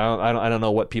 Like I said, I don't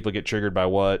know what people get triggered by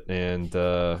what, and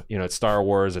you know, it's Star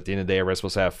Wars. At the end of the day, we're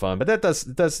supposed to have fun, but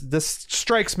this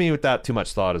strikes me without too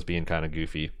much thought as being kind of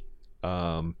goofy.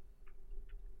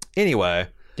 Anyway,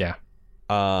 yeah.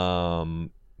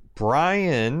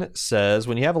 Brian says,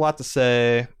 when you have a lot to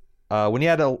say, when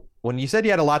you said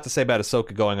you had a lot to say about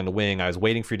Ahsoka going on the wing, I was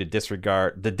waiting for you to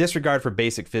disregard for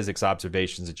basic physics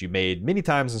observations that you made many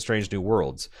times in Strange New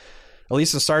Worlds. At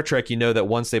least in Star Trek, you know that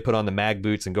once they put on the mag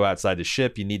boots and go outside the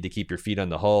ship, you need to keep your feet on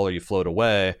the hull or you float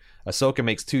away. Ahsoka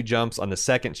makes 2 jumps on the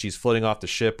second she's floating off the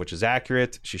ship, which is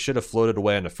accurate. She should have floated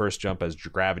away on the first jump as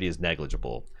gravity is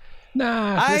negligible.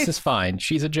 This is fine.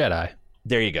 She's a Jedi.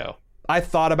 There you go. I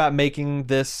thought about making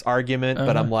this argument,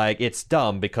 but I'm like, it's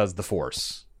dumb because the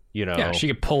Force, you know. Yeah, she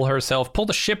could pull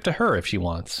the ship to her if she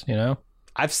wants, you know.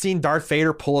 I've seen Darth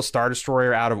Vader pull a Star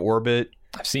Destroyer out of orbit.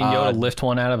 I've seen Yoda lift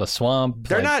one out of a swamp.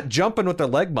 They're not jumping with their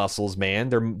leg muscles, man.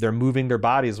 They're moving their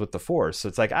bodies with the Force. So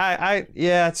it's like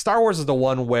Star Wars is the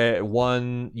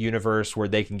one universe where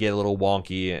they can get a little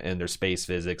wonky in their space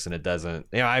physics, and it doesn't.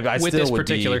 You know, I with still this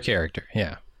particular character,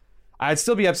 yeah. I'd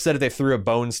still be upset if they threw a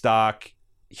bone stock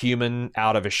human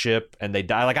out of a ship and they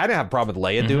die. Like, I didn't have a problem with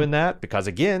Leia doing that because,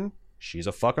 again, she's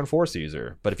a fucking Force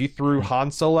user. But if you threw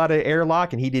Han Solo out of an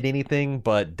airlock and he did anything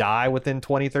but die within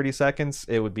 20, 30 seconds,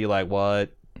 it would be like,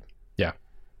 what? Yeah.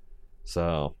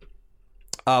 So,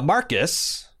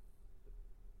 Marcus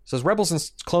says Rebels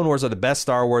and Clone Wars are the best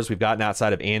Star Wars we've gotten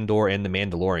outside of Andor and The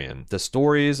Mandalorian. The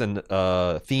stories and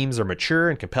themes are mature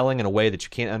and compelling in a way that you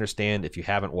can't understand if you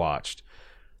haven't watched.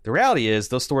 The reality is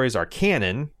those stories are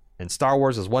canon, and Star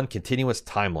Wars is one continuous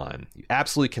timeline. You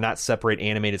absolutely cannot separate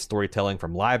animated storytelling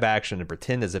from live action and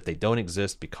pretend as if they don't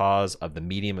exist because of the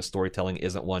medium of storytelling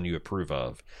isn't one you approve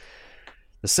of.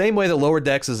 The same way that Lower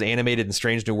Decks is animated in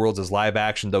Strange New Worlds as live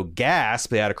action, though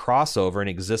gasp, they had a crossover and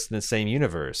exist in the same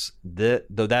universe.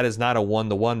 Though that is not a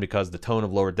one-to-one because the tone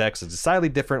of Lower Decks is decidedly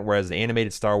different, whereas the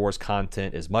animated Star Wars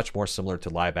content is much more similar to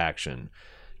live action.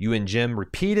 You and Jim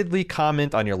repeatedly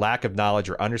comment on your lack of knowledge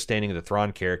or understanding of the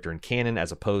Thrawn character in canon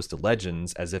as opposed to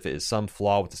Legends, as if it is some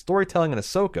flaw with the storytelling in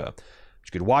Ahsoka.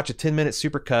 You could watch a 10-minute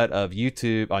supercut of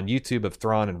YouTube of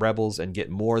Thrawn and Rebels and get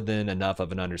more than enough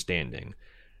of an understanding.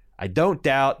 I don't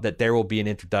doubt that there will be an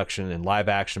introduction in live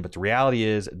action, but the reality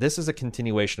is this is a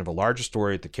continuation of a larger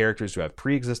story with the characters who have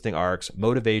pre-existing arcs,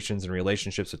 motivations, and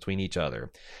relationships between each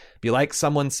other. Be like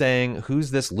someone saying,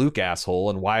 who's this Luke asshole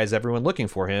and why is everyone looking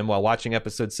for him, while watching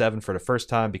episode 7 for the first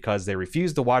time because they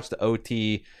refused to watch the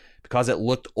OT because it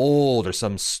looked old or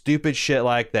some stupid shit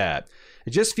like that.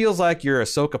 It just feels like your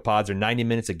Ahsoka pods are 90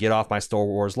 minutes to get off my Star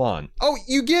Wars lawn. Oh,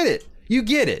 you get it. You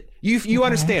get it. You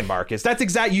understand, Marcus. That's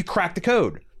exactly, you cracked the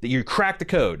code. You cracked the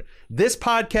code. This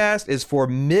podcast is for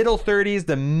middle 30s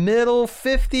to middle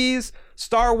 50s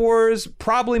Star Wars,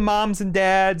 probably moms and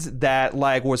dads that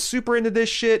like was super into this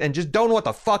shit and just don't know what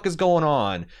the fuck is going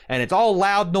on. And it's all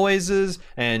loud noises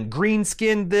and green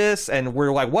skin this, and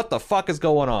we're like, what the fuck is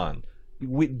going on?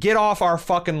 We get off our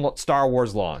fucking Star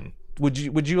Wars lawn. Would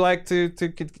you like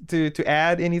to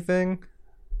add anything?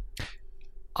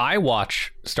 I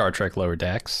watch Star Trek Lower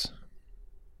Decks.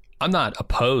 I'm not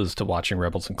opposed to watching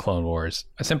Rebels and Clone Wars.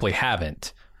 I simply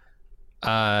haven't.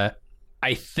 I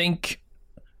think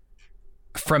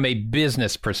from a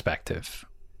business perspective,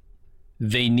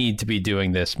 they need to be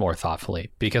doing this more thoughtfully,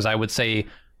 because I would say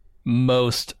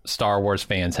most Star Wars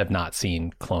fans have not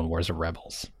seen Clone Wars or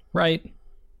Rebels, right?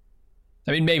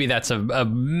 I mean, maybe that's a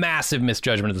massive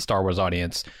misjudgment of the Star Wars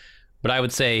audience, but I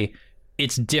would say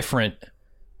it's different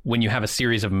when you have a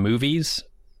series of movies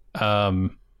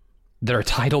that are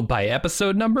titled by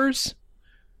episode numbers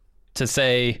to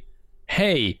say,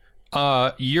 hey,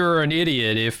 you're an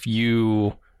idiot if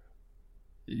you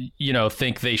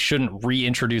think they shouldn't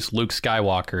reintroduce Luke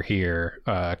Skywalker here,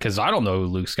 because I don't know who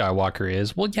Luke Skywalker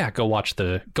is. Well, yeah, go watch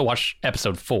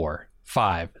episode 4,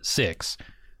 5, 6.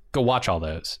 Go watch all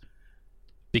those,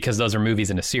 because those are movies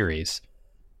in a series.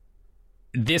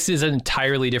 This is an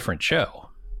entirely different show.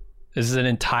 This is an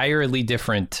entirely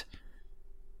different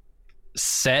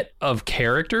set of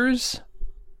characters.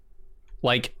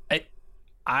 Like,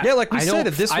 like we said,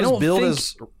 if this was billed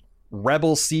as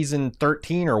Rebels season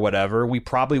 13 or whatever, we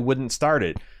probably wouldn't start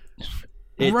it.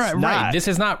 It's right. This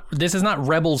is not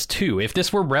Rebels 2. If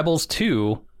this were Rebels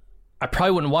 2, I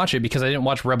probably wouldn't watch it because I didn't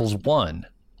watch Rebels 1.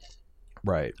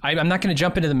 Right. I'm not going to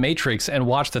jump into the Matrix and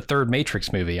watch the third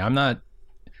Matrix movie. I'm not,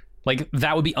 like,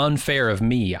 that would be unfair of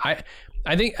me.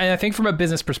 I think from a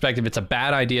business perspective, it's a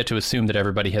bad idea to assume that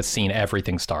everybody has seen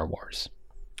everything Star Wars,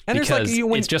 and because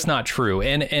it's just not true.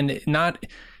 It's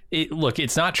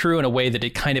not true in a way that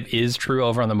it kind of is true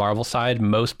over on the Marvel side.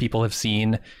 Most people have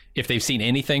seen, if they've seen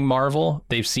anything Marvel,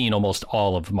 they've seen almost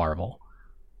all of Marvel.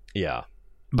 Yeah,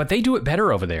 but they do it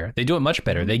better over there. They do it much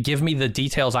better. They give me the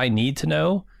details I need to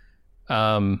know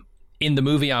in the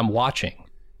movie I'm watching,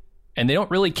 and they don't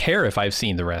really care if I've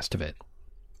seen the rest of it.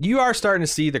 You are starting to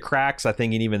see the cracks, I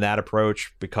think, in even that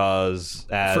approach, because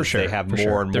as for sure, they have more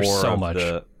sure. and There's more so of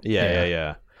much.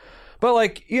 Yeah. But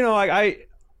like, I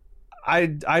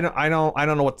don't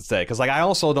know what to say, because like I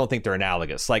also don't think they're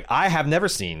analogous. Like, I have never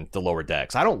seen the Lower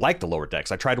Decks. I don't like the Lower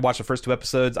Decks. I tried to watch the first 2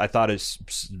 episodes. I thought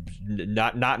it's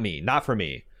not for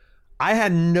me. I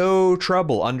had no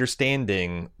trouble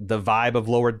understanding the vibe of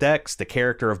Lower Decks, the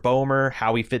character of Bomer,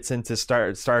 how he fits into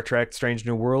Star Trek Strange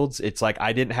New Worlds. It's like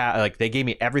I didn't have, like, they gave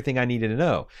me everything I needed to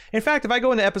know. In fact, if I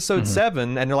go into episode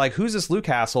 7 and they're like, who's this Luke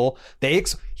Hassel?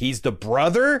 He's the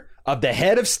brother of the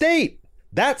head of state.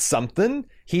 That's something.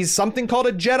 He's something called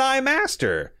a Jedi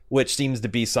Master, which seems to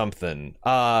be something.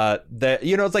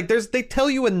 It's like they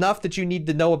tell you enough that you need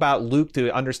to know about Luke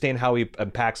to understand how he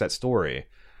impacts that story.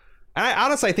 And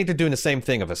I think they're doing the same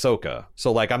thing of Ahsoka.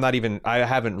 So like, I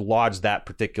haven't lodged that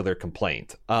particular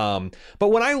complaint. But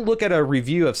when I look at a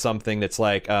review of something that's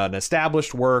like an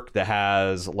established work that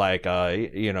has like, I'm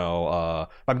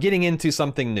getting into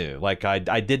something new. Like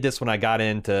I did this when I got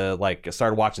into, like,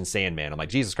 started watching Sandman. I'm like,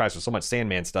 Jesus Christ, there's so much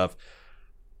Sandman stuff.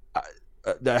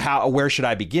 Where should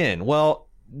I begin? Well,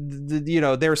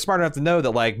 they were smart enough to know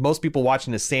that like most people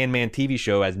watching the Sandman TV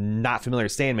show as not familiar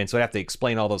with Sandman, so I have to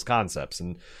explain all those concepts.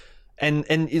 And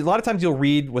a lot of times you'll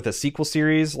read with a sequel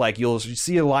series, like you'll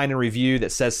see a line in review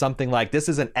that says something like, this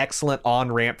is an excellent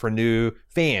on-ramp for new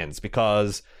fans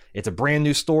because it's a brand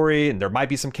new story and there might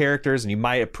be some characters and you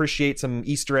might appreciate some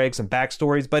Easter eggs and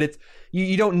backstories, but it's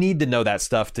you don't need to know that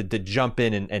stuff to jump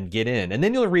in and get in. And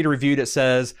then you'll read a review that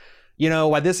says,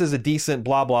 while this is a decent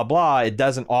blah, blah, blah, it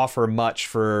doesn't offer much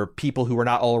for people who are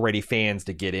not already fans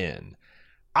to get in.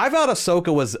 I thought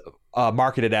Ahsoka was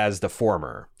marketed as the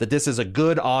former, that this is a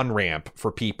good on-ramp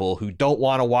for people who don't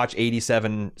want to watch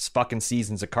 87 fucking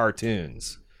seasons of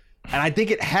cartoons. And I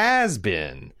think it has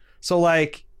been. So,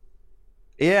 like,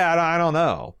 yeah, I don't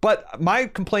know. But my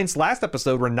complaints last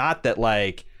episode were not that,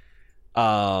 like,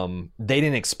 they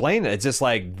didn't explain it. It's just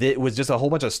like it was just a whole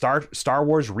bunch of Star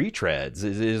Wars retreads.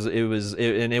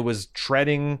 It was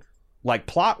treading like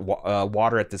plot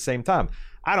water at the same time.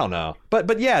 I don't know,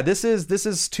 but yeah, this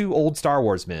is two old Star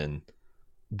Wars men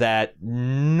that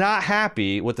not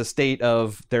happy with the state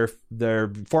of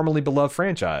their formerly beloved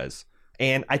franchise,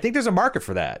 and I think there's a market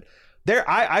for that.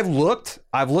 I've looked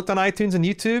on iTunes and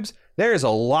YouTube's. There is a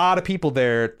lot of people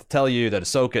there to tell you that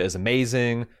Ahsoka is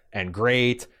amazing and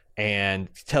great, and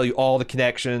tell you all the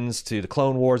connections to the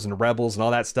Clone Wars and the Rebels and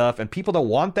all that stuff. And people that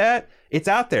want that, it's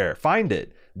out there. Find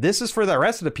it. This is for the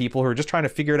rest of the people who are just trying to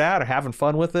figure it out or having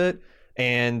fun with it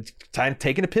and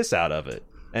taking a piss out of it.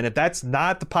 And if that's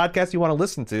not the podcast you want to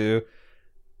listen to,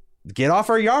 get off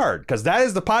our yard, because that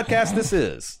is the podcast this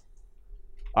is.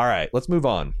 All right, let's move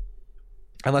on.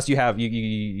 Unless you have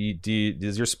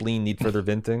does your spleen need further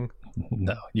venting?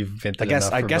 No, you've vented.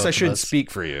 I guess I shouldn't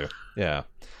speak for you. Yeah.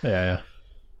 Yeah.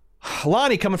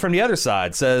 Lonnie, coming from the other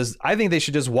side, says, I think they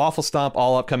should just waffle stomp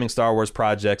all upcoming Star Wars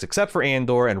projects except for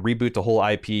Andor and reboot the whole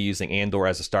IP using Andor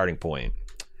as a starting point.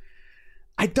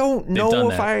 I don't know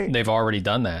if They've already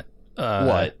done that.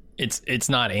 What? It's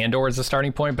not Andor as a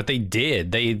starting point, but they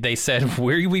did. They said,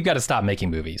 we've got to stop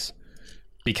making movies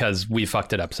because we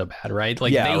fucked it up so bad, right?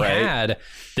 Like, had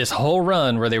this whole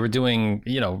run where they were doing,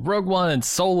 Rogue One and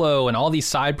Solo and all these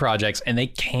side projects, and they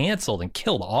canceled and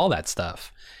killed all that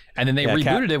stuff. And then they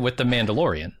rebooted it with The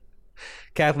Mandalorian.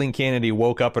 Kathleen Kennedy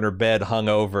woke up in her bed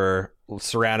hungover,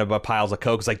 surrounded by piles of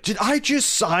coke. It's like, did I just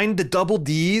sign the double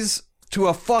D's to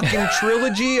a fucking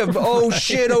trilogy of oh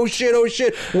shit?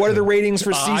 What are the ratings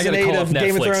for season 8 of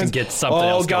Game of Thrones? And get something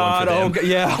else going for them.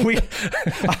 Yeah,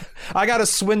 I gotta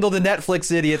swindle the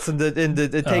Netflix idiots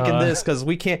into taking this because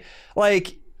we can't.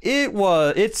 Like,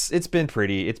 it's been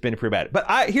pretty bad.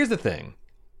 But here's the thing.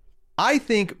 I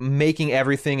think making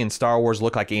everything in Star Wars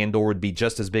look like Andor would be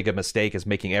just as big a mistake as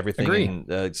making everything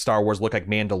in Star Wars look like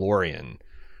Mandalorian.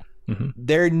 Mm-hmm.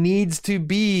 There needs to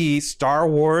be Star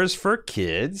Wars for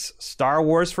kids, Star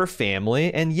Wars for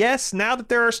family, and yes, now that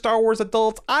there are Star Wars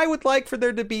adults, I would like for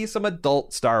there to be some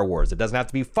adult Star Wars. It doesn't have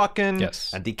to be fucking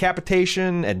and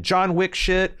decapitation and John Wick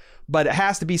shit, but it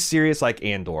has to be serious like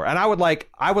Andor. And I would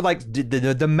like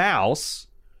the mouse.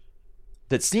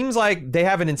 That seems like they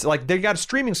haven't, like, they got a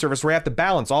streaming service where you have to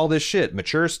balance all this shit.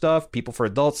 Mature stuff, people for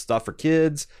adults, stuff for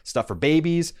kids, stuff for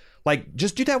babies. Like,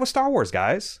 just do that with Star Wars,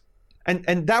 guys.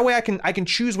 And that way I can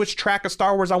choose which track of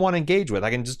Star Wars I want to engage with. I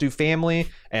can just do family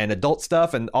and adult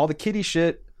stuff, and all the kiddie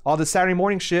shit, all the Saturday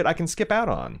morning shit I can skip out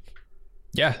on.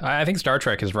 Yeah, I think Star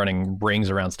Trek is running rings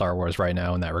around Star Wars right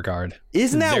now in that regard.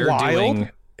 Isn't that wild?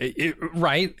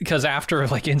 Right, because after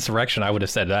like Insurrection, I would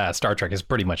have said Star Trek is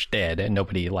pretty much dead and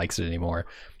nobody likes it anymore.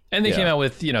 And they came out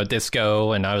with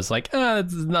Disco, and I was like,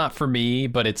 it's not for me,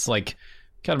 but it's like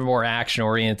kind of more action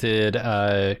oriented,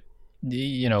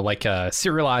 like a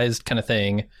serialized kind of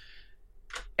thing.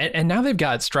 And now they've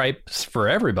got stripes for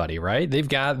everybody, right? They've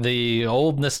got the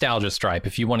old nostalgia stripe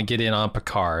if you want to get in on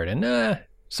Picard, and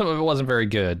some of it wasn't very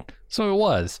good, some of it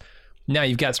was. Now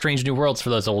you've got Strange New Worlds for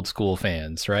those old school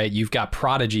fans, right? You've got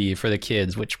Prodigy for the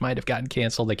kids, which might have gotten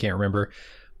canceled. I can't remember.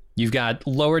 You've got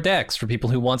Lower Decks for people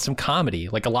who want some comedy,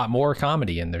 like a lot more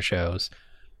comedy in their shows.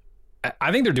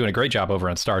 I think they're doing a great job over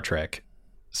on Star Trek.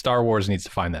 Star Wars needs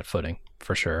to find that footing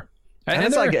for sure.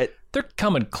 And they're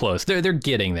coming close. They're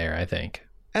getting there, I think.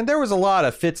 And there was a lot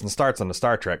of fits and starts on the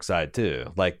Star Trek side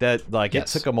too. Like that, It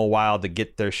took them a while to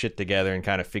get their shit together and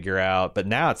kind of figure out. But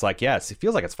now it's like, it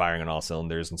feels like it's firing on all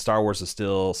cylinders, and Star Wars is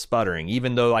still sputtering.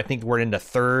 Even though I think we're in the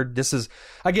third. This is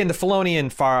again the Filoni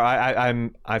and far.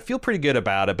 I feel pretty good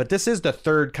about it. But this is the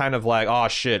third kind of like, oh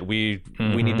shit, we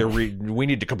need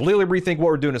to completely rethink what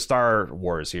we're doing to Star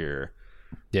Wars here.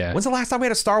 Yeah. When's the last time we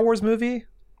had a Star Wars movie?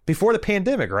 Before the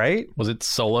pandemic, right? Was it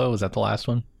Solo? Was that the last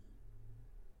one?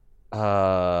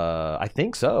 I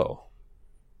think so.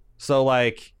 So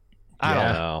like, I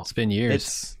don't know. It's been years.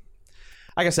 It's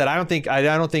like I said, I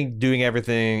don't think doing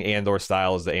everything Andor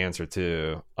style is the answer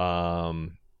too.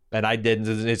 And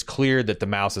it's clear that the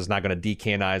mouse is not going to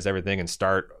decanonize everything and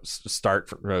start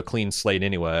a clean slate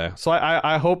anyway. So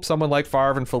I hope someone like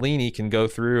Favre and Fellini can go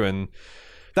through, and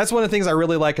that's one of the things I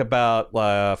really like about,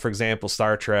 for example,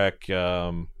 Star Trek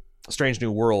Strange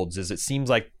New Worlds, is it seems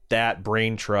like that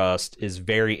brain trust is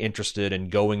very interested in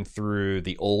going through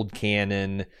the old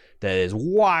canon that is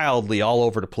wildly all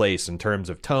over the place in terms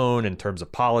of tone, in terms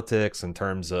of politics, in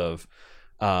terms of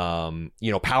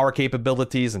power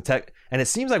capabilities and tech. And it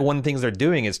seems like one of the things they're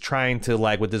doing is trying to,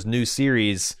 like, with this new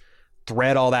series,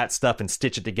 thread all that stuff and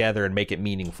stitch it together and make it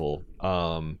meaningful.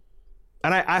 And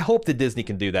I hope that Disney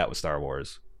can do that with Star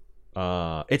Wars.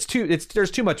 There's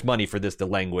too much money for this to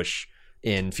languish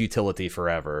in futility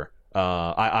forever.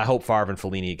 I hope Favre and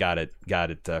Fellini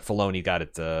Filoni got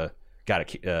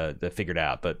it figured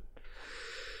out, but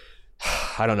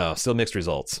I don't know. Still mixed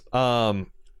results.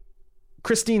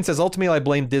 Christine says, ultimately, I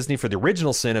blame Disney for the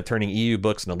original sin of turning EU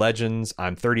books into legends.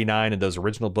 I'm 39, and those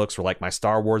original books were like my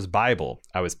Star Wars Bible.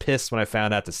 I was pissed when I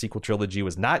found out the sequel trilogy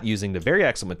was not using the very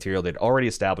excellent material they'd already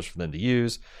established for them to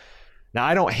use. Now,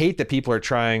 I don't hate that people are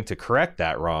trying to correct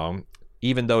that wrong,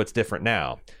 even though it's different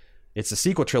now. It's the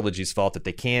sequel trilogy's fault that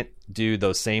they can't do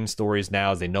those same stories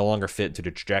now, as they no longer fit into the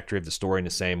trajectory of the story in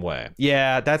the same way.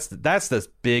 Yeah, that's the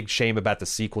big shame about the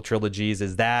sequel trilogies,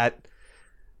 is that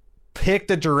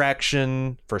picked a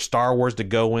direction for Star Wars to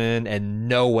go in, and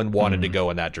no one wanted to go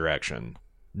in that direction.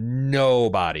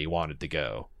 Nobody wanted to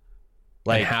go.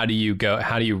 Like, and how do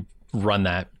you run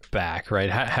that back, right?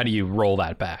 How do you roll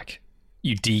that back?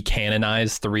 You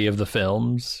decanonize 3 of the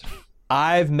films?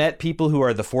 I've met people who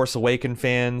are the Force Awakens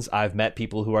fans. I've met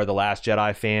people who are the Last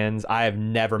Jedi fans. I have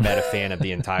never met a fan of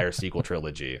the entire sequel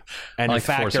trilogy. And in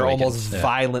fact, they're almost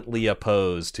violently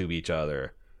opposed to each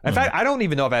other. In fact, I don't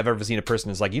even know if I've ever seen a person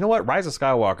who's like, you know what, Rise of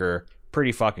Skywalker,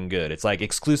 pretty fucking good. It's like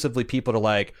exclusively people to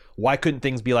like, why couldn't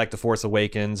things be like The Force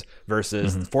Awakens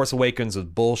versus The Force Awakens was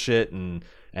bullshit and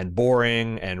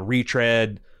boring and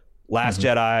retread. Last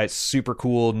Jedi, super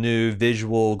cool, new,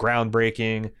 visual,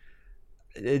 groundbreaking.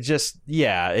 It's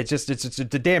a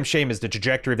damn shame is the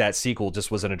trajectory of that sequel just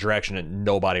was in a direction that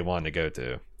nobody wanted to go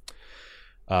to.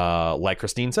 Like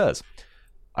Christine says.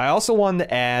 I also wanted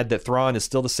to add that Thrawn is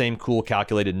still the same cool,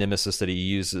 calculated nemesis that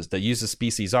uses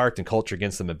species art and culture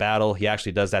against them in battle. He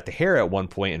actually does that to Hera at one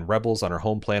point in Rebels on her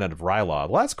home planet of Rylaw.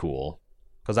 Well, that's cool,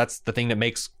 because that's the thing that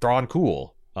makes Thrawn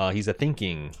cool. He's a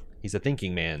thinking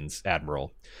man's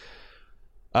admiral.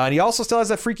 And he also still has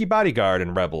that freaky bodyguard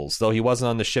in Rebels, though he wasn't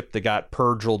on the ship that got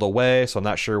purgled away, so I'm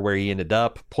not sure where he ended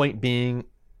up. Point being,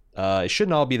 it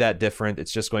shouldn't all be that different.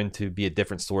 It's just going to be a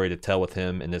different story to tell with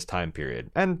him in this time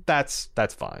period, and that's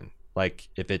fine. Like,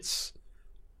 if it's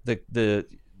the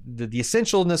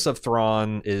essentialness of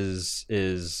Thrawn is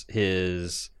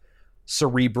his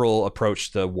cerebral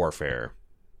approach to warfare,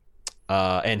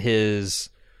 and his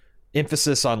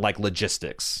emphasis on like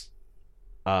logistics,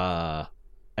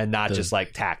 and not just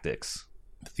like tactics.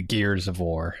 The gears of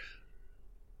war.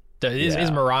 Is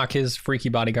Marak his freaky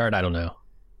bodyguard? I don't know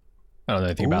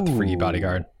anything about the freaky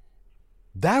bodyguard.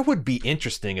 That would be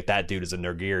interesting if that dude is a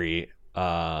Nergiri.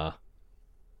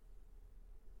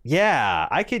 Yeah,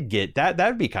 I could get that.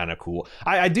 That'd be kind of cool.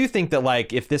 I do think that,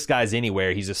 like, if this guy's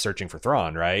anywhere, he's just searching for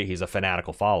Thrawn, right? He's a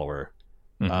fanatical follower.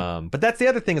 But that's the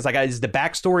other thing, is like, is the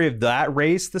backstory of that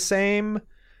race the same?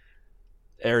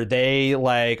 Are they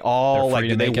like all like,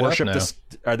 do they worship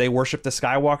are they worship the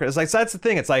Skywalker? It's like, so that's the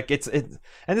thing. It's like, and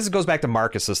this goes back to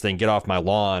Marcus's thing, get off my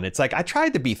lawn. It's like, I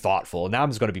tried to be thoughtful, and now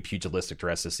I'm just going to be pugilistic the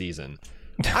rest of the season.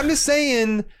 I'm just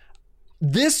saying,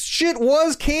 this shit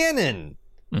was canon,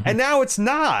 and now it's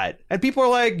not. And people are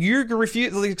like, you're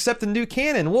refusing to accept the new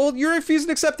canon. Well, you're refusing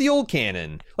to accept the old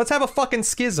canon. Let's have a fucking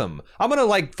schism. I'm going to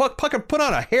like fucking put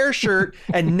on a hair shirt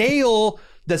and nail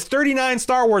there's 39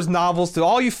 Star Wars novels to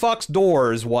all you fucks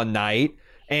doors one night,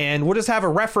 and we'll just have a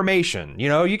reformation. You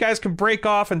know, you guys can break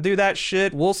off and do that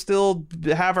shit. We'll still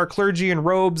have our clergy in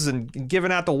robes and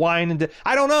giving out the wine. And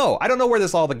I don't know where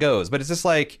this all goes, but it's just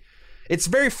like, it's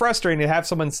very frustrating to have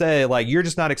someone say, like, you're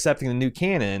just not accepting the new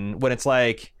canon, when it's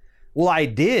like, well, I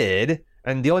did,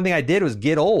 and the only thing I did was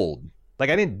get old. Like,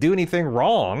 I didn't do anything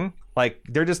wrong. Like,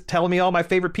 they're just telling me all my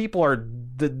favorite people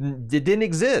didn't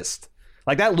exist.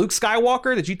 Like, that Luke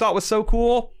Skywalker that you thought was so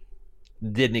cool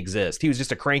didn't exist. He was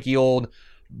just a cranky old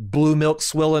blue milk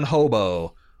swilling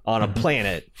hobo on a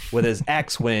planet with his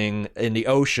X-Wing in the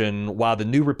ocean while the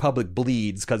New Republic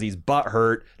bleeds because he's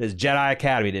butthurt his Jedi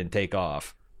Academy didn't take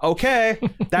off. Okay,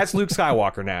 that's Luke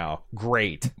Skywalker now.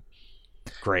 Great.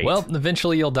 Well,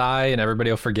 eventually you'll die and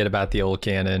everybody will forget about the old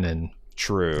canon, and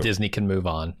True. Disney can move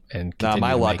on and Nah, continue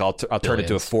my to luck, make I'll turn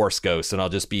into a Force ghost, and I'll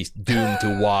just be doomed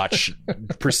to watch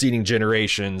preceding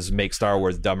generations make Star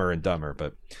Wars dumber and dumber.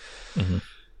 But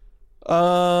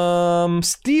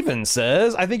Steven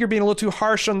says, I think you're being a little too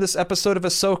harsh on this episode of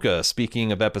Ahsoka.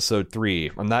 Speaking of episode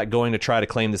 3, I'm not going to try to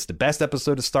claim this is the best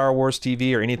episode of Star Wars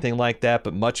TV or anything like that,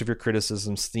 but much of your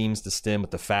criticism seems to stem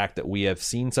with the fact that we have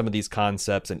seen some of these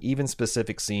concepts and even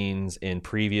specific scenes in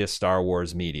previous Star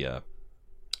Wars media.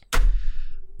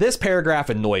 This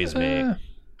paragraph annoys me.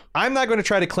 I'm not going to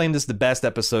try to claim this is the best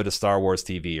episode of Star Wars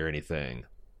TV or anything.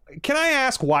 Can I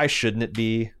ask, why shouldn't it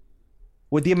be?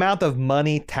 With the amount of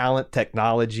money, talent,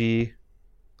 technology,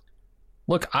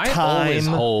 Look, I always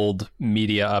hold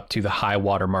media up to the high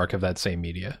watermark of that same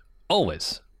media.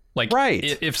 Always. Like, right.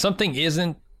 If something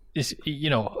isn't,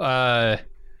 the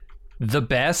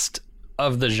best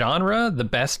of the genre, the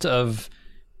best of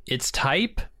its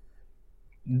type,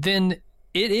 then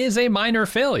it is a minor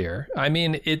failure. I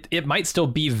mean, it might still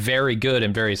be very good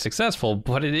and very successful,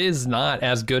 but it is not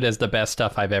as good as the best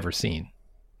stuff I've ever seen.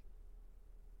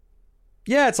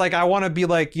 Yeah, it's like I want to be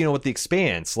like, with The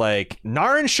Expanse. Like,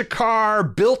 Naran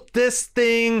Shakar built this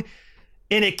thing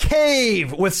in a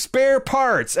cave with spare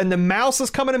parts, and the mouse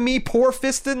is coming to me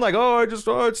poor-fisted, like,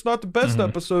 it's not the best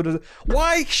episode.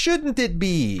 Why shouldn't it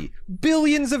be?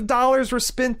 Billions of dollars were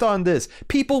spent on this.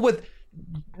 People with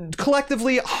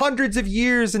collectively hundreds of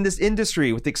years in this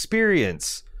industry with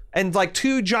experience. And like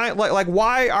two giant, like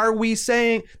why are we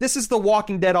saying this is The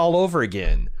Walking Dead all over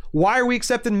again? Why are we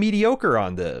accepting mediocre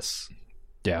on this?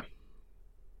 Yeah.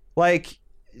 Like,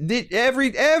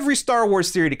 every Star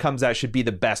Wars theory that comes out should be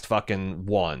the best fucking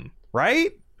one,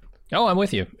 right? Oh, I'm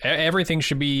with you. Everything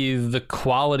should be the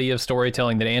quality of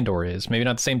storytelling that Andor is. Maybe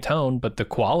not the same tone, but the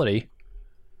quality.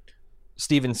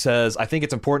 Steven says, I think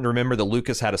it's important to remember that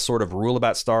Lucas had a sort of rule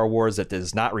about Star Wars that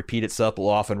does not repeat itself but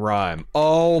will often rhyme.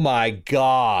 Oh my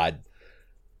God.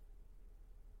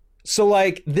 So,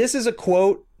 like, this is a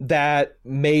quote that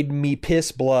made me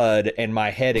piss blood and my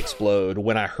head explode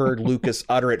when I heard Lucas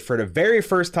utter it for the very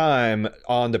first time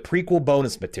on the prequel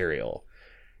bonus material.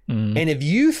 And if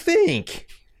you think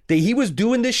that he was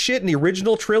doing this shit in the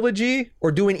original trilogy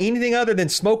or doing anything other than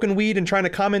smoking weed and trying to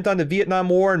comment on the Vietnam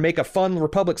War and make a fun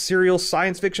Republic serial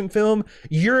science fiction film,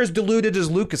 you're as deluded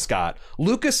as Lucas got.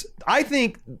 Lucas, I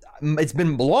think it's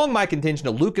been long my contention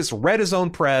that Lucas read his own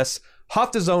press,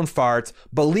 huffed his own farts,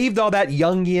 believed all that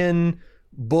Jungian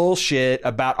bullshit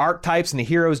about archetypes and the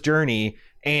hero's journey,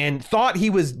 and thought he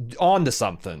was on to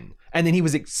something. And then he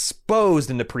was exposed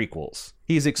in the prequels.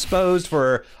 He's exposed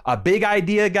for a big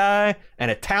idea guy and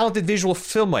a talented visual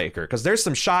filmmaker, because there's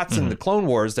some shots in the Clone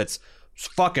Wars that's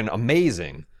fucking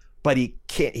amazing. But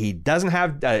he doesn't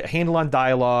have a handle on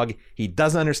dialogue. He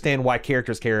doesn't understand why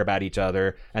characters care about each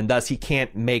other, and thus he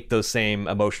can't make those same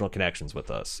emotional connections with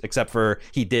us, except for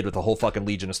he did with the whole fucking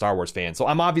legion of Star Wars fans. So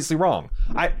I'm obviously wrong.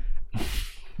 I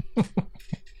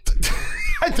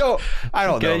don't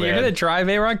know, man. You're gonna drive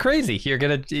Aaron crazy. You're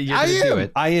gonna do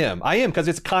it. I am because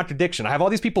it's a contradiction. I have all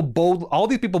these people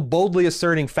boldly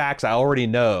asserting facts I already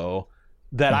know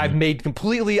that I've made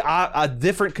completely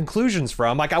different conclusions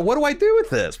from. Like, what do I do with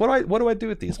this? What do I do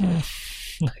with these guys?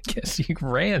 I guess you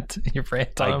rant. You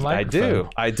rant on a microphone.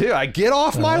 I do. I get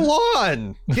off my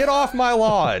lawn. Get off my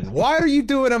lawn. Why are you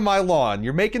doing on my lawn?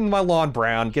 You're making my lawn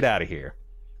brown. Get out of here.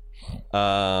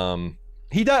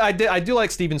 I do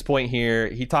like Steven's point here.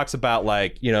 He talks about,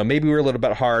 like, maybe we were a little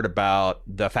bit hard about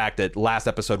the fact that last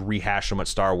episode rehashed so much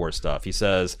Star Wars stuff. He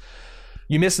says,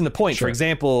 you're missing the point. Sure. For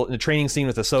example, in the training scene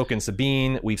with Ahsoka and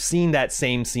Sabine, we've seen that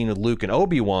same scene with Luke and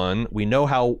Obi-Wan. We know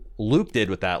how Luke did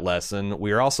with that lesson.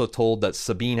 We are also told that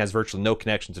Sabine has virtually no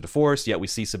connection to the Force, yet we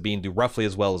see Sabine do roughly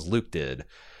as well as Luke did.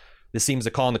 This seems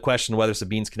to call into question whether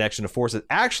Sabine's connection to Force is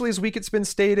actually as weak as it's been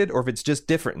stated, or if it's just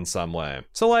different in some way.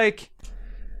 So, like,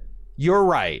 you're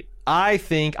right. I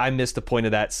think I missed the point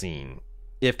of that scene.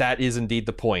 If that is indeed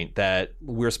the point, that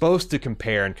we're supposed to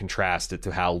compare and contrast it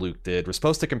to how Luke did. We're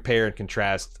supposed to compare and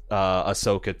contrast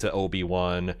Ahsoka to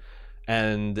Obi-Wan.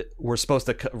 And we're supposed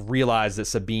to realize that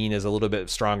Sabine is a little bit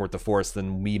stronger with the Force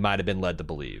than we might have been led to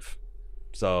believe.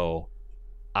 So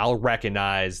I'll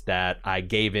recognize that I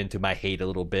gave into my hate a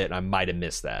little bit, and I might have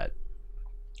missed that.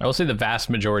 I will say the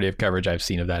vast majority of coverage I've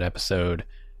seen of that episode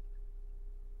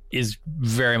is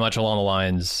very much along the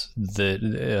lines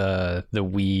that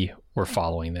we were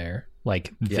following there.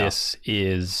 Like, this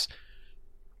is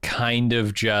kind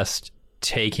of just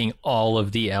taking all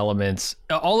of the elements,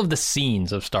 all of the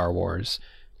scenes of Star Wars,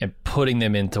 and putting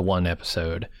them into one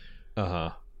episode.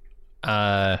 I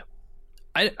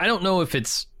don't know if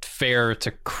it's fair to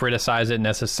criticize it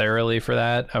necessarily for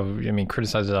that. I mean,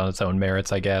 criticize it on its own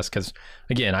merits, I guess, because,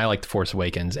 again, I like The Force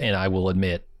Awakens, and I will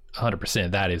admit 100%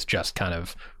 that is just kind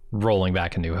of rolling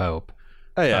back a New Hope.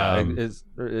 Oh, yeah,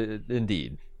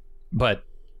 indeed. But,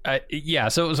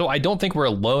 so I don't think we're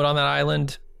alone on that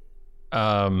island.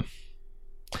 And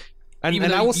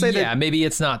I will say that maybe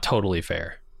it's not totally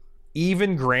fair.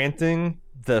 Even granting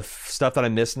the stuff that I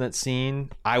missed in that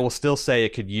scene, I will still say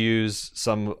it could use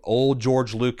some old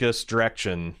George Lucas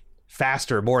direction,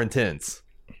 faster, more intense.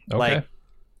 Okay. Like,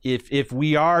 if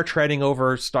we are treading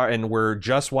over and we're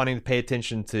just wanting to pay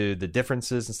attention to the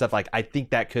differences and stuff, like, I think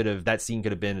that scene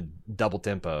could have been a double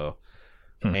tempo,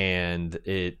 and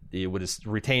it would have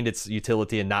retained its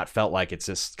utility and not felt like it's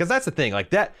just, because that's the thing, like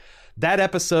that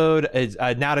episode is,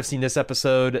 now that I've seen this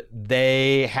episode,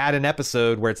 they had an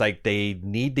episode where it's like they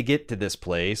need to get to this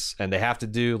place and they have to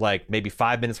do like maybe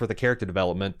 5 minutes worth of character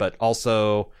development, but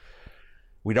also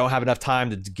we don't have enough time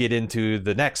to get into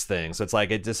the next thing. So it's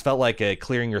like, it just felt like a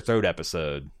clearing your throat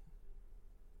episode,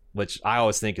 which I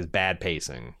always think is bad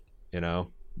pacing, you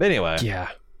know? But anyway. Yeah.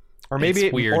 Or maybe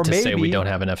it's weird to say we don't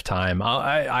have enough time.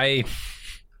 I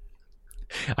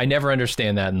never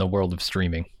understand that in the world of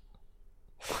streaming.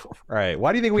 Right.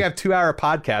 Why do you think we have 2-hour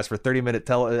podcasts for 30-minute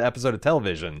episode of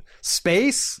television?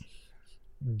 Space?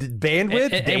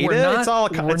 Bandwidth? And data? It's all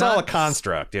a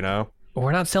construct, you know?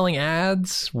 We're not selling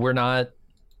ads. We're not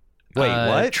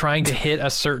what? Trying to hit a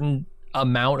certain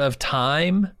amount of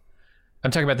time.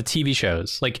 I'm talking about the TV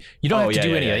shows. Like, you don't have to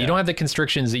do any of that. You don't have the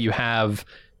constrictions that you have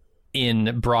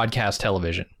in broadcast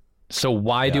television. So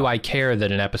why do I care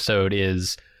that an episode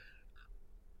is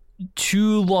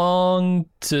too long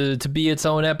to be its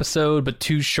own episode, but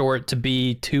too short to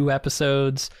be 2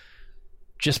 episodes?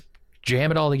 Just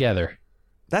jam it all together.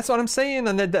 That's what I'm saying.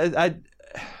 And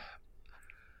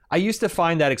I used to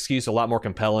find that excuse a lot more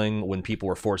compelling when people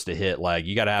were forced to hit, like,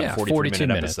 you got to have a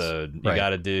 42-minute episode.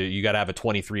 You got to have a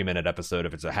 23-minute episode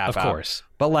if it's a half hour. Of course.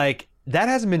 But like, that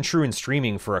hasn't been true in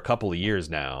streaming for a couple of years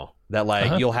now. That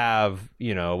like you'll have,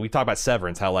 you know, we talk about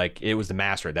Severance, how like it was the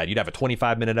master of that. You'd have a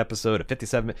 25-minute episode, a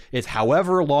 57. It's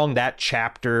however long that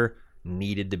chapter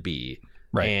needed to be.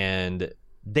 Right. And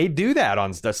they do that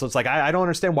on stuff. So it's like, I don't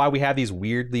understand why we have these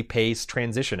weirdly paced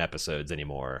transition episodes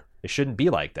anymore. It shouldn't be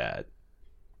like that.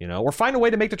 You know, or find a way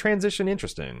to make the transition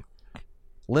interesting.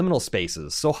 Liminal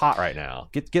spaces, so hot right now.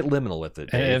 Get liminal with it,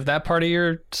 Dave. And if that part of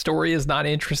your story is not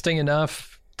interesting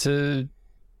enough to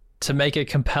make it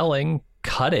compelling,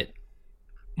 cut it.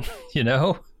 You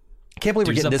know? I can't believe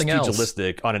we're getting this else.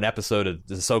 pugilistic on an episode of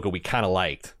Ahsoka we kind of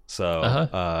liked.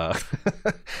 So,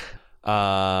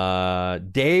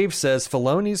 Dave says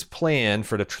Filoni's plan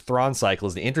for the Thrawn cycle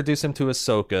is to introduce him to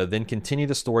Ahsoka, then continue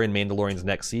the story in Mandalorian's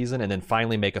next season, and then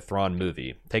finally make a Thrawn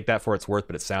movie. Take that for its worth,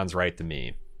 but it sounds right to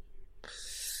me.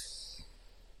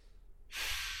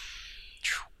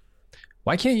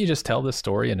 Why can't you just tell this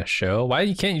story in a show?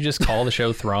 Why can't you just call the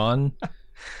show Thrawn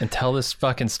and tell this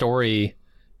fucking story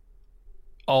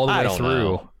all the way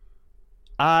through?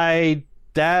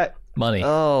 Money.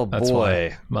 Oh, that's boy.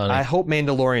 Why. Money. I hope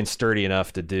Mandalorian's sturdy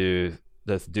enough to do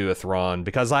a Thrawn,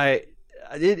 because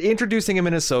introducing him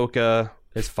in Ahsoka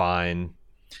is fine.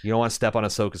 You don't want to step on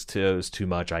Ahsoka's toes too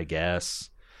much, I guess.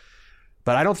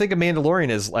 But I don't think a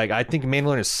Mandalorian is like, I think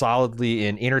Mandalorian is solidly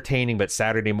an entertaining but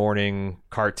Saturday morning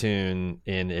cartoon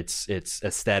in its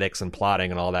aesthetics and plotting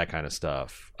and all that kind of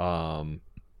stuff.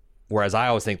 Whereas I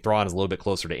always think Thrawn is a little bit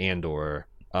closer to Andor.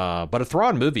 But a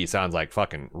Thrawn movie sounds like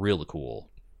fucking really cool.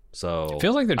 So it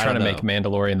feels like they're trying to make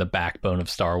Mandalorian the backbone of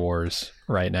Star Wars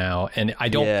right now, and I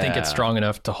don't think it's strong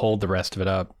enough to hold the rest of it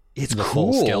up. It's the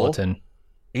cool. Full skeleton.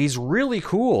 He's really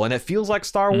cool, and it feels like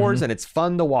Star Wars, and it's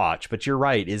fun to watch. But you're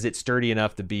right; is it sturdy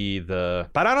enough to be the?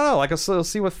 But I don't know. Like, we'll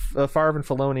see what Favre and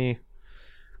Filoni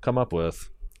come up with.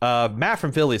 Matt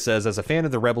from Philly says, as a fan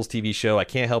of the Rebels TV show, I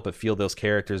can't help but feel those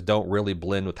characters don't really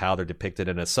blend with how they're depicted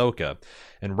in Ahsoka.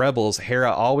 In Rebels,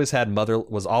 Hera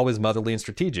was always motherly and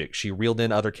strategic. She reeled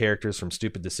in other characters from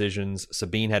stupid decisions.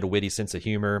 Sabine had a witty sense of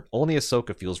humor. Only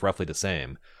Ahsoka feels roughly the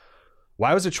same.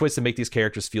 Why was the choice to make these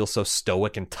characters feel so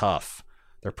stoic and tough?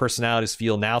 Their personalities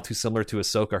feel now too similar to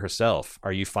Ahsoka herself.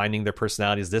 Are you finding their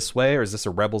personalities this way, or is this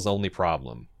a Rebels only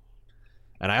problem?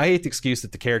 And I hate the excuse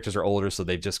that the characters are older, so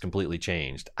they've just completely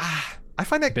changed. I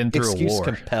find that excuse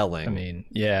compelling. I mean,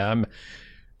 yeah, I'm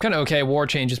kind of okay. War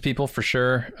changes people for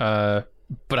sure, but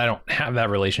I don't have that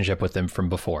relationship with them from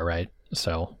before, right?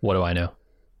 So what do I know?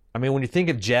 I mean, when you think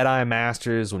of Jedi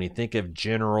Masters, when you think of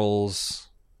generals,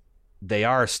 they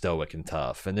are stoic and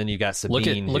tough. And then you got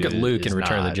Sabine. Look at Luke in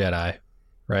Return of the Jedi,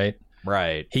 right?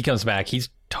 Right. He comes back. He's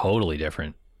totally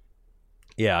different.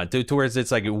 Yeah, to where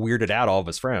it's like it weirded out all of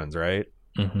his friends, right?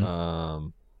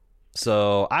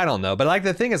 So I don't know, but like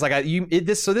the thing is, like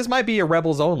this might be a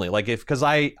Rebels only, like because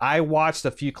I watched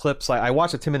a few clips, like I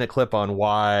watched a 10-minute clip on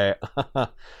why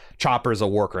Chopper's a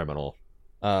war criminal.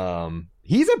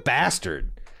 He's a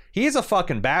bastard. He is a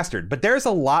fucking bastard. But there's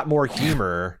a lot more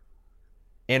humor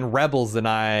in Rebels than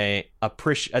I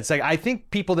appreciate. It's like I think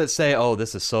people that say, "Oh,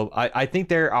 this is so," I think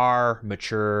there are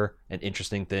mature and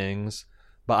interesting things,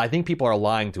 but I think people are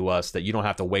lying to us that you don't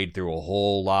have to wade through a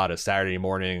whole lot of Saturday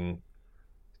morning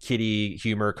kiddie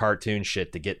humor cartoon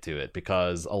shit to get to it,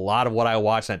 because a lot of what I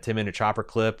watched in that 10-minute Chopper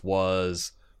clip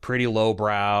was pretty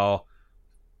lowbrow,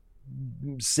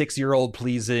 6-year-old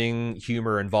pleasing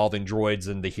humor involving droids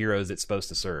and the heroes it's supposed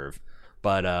to serve.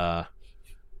 But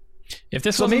if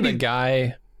this wasn't the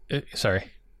guy, sorry,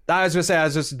 I was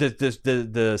just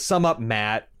the sum up,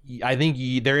 Matt. I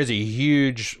think there is a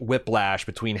huge whiplash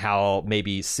between how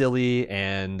maybe silly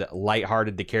and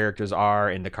lighthearted the characters are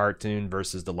in the cartoon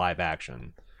versus the live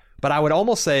action. But I would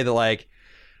almost say that, like,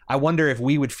 I wonder if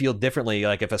we would feel differently,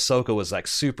 like if Ahsoka was like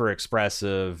super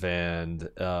expressive and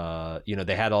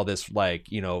they had all this like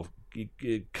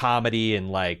comedy and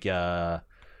like like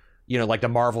the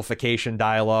Marvelification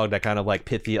dialogue, that kind of like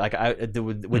pithy. Like,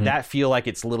 would that feel like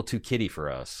it's a little too kiddie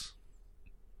for us?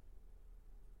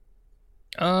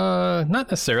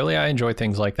 Not necessarily. I enjoy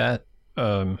things like that.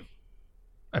 I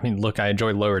mean, look, I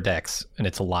enjoy Lower Decks, and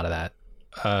it's a lot of that.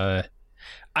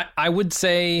 I would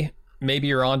say maybe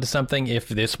you're onto something if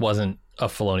this wasn't a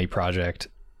Filoni project,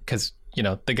 because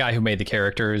the guy who made the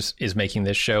characters is making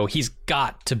this show. He's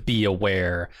got to be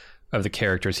aware of the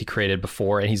characters he created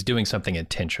before, and he's doing something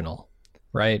intentional,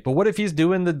 right? But what if he's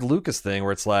doing the Lucas thing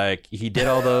where it's like he did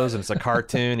all those and it's a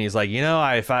cartoon? He's like,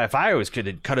 if I always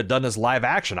could have done this live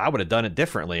action, I would have done it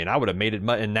differently, and I would have made it.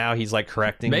 And now he's like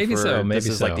correcting. Maybe so. Maybe this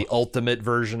is like the ultimate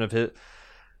version of it.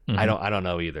 I don't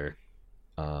know either.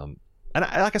 And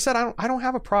like I said, I don't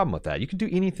have a problem with that. You can do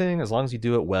anything as long as you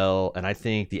do it well. And I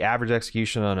think the average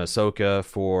execution on Ahsoka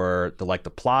for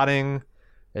the plotting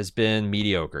has been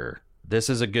mediocre. This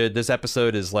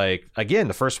episode is like, again,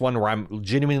 the first one where I'm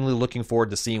genuinely looking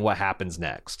forward to seeing what happens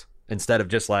next, instead of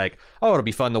just like, oh, it'll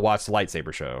be fun to watch the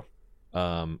lightsaber show.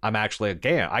 I'm actually,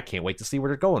 again, I can't wait to see where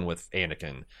they're going with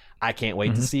Anakin. I can't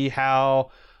wait to see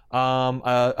how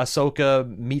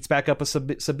Ahsoka meets back up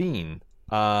with Sabine.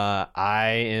 I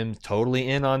am totally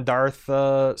in on Darth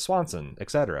Swanson,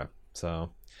 etc.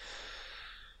 So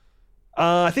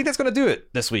I think that's going to do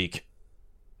it this week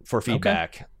for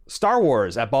feedback. Okay. Star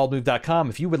Wars at baldmove.com.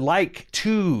 If you would like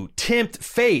to tempt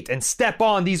fate and step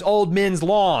on these old men's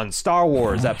lawns, Star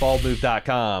Wars at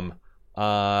baldmove.com.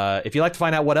 If you'd like to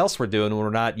find out what else we're doing when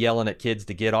we're not yelling at kids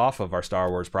to get off of our Star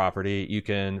Wars property, you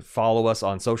can follow us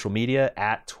on social media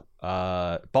at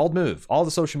baldmove. All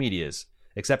the social medias.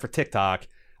 Except for TikTok.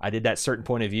 I did that certain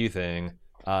point of view thing.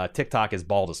 TikTok is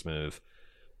Baldest Move.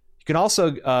 You can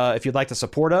also, if you'd like to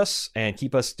support us and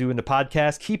keep us doing the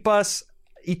podcast, keep us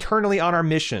eternally on our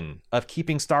mission of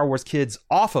keeping Star Wars kids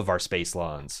off of our space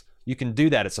lawns, you can do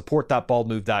that at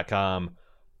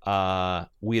support.baldmove.com.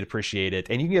 We'd appreciate it.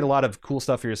 And you can get a lot of cool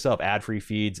stuff for yourself. Ad-free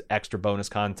feeds, extra bonus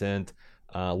content,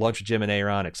 lunch with Jim and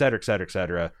Aaron, etc., etc.,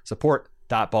 etc.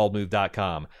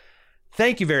 Support.baldmove.com.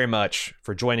 Thank you very much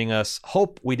for joining us.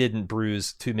 Hope we didn't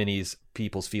bruise too many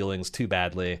people's feelings too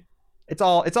badly. It's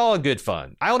all in good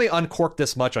fun. I only uncorked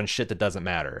this much on shit that doesn't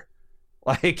matter.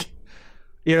 Like,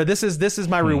 this is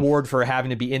my reward for having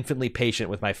to be infinitely patient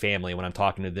with my family when I'm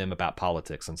talking to them about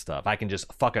politics and stuff. I can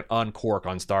just fucking uncork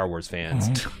on Star Wars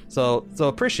fans. So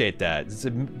appreciate that. It's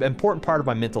an important part of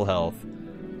my mental health.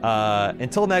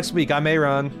 Until next week, I'm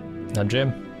Aaron. I'm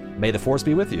Jim. May the Force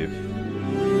be with you.